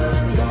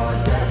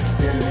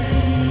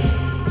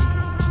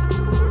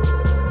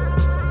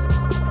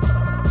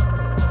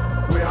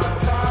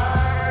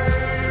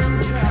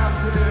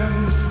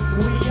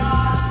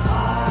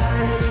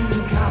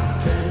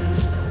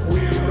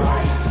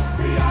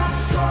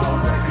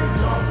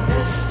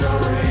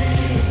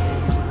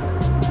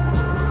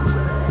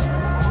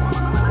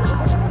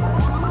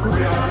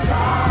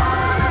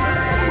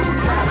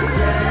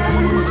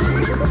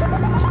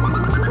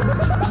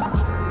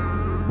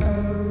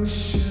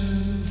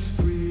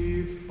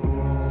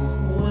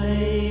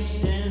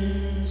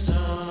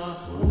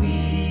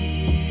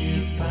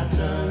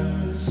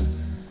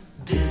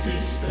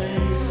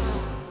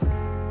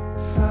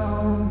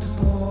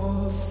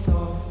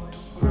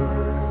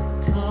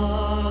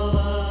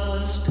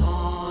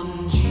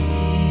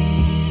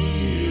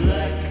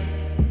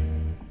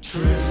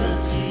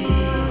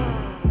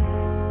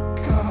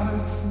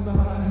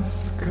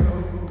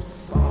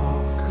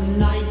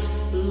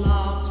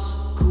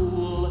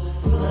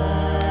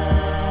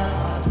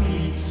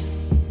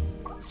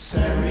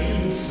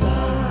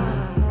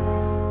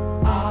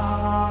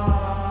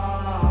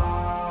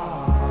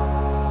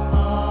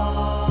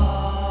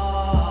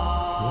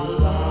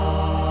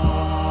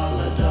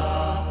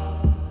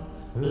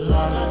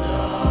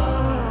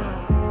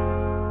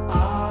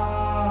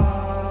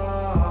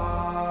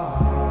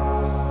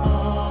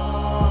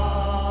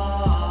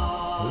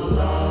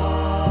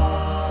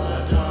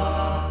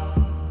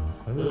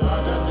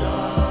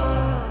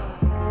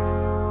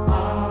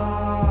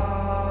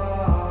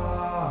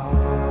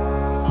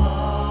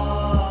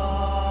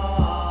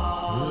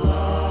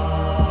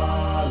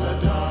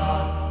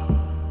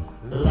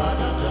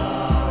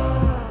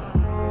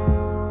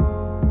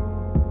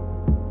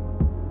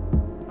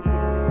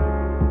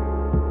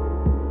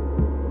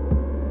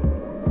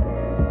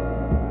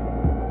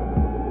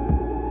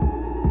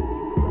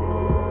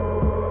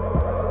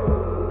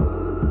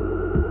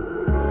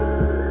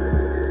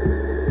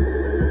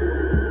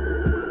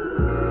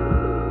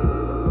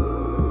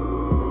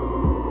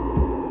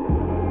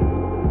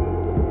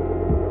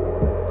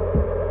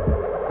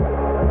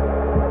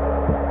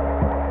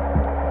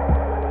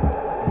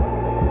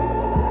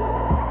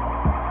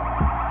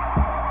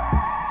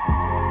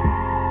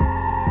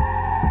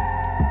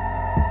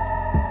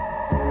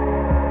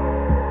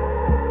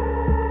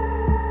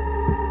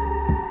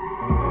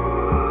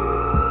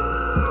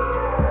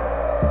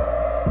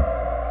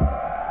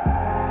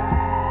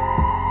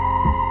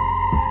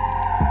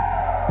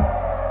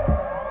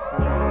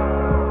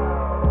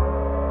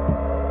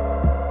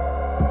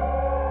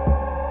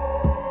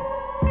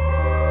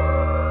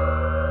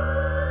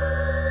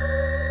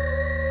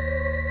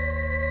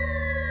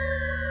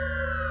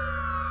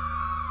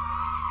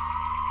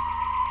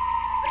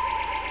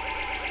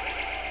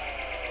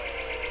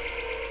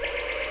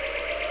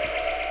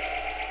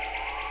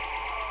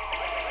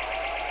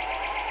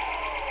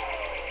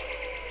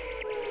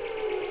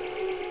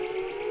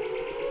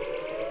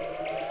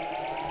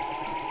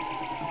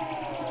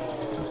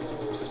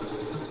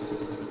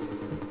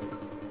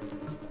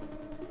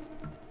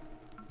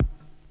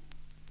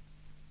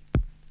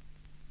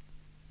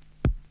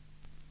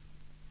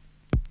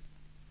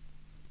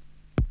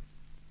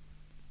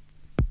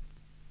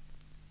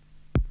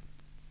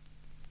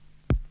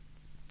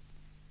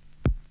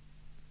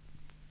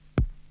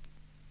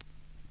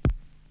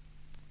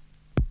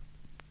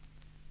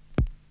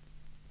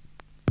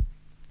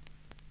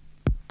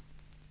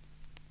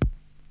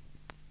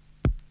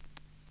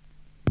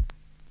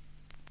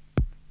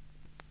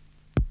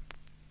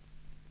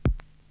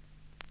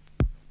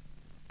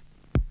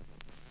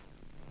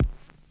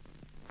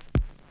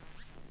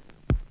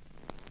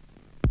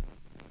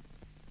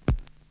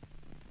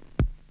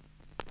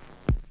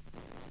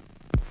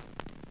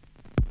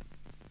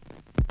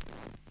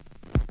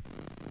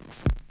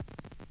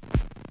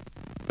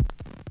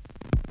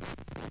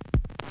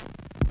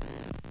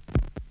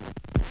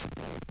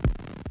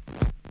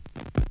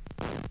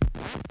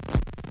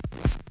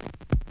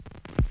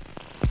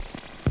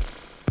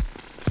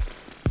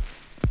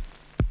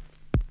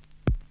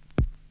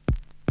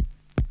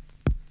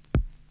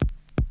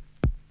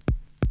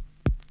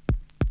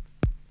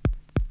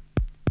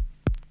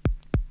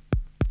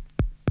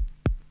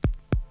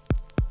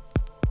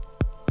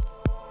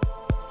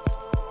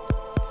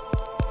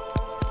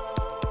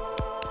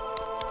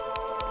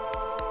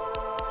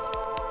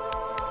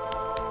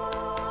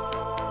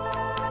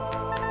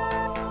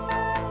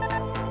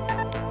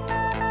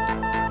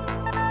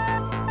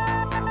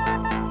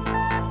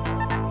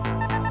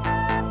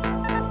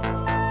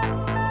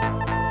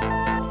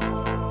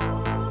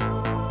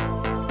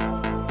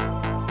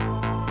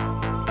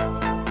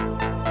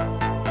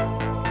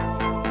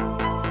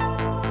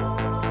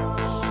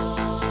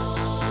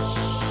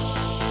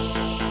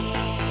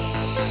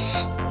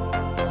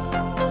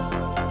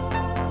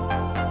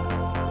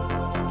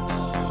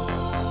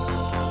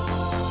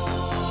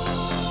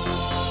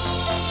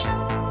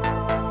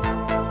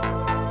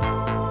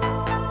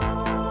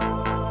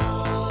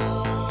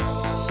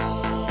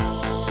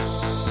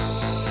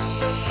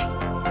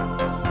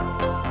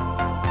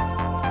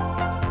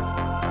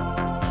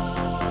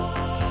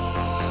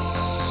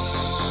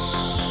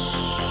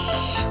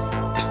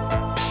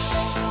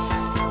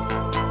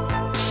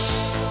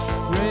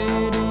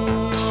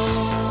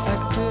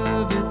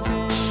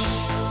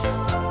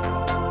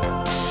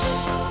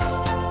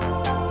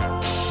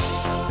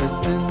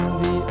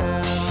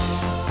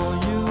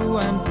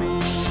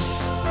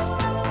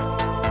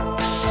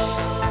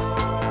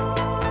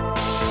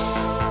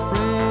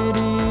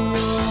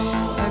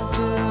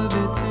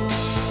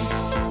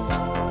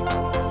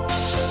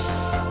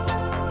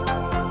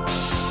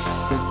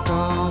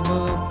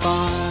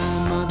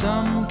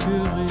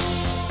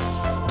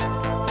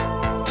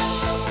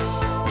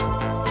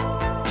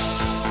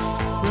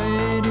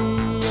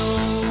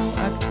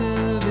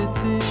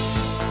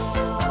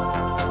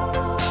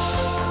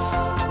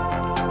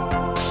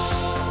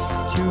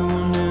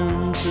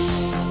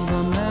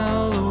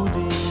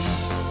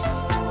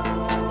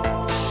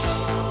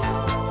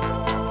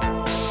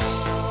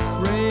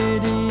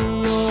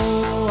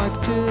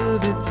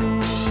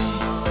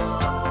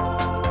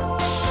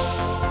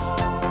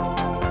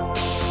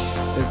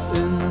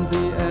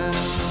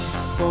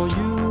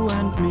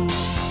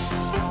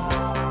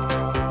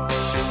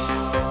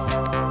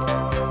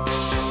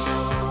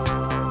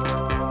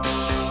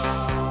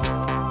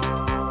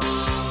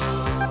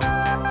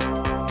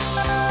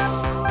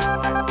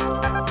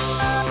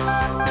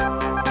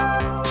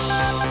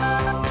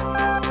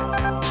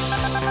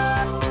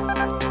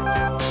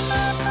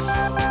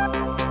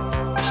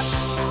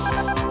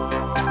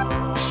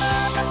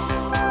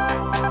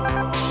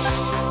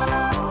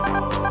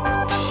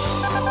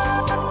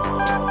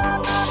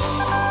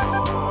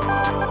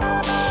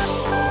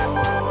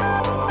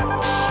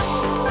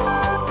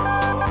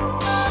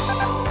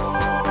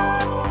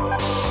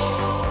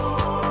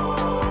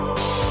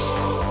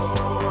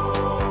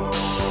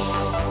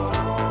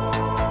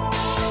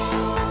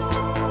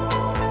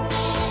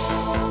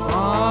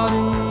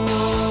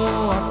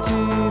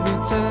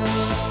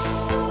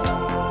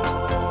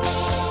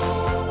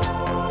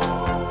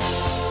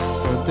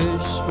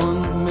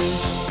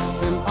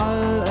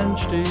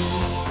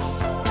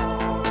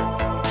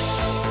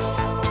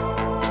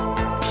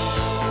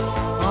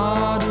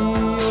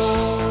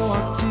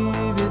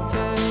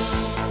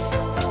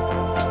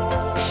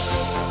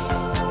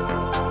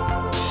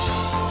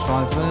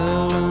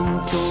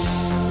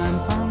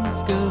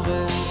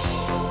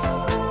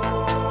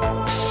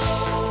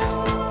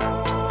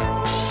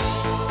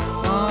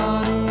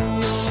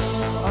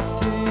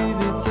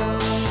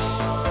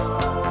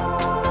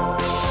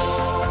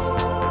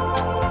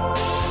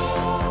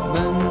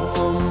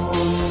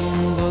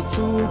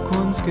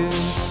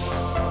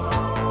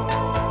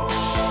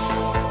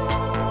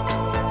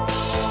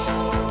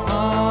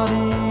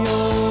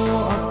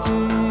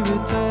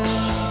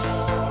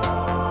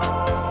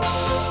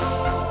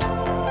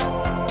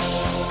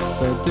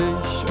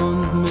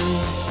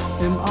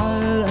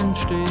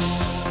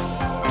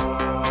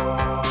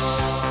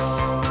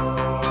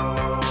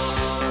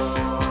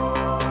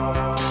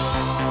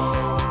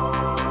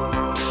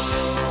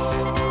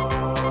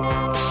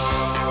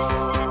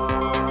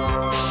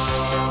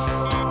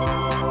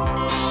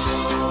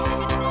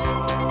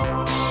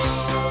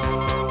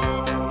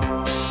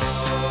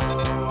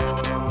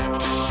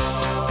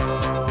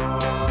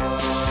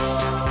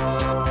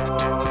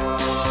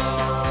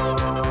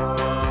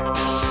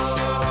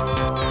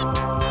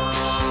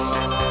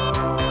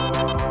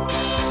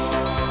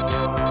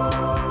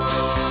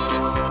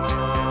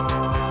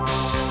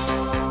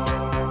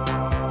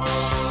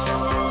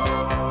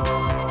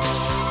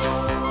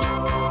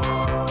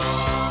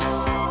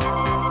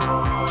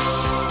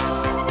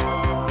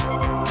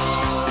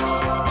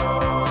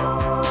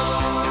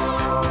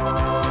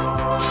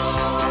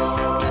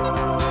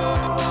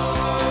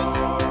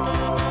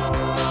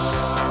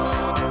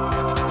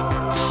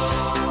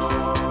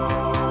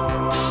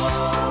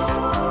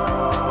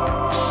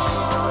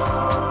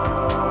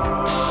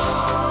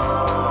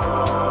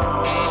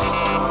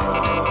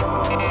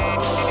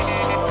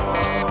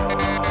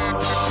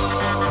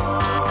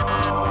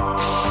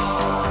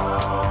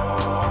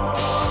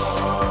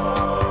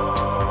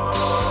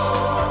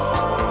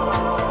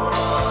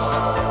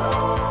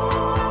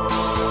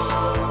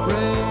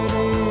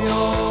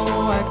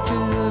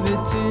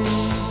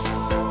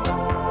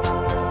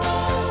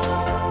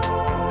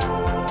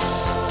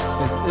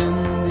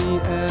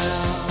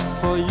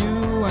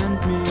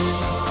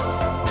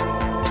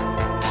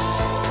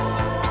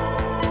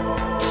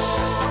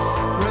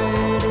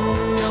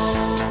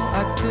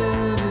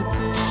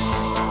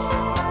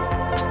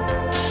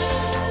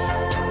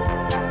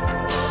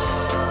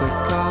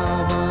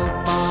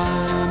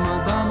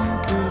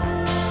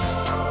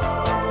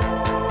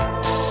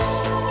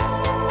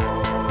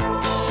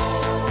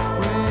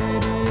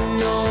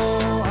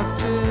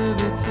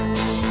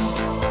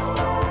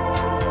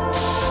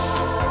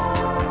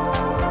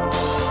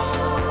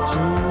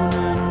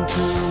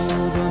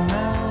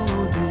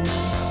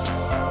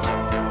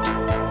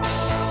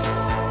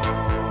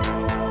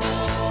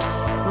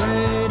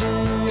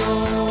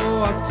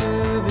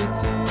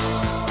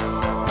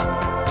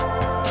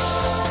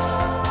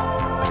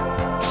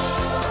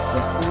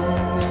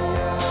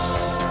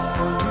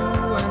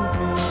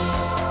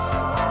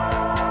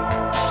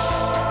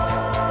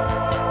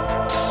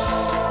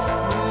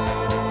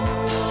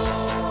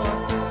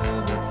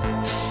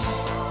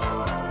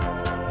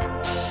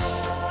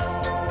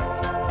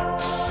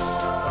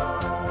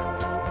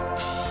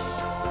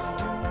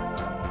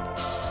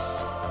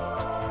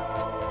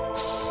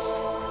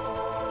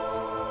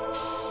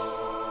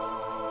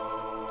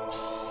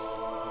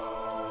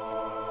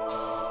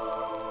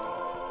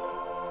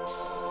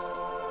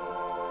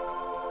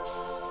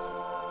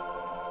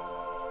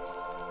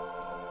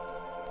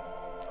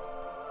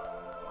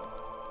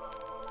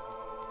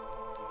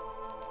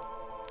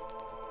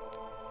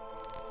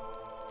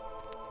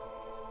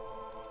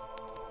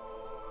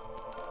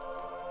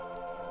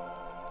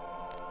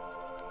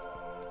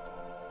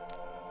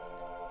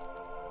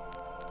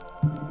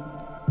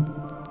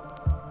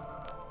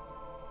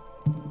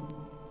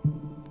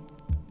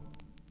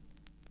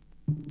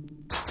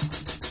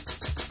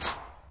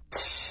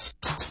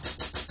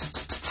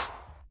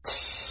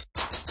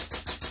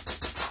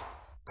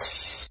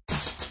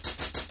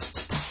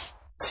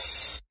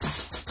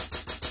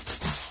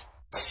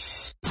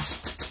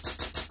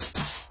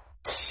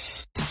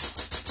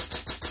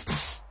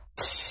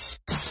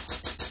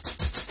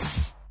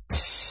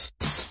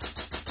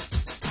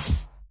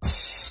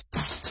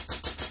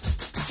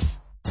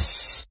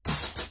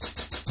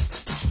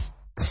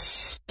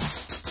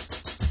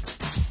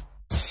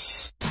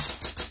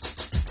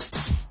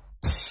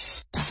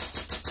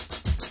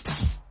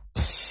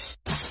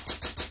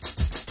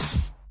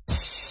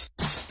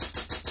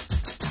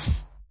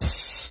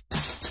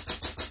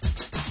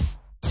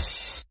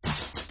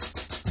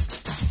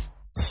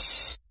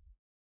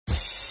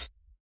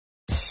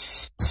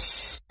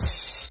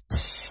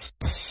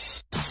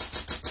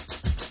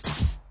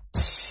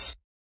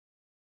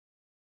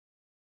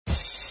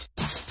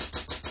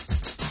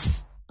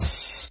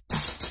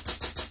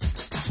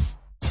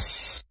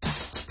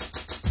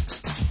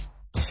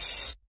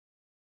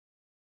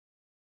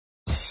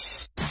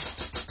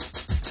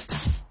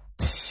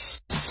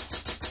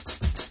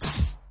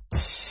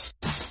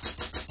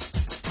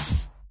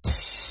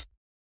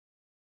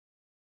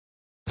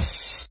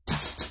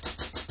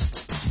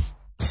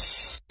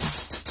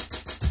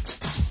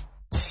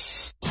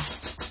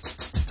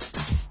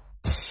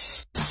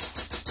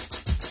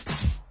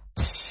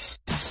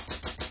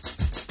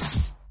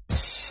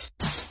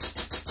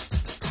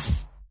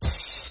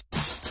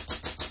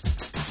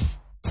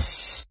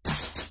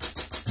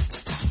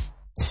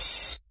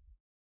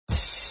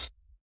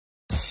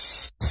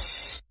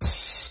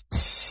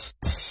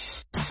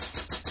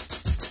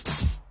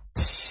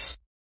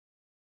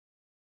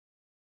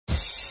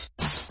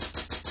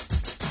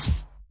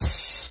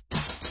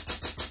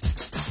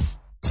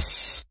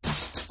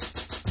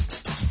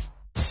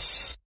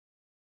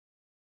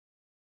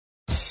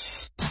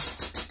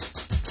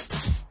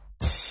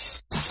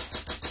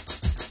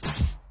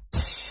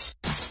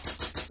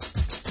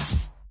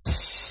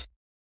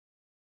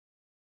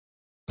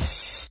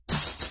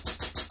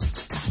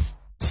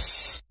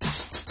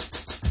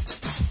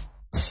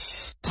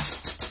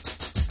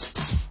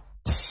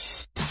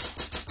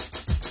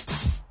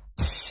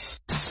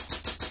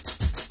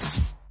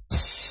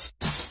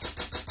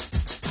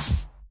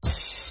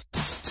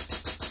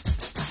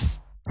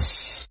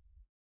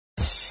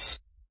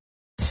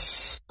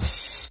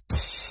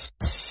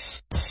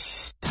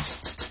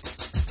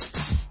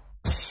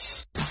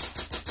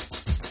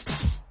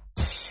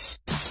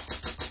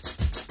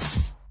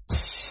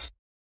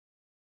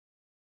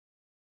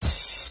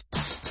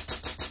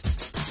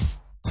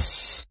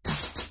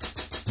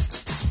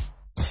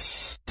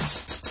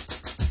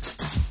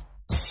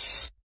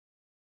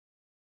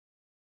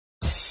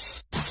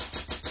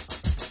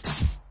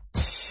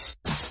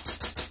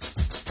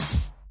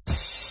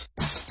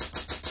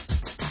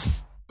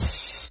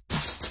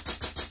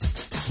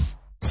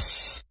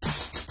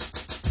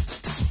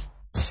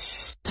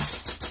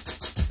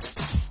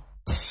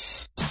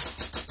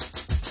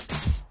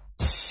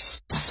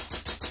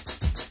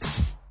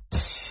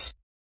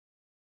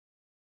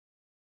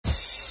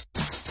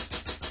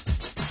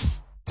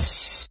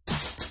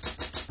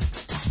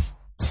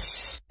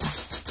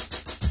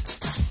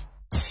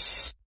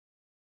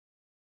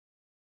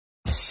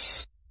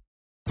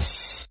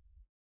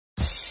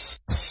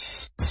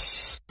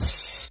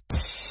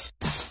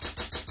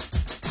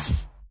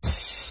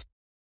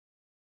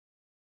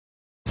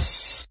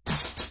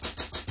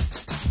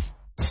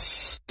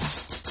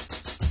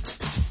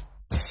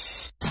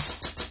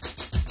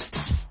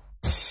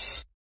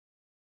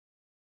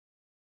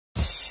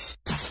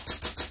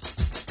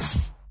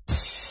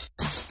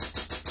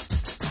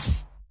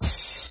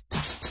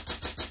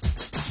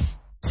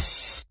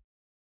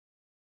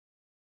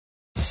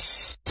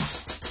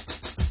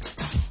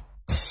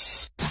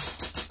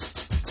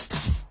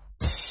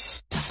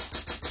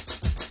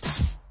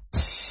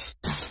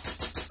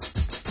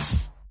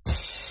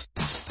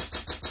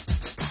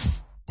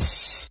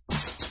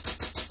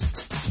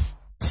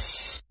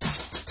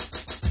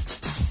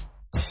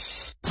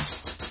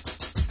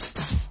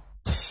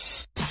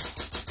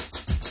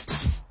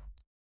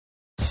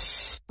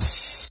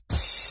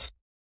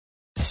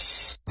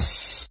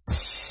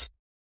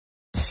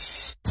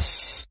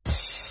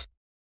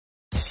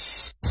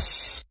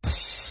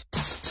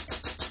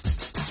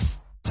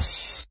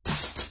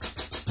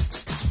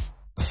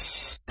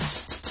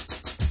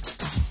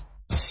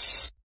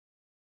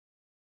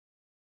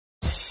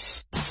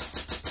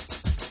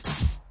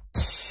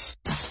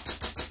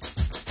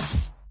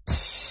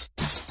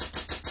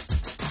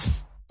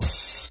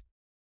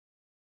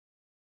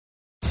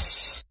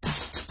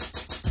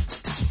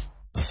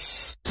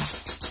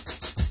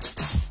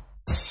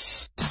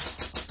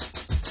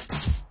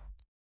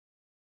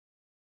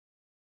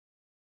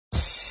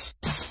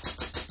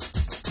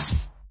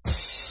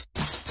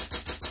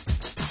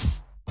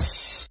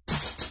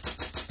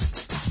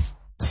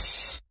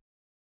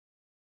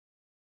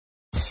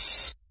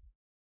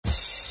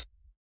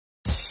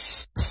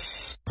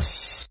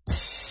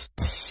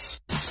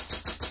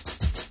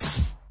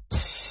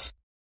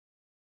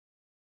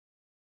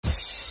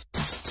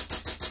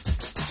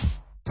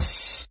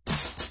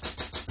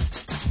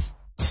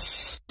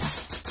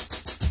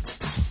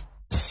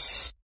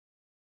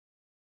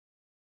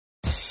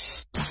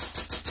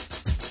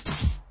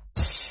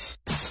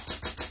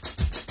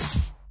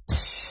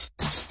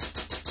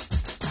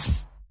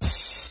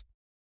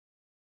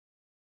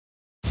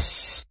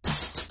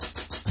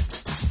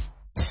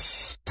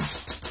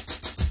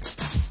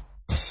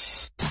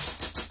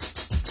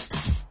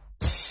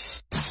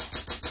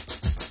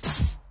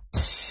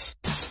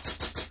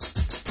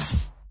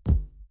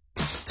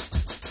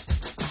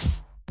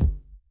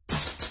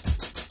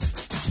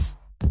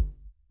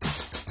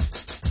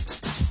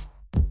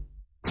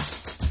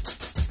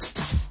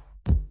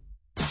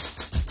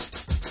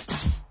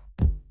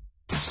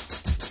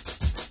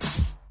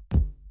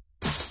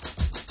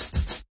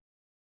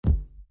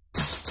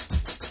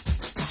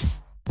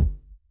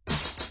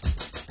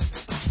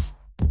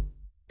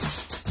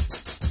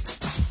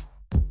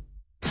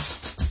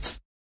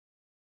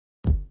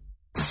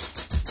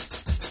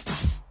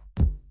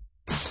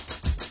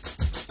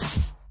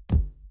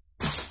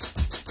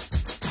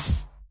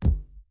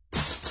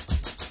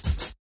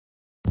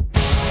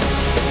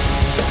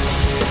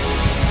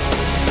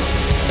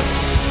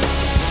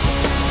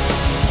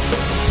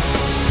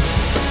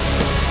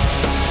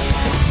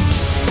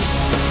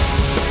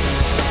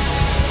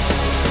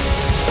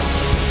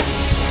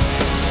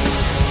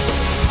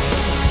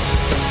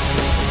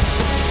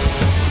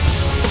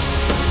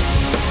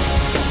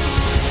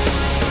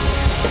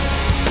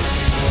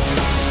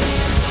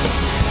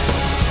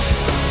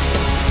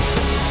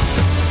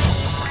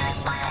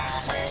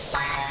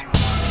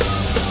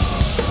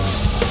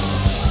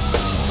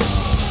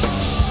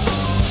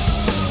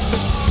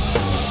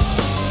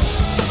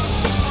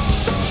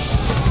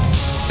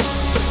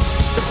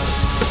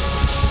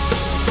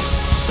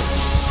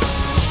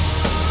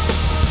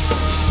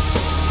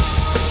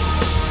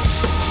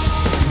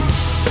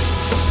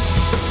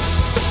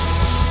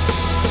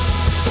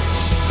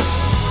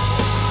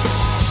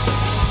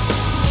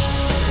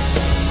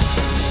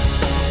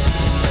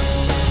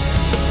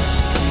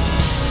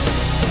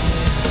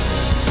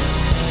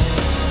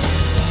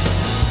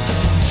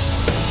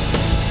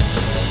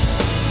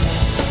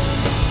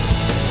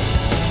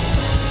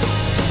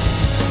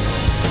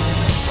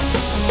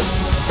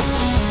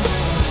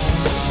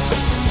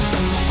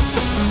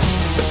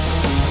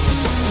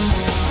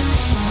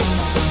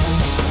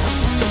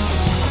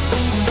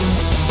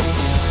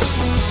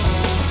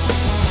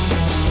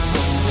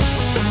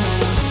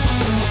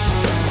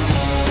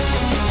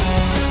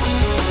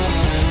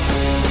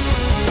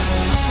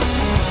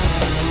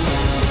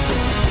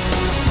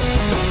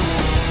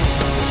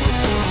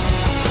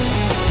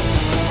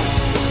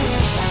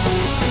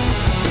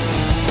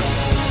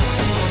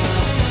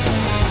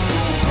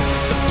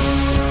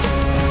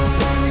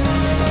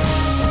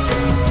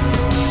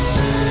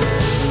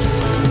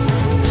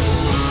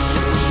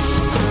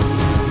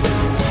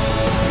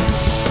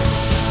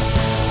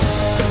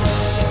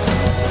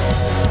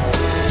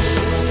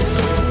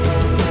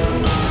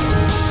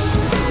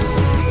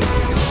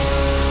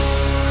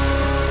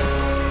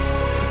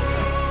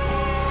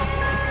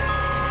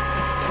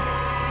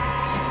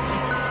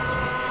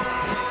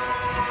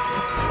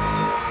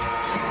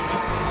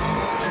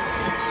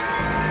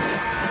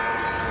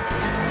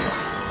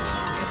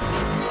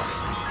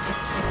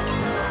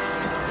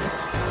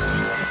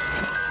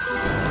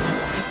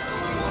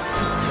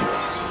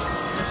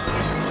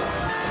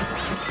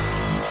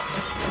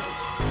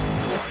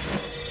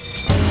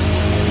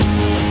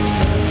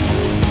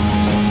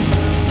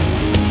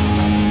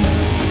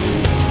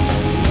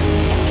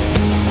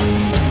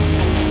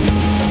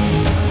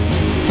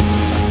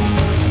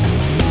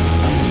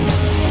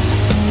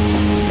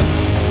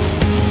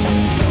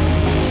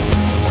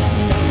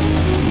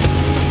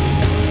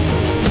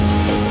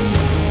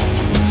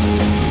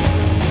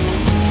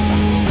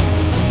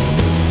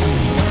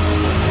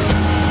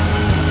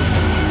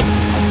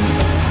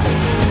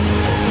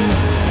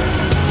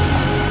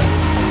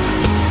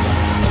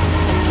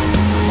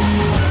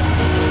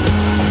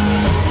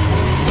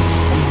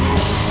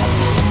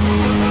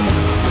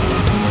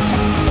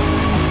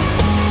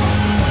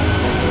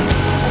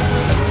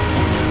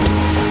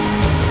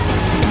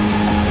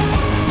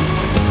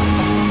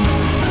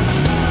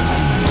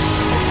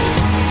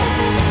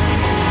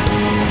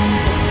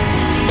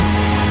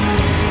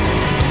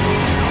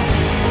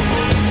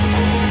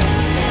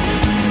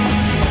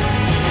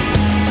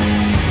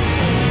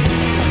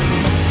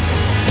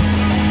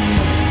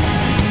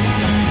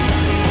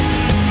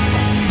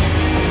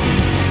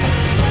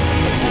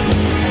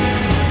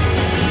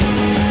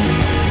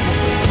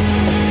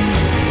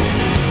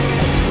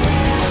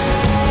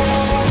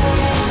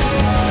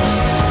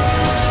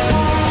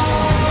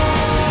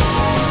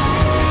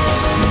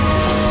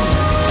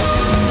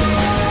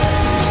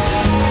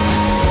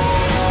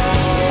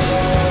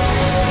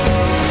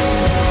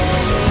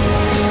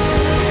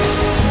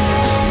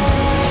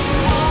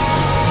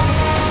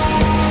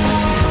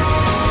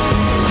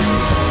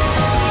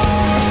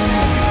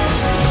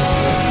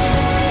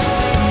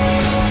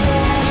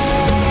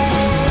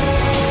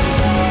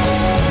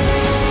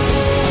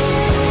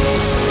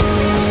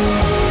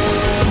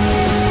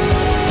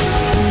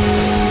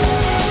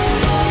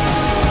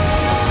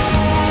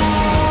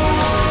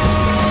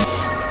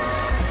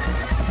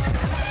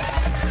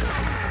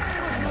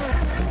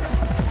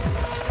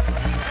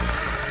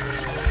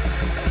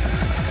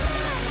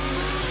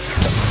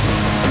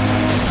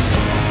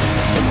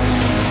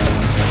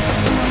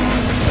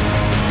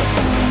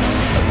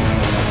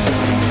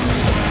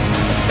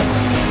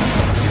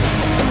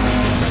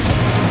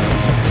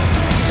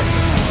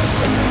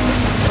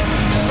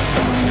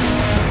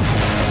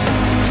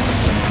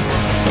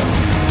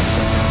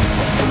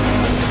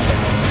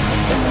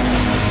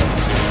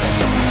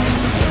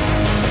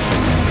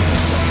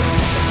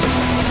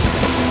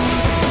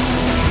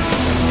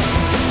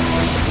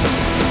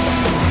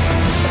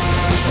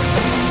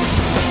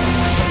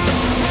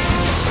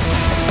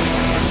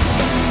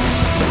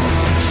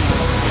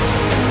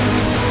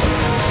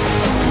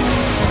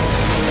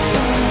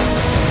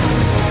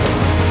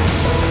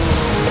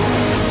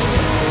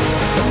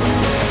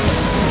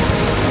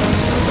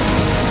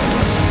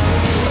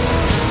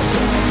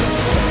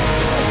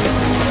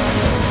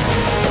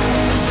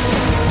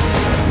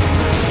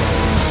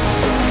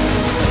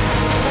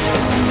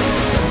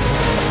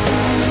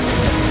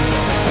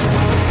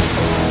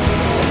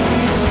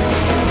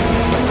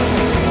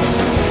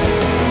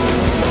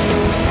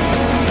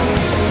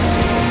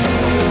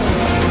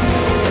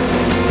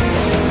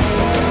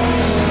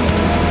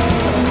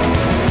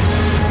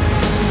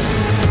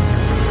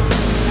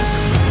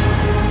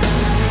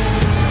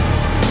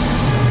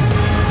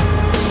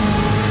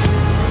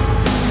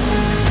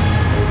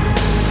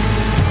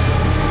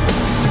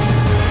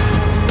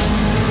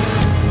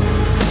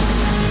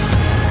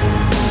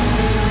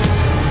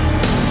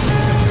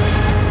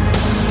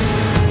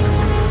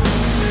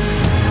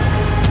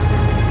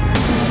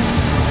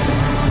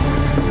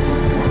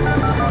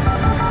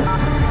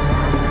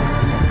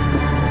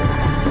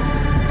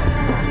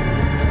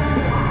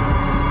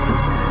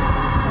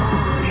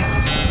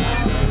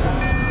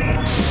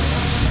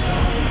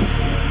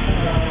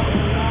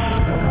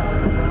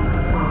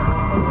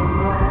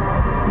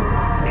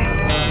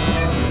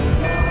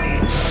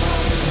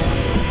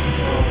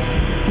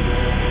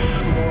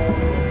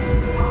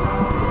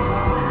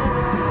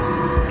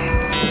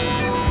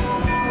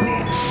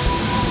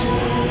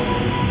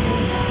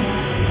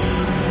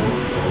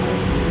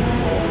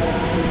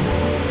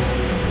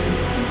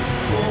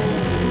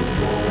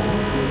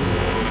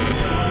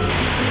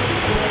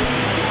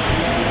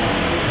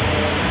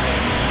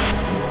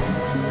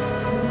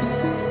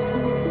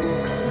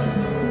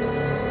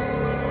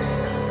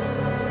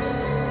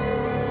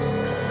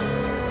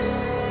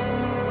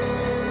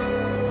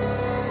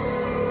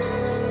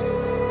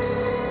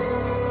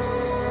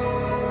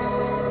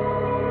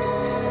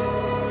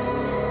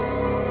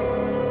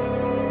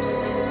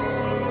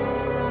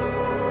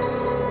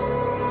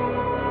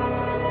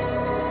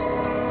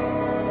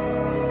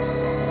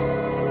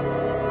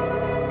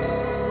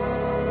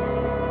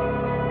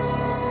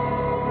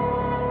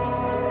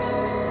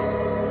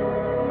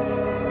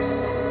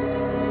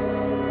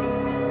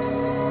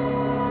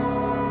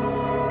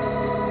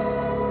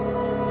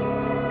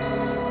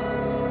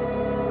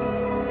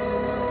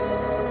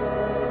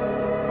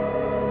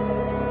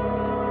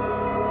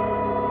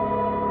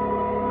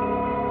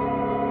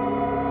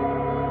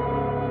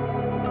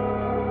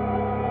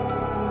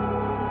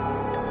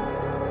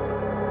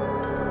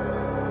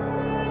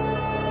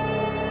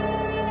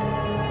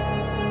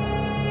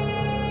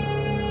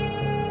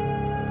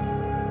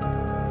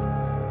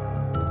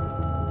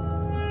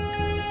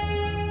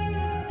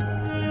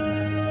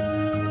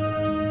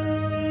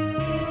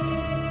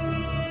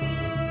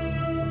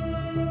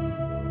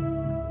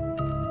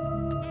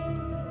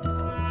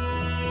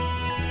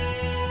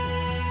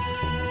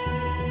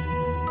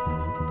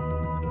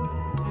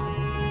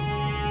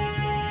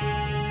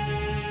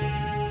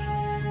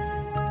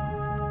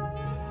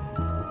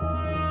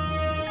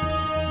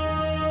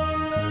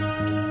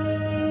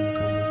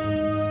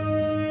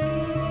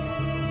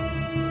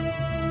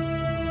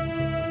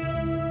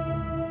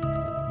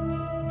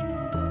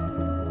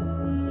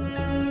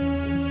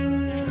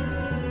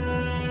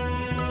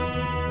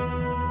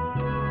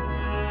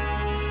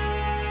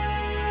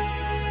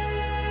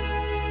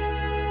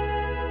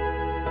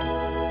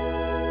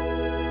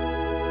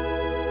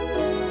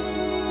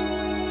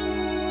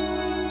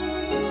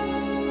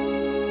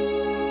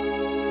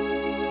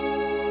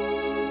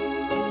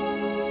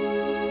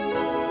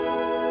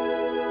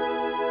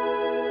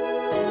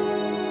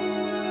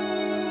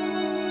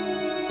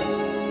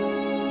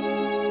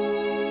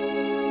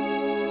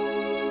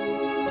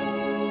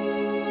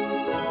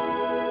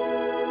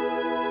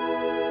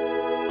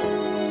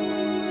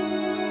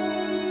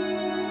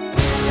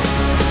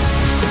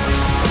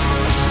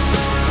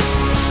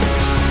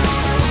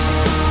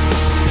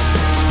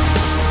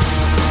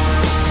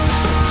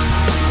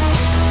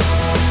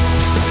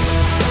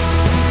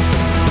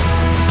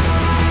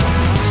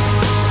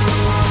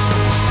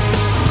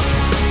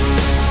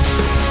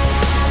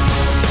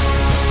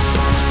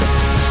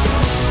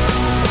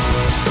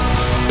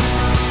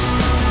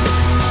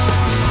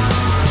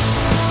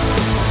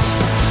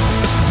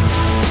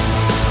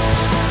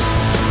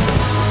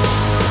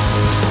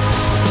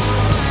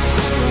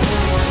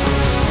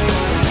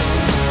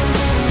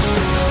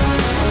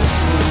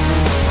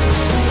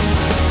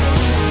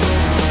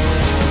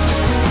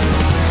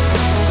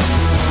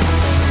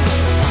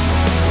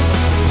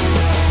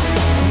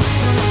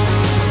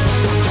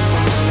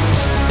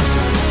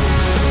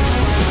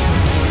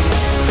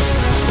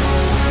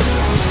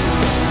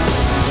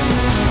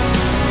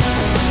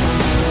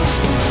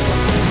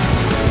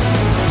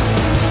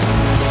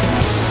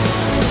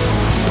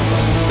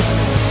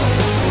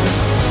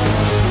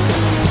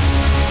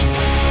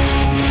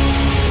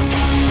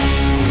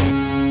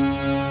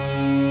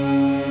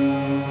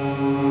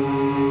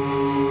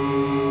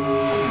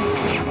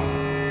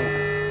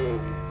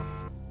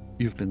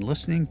been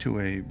listening to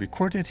a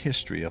recorded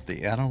history of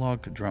the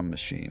analog drum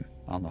machine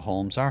on the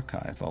Holmes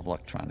Archive of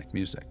Electronic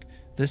Music.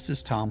 This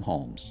is Tom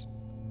Holmes.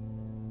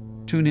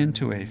 Tune in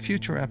to a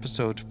future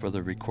episode for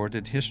the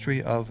recorded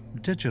history of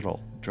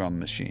digital drum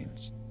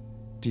machines.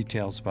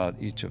 Details about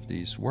each of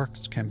these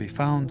works can be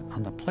found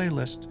on the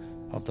playlist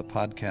of the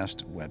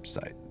podcast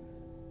website.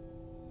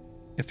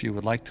 If you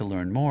would like to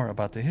learn more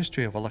about the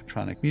history of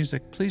electronic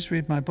music, please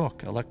read my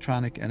book,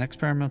 Electronic and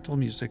Experimental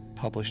Music,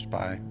 published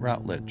by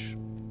Routledge.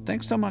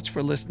 Thanks so much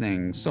for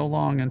listening. So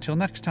long until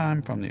next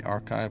time from the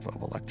Archive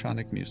of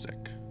Electronic Music.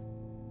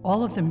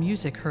 All of the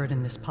music heard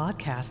in this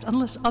podcast,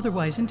 unless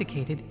otherwise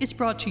indicated, is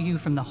brought to you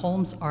from the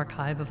Holmes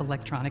Archive of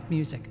Electronic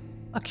Music,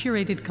 a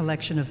curated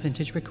collection of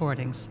vintage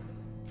recordings.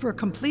 For a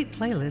complete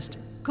playlist,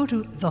 go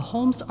to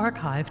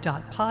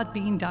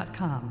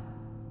theholmesarchive.podbean.com.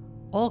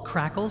 All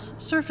crackles,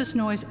 surface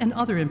noise, and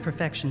other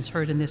imperfections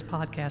heard in this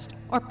podcast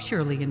are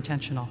purely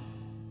intentional.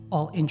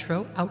 All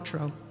intro,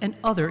 outro, and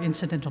other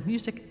incidental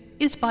music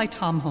is by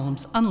Tom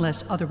Holmes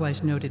unless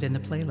otherwise noted in the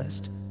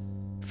playlist.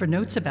 For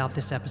notes about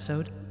this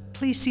episode,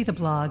 please see the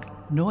blog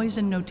Noise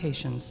and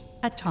Notations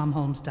at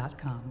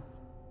tomholmes.com.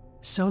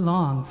 So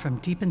long from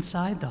deep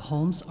inside the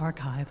Holmes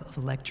Archive of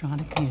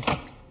Electronic Music.